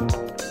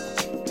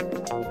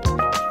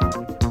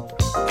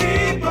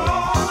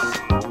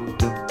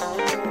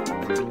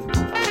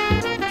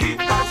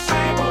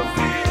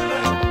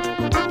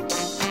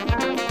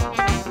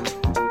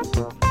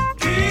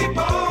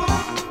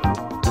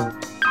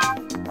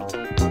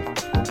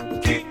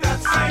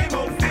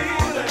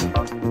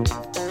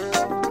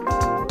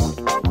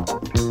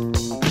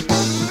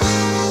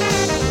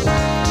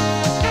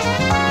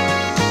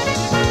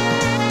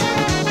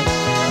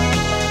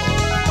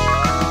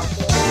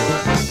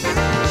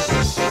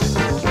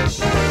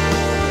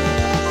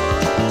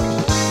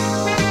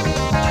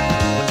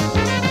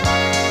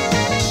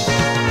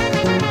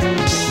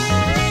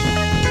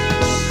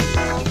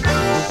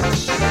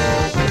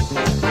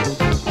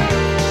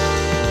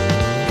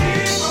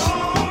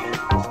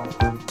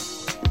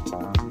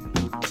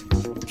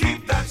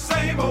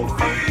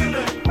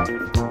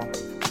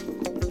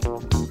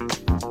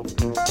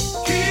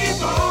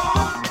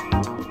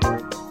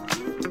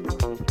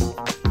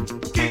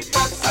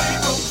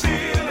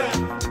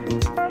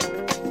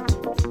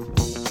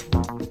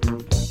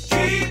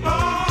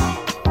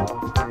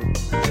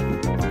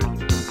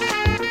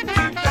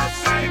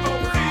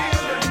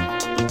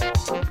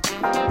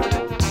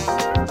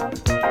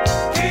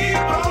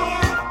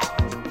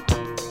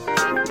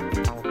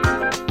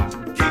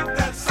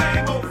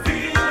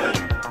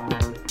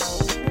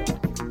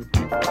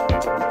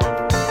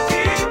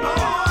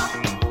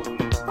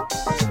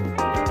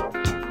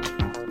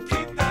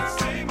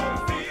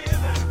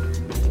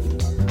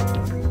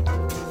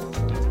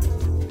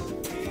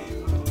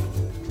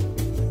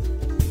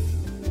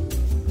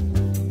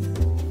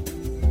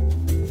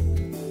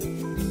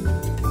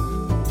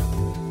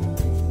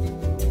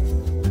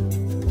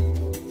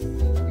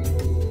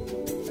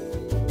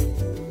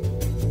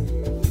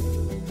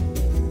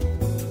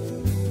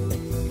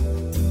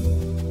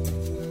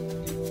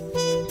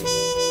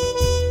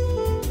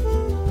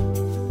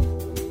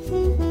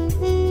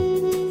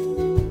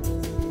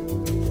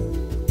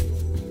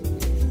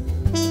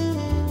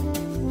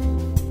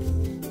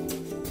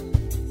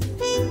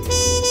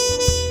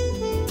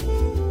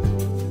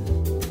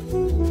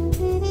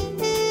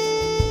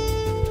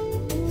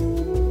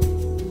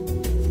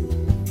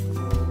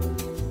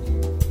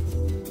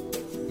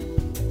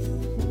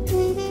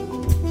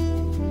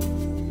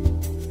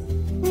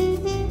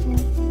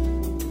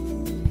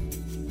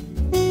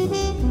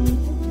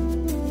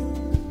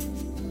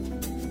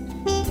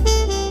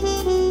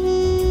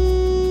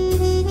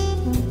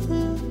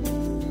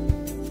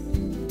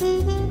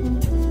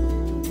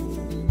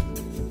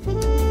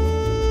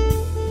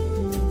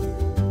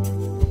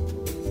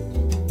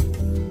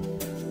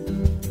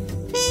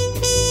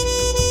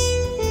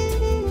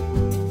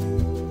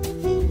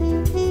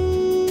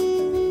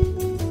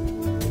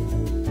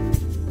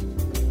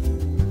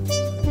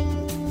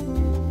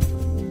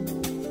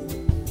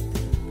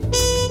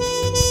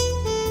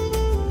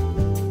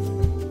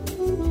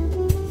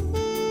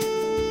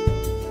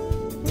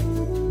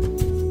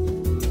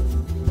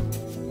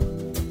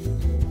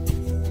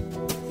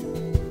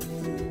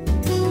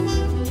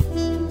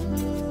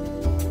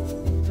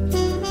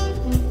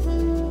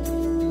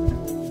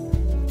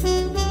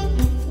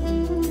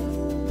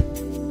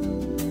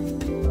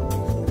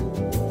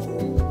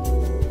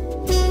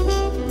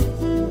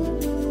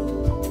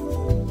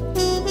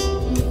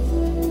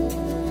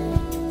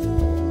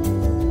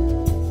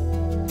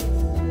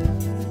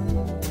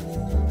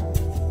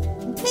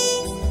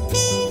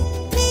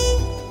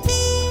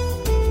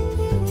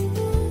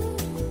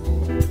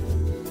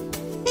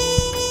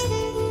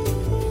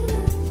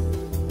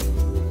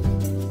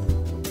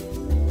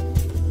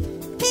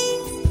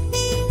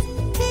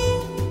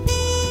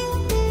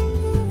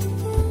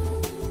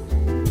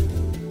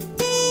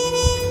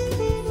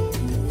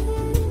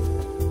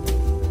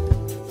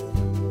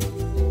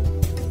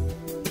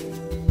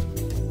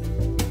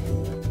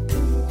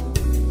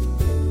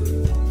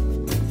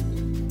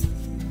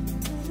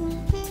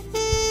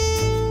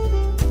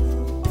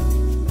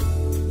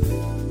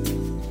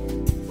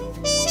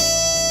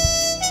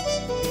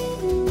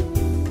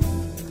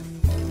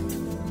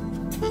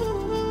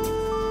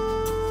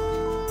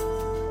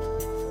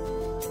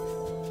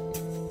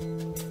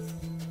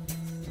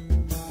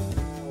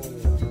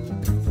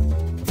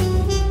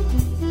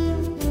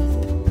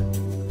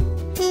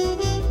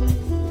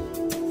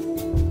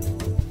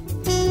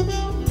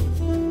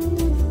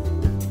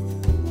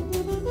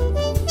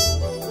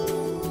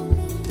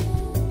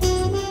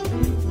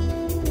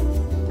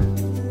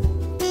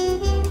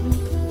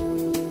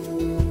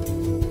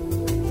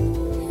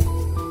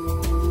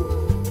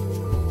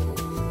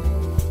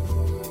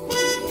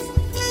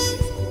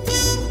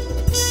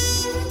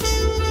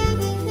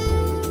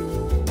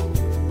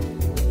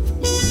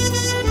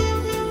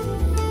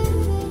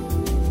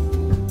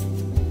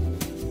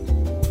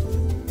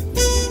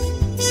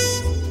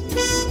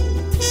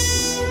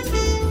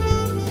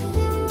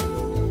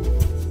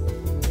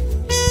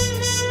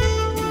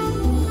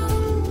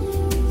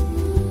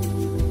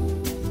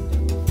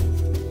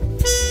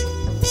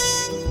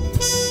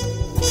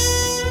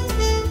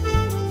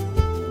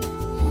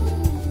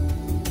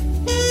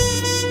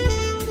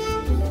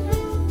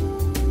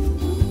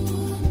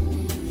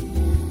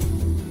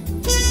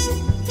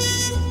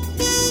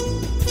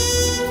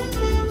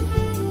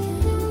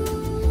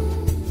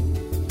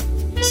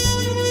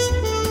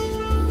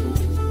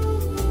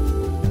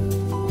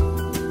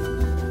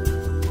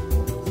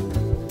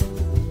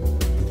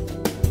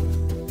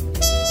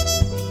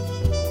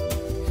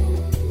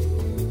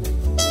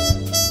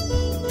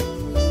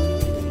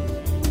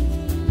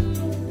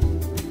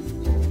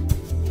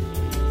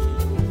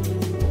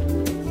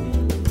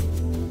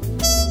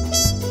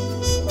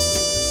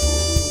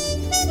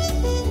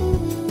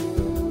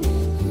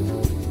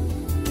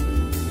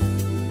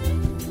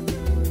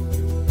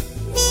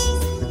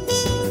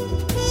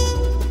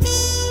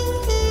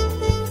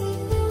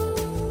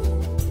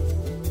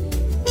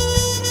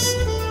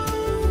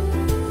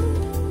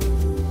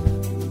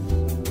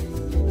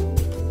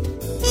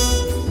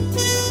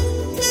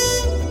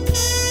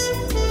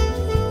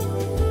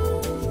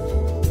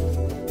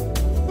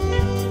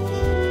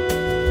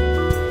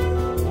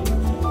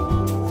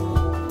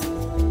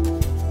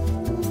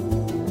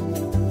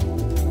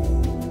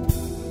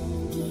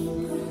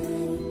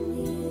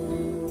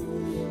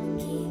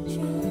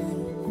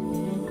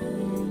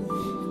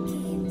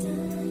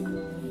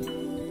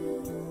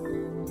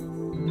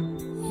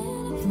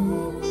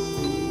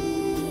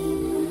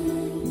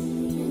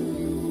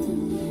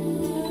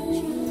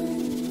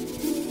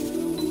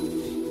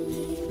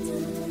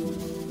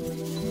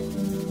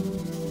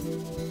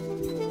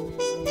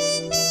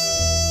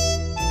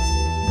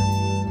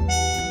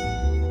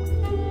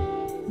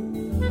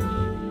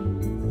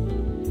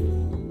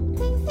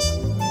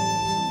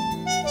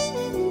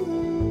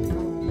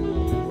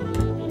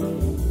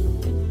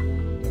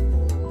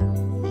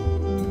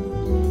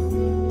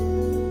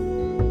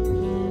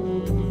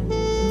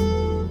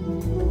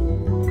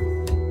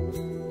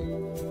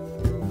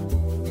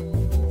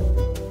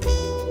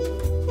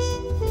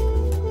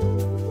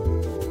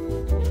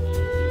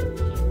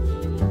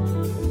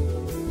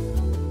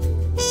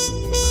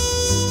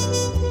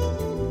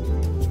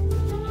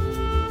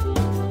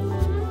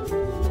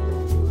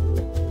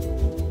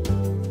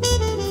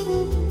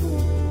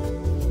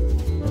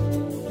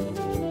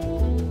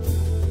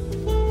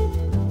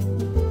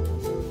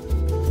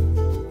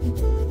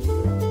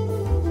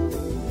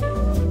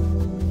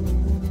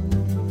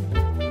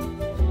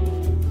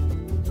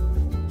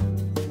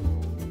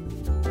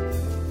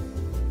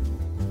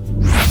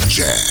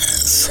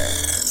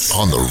 Jazz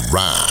on the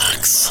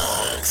rocks.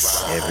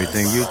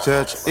 Everything you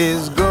touch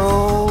is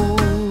gold.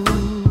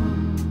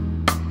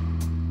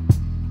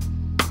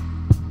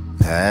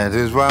 That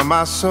is why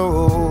my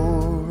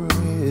soul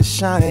is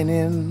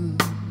shining.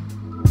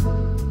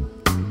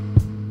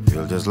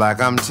 Feel just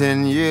like I'm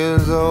 10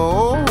 years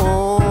old.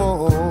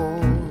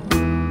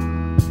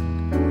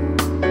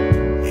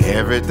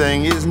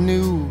 Everything is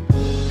new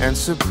and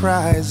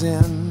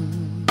surprising.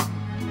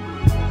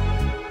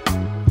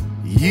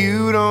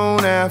 You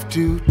don't have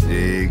to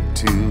dig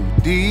too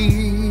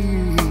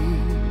deep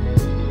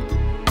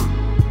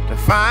to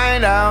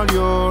find out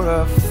your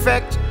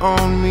effect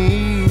on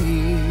me.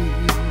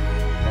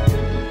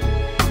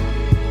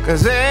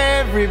 'Cause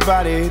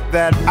everybody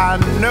that I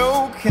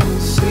know can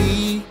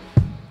see,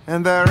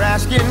 and they're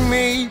asking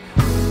me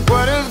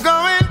what is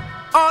going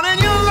on in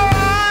your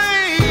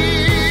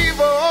life.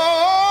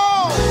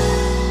 Oh,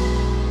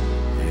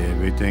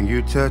 everything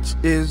you touch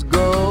is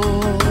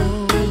gold.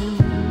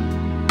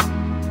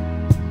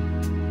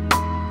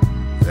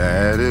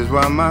 That is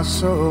why my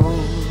soul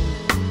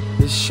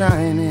is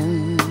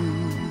shining.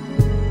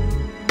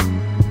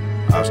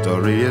 Our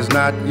story is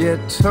not yet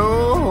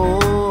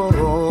told,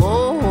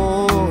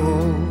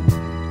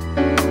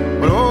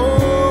 but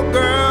oh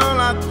girl,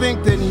 I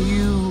think that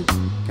you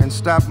can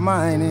stop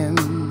mining.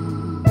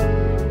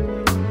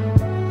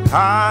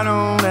 I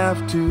don't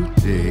have to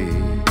dig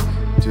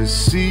to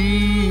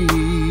see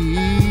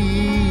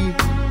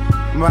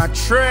my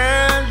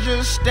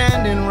treasure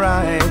standing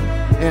right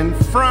in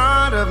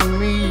front of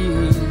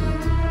me.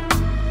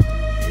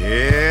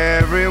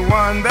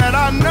 Everyone that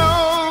I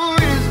know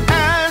is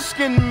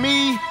asking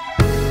me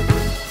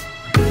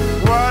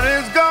what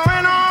is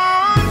going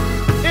on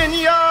in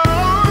your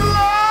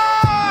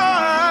life.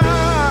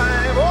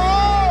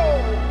 Oh,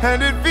 and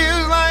it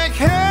feels like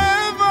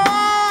heaven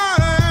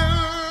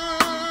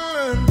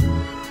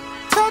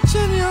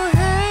touching your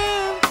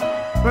hand,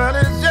 but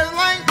it's just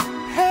like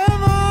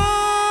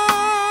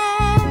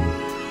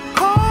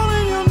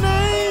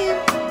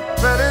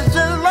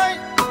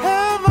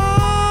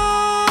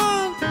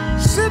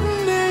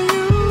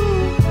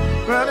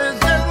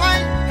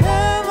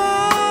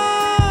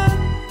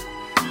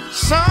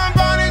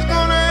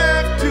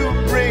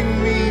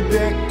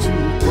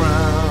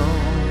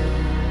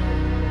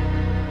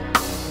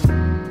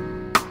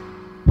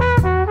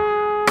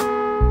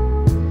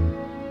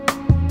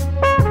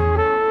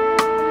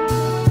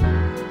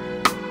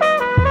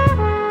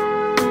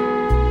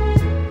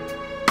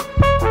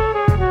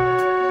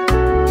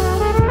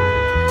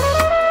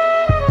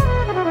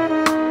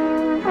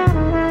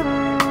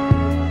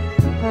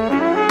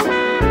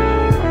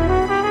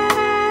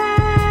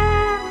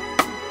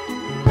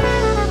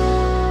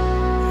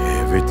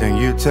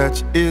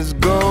touch is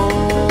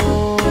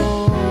gold.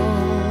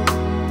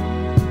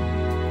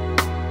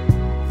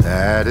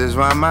 That is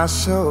why my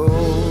soul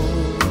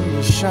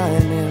is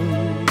shining.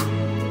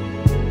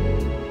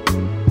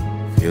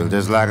 Feel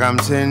just like I'm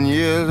 10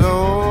 years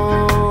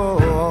old.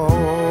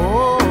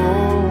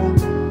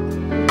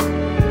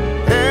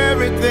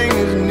 Everything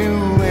is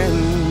new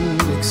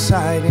and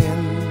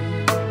exciting.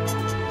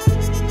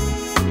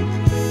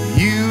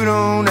 You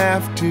don't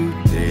have to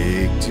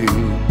dig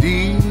too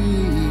deep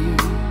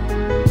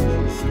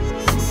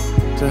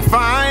to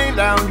find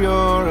out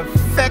your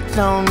effect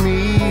on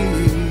me.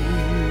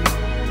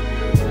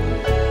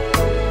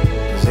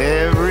 'Cause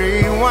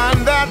everyone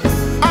that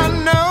I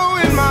know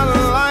in my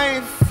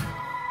life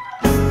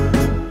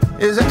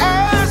is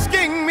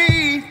asking me,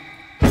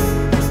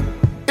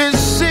 is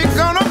she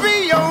gonna be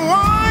your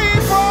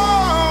wife?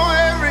 Oh,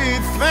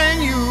 everything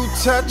you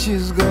touch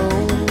is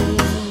gold.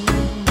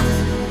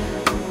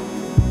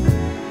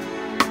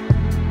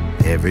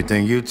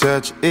 Everything you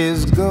touch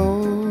is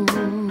gold.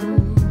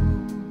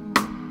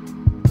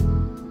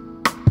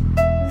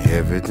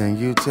 Everything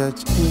you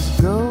touch is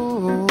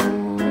gold.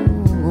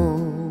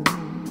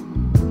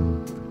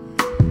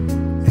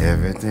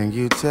 Everything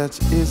you touch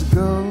is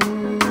gold.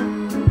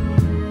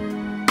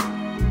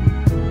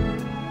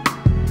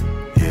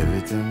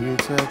 Everything you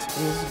touch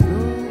is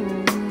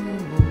gold.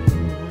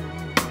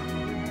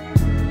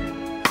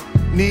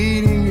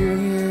 Needing your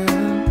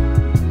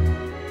hand,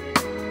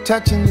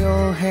 touching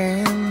your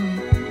hand,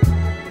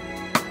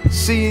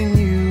 seeing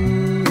you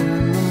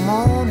in the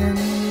morning.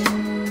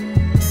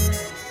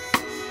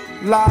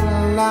 La la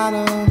la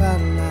la la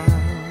la,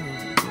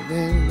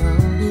 then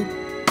round it,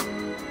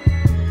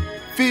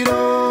 feet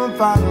on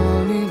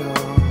fire, lead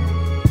on.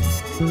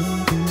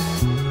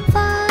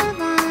 5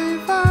 by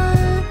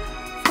 5,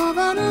 4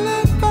 by the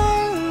left,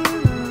 5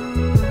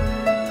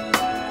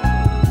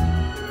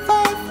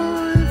 by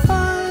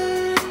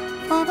 5,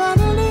 4 by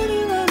the lady,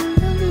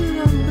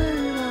 Madalena,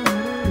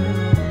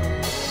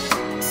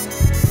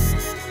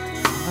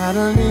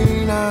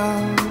 Madalena.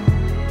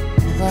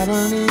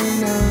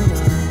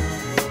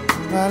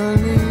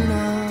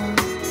 Madalena,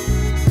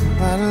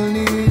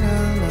 Madalena,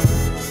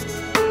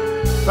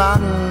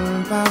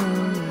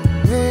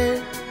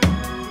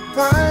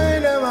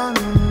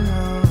 Madalena,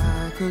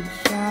 I could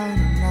write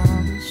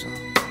another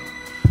song.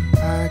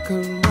 I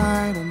could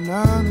write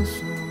another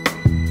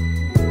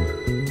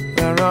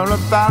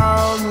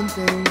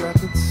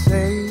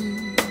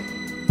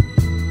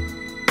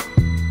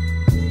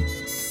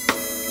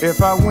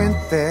If I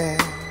went there,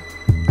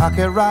 I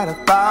could write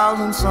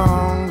 1,000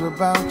 songs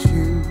about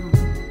you.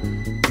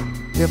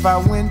 If I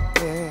went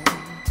there,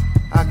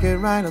 I could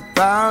write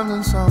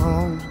 1,000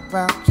 songs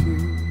about you.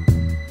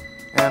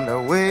 And I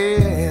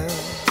will.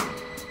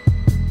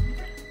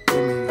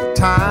 Give me the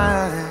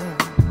time.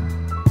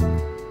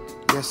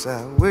 Yes,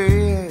 I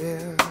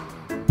will.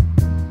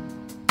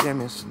 Give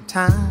me some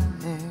time.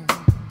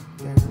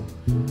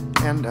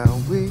 And I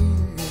will.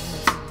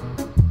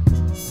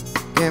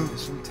 Give me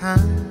some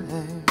time.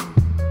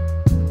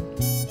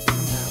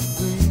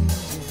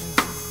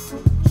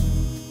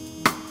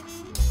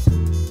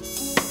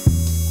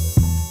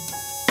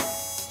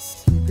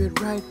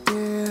 Right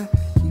there,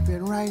 keep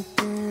it right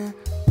there.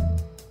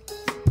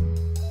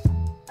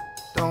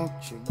 Don't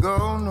you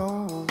go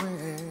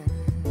nowhere.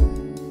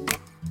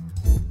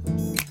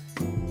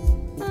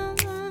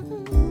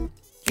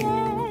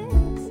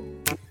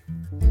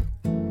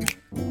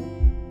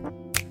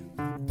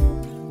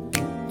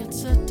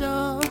 It's a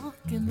dog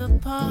in the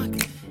park.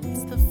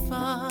 It's the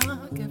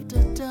fog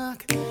after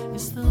dark.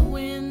 It's the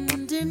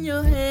wind in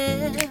your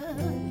hair.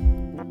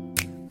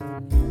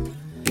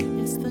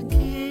 It's the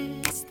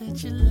kiss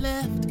that you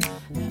left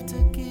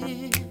after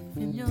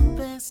giving your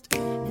best.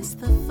 It's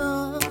the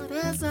thought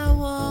as I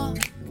walk.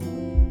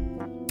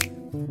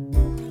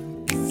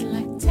 It's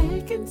like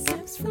taking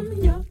sips from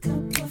your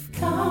cup of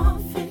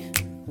coffee,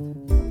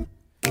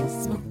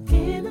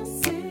 smoking a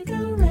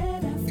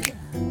cigarette after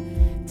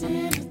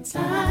dinner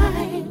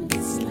time.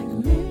 It's like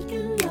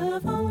making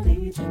love on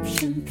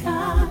Egyptian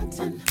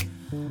cotton.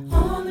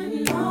 All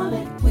in all,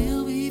 it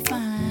will be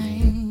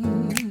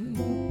fine.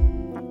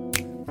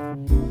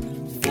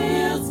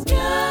 Feels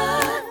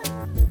good.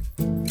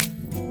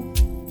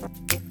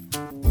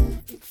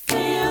 It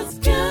feels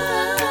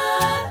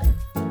good.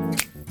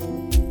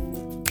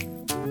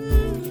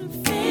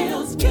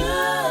 Feels good.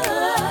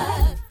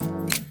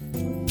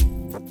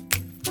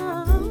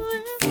 Oh,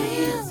 it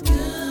feels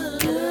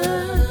good.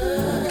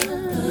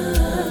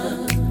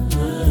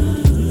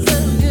 So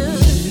good.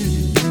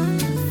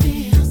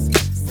 Feels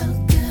so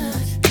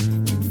good.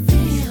 It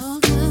feels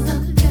so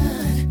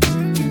good.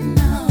 You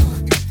know,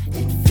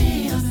 it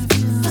feels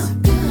so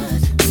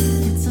good.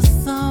 It's a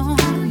song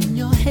in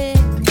your head,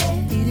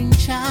 eating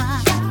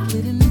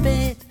chocolate in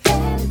bed.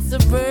 It's a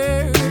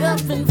bird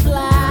up and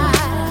fly.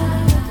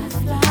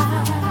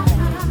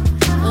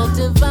 A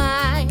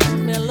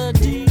divine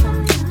melody,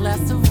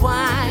 glass of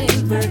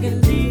wine,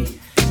 burgundy.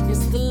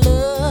 It's the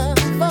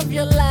love of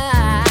your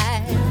life.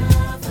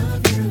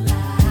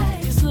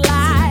 It's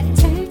like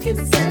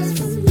taking sips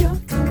from your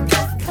cup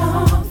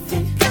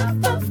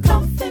of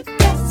coffee.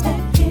 Best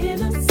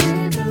taking a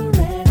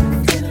cigarette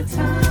at dinner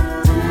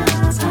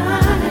time.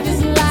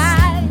 It's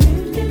like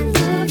making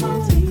love on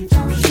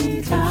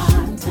Egyptian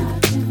cotton.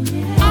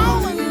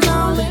 All in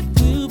all, it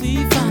will be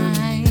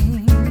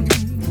fine.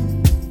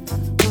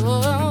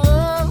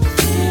 Oh,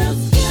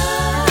 feels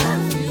good.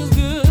 Feels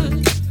good.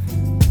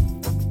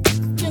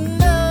 You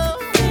know,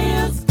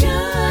 feels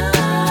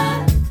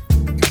good.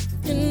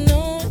 You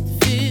know, it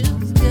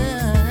feels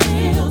good.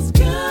 Feels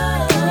good.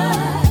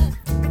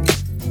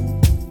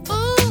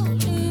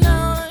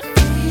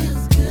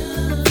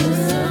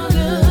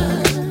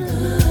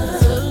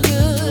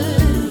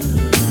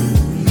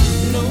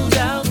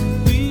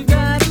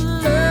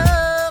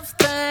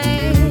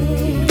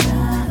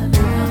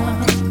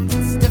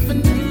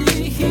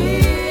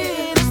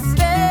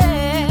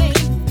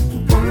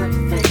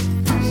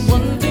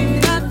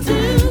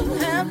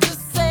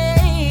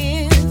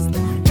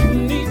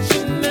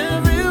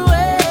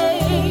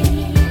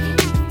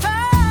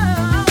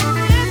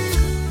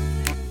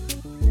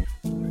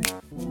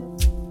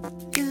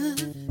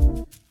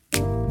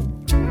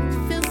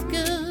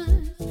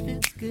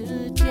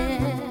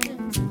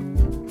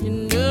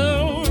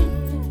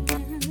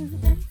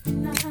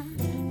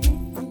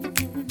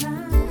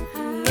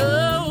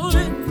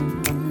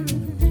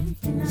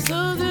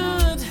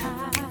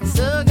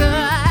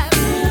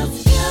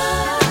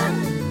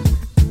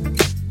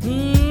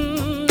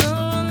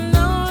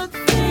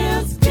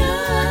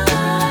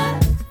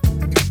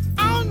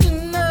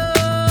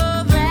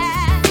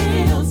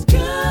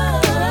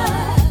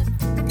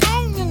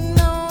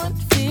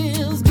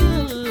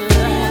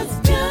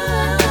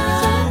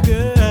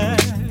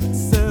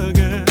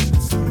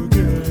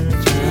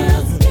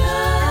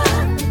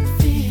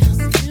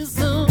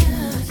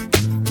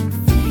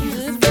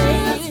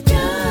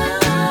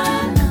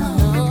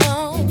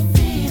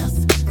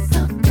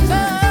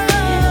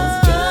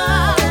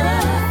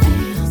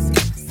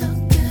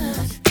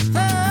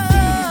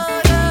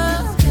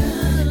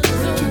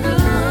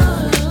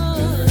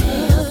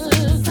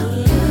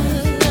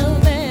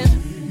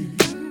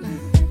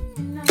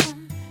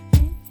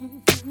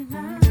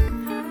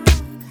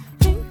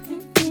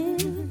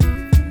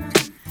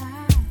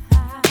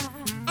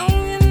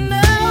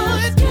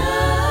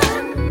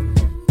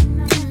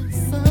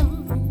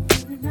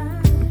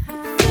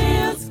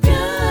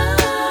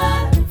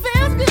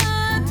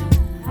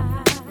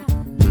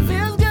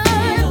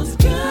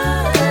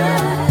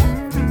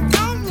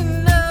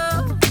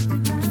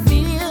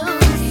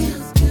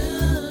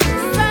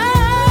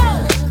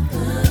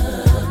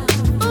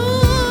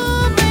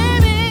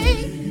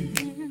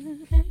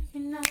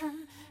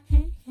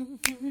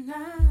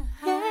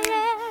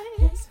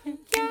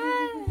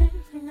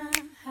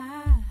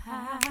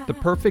 The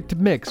perfect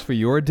mix for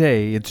your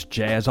day. It's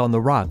Jazz on the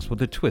Rocks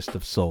with a twist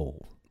of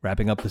soul.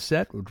 Wrapping up the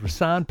set with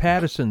Rasan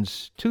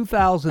Patterson's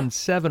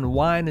 2007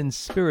 Wine and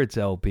Spirits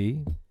LP.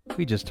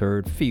 We just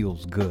heard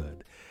Feels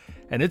Good.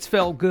 And it's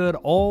felt good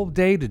all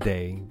day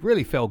today.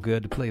 Really felt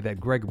good to play that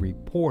Gregory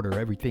Porter,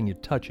 Everything You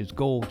Touch Is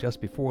Gold, just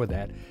before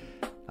that.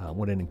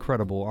 What an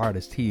incredible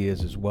artist he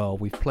is as well.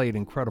 We've played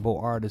incredible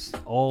artists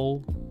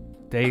all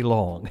day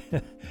long.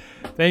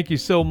 Thank you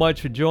so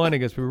much for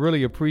joining us. We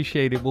really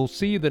appreciate it. We'll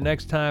see you the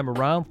next time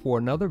around for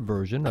another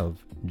version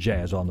of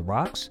Jazz on the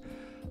Rocks.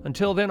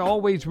 Until then,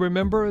 always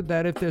remember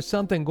that if there's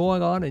something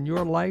going on in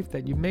your life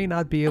that you may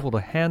not be able to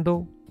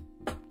handle,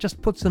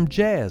 just put some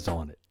jazz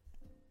on it.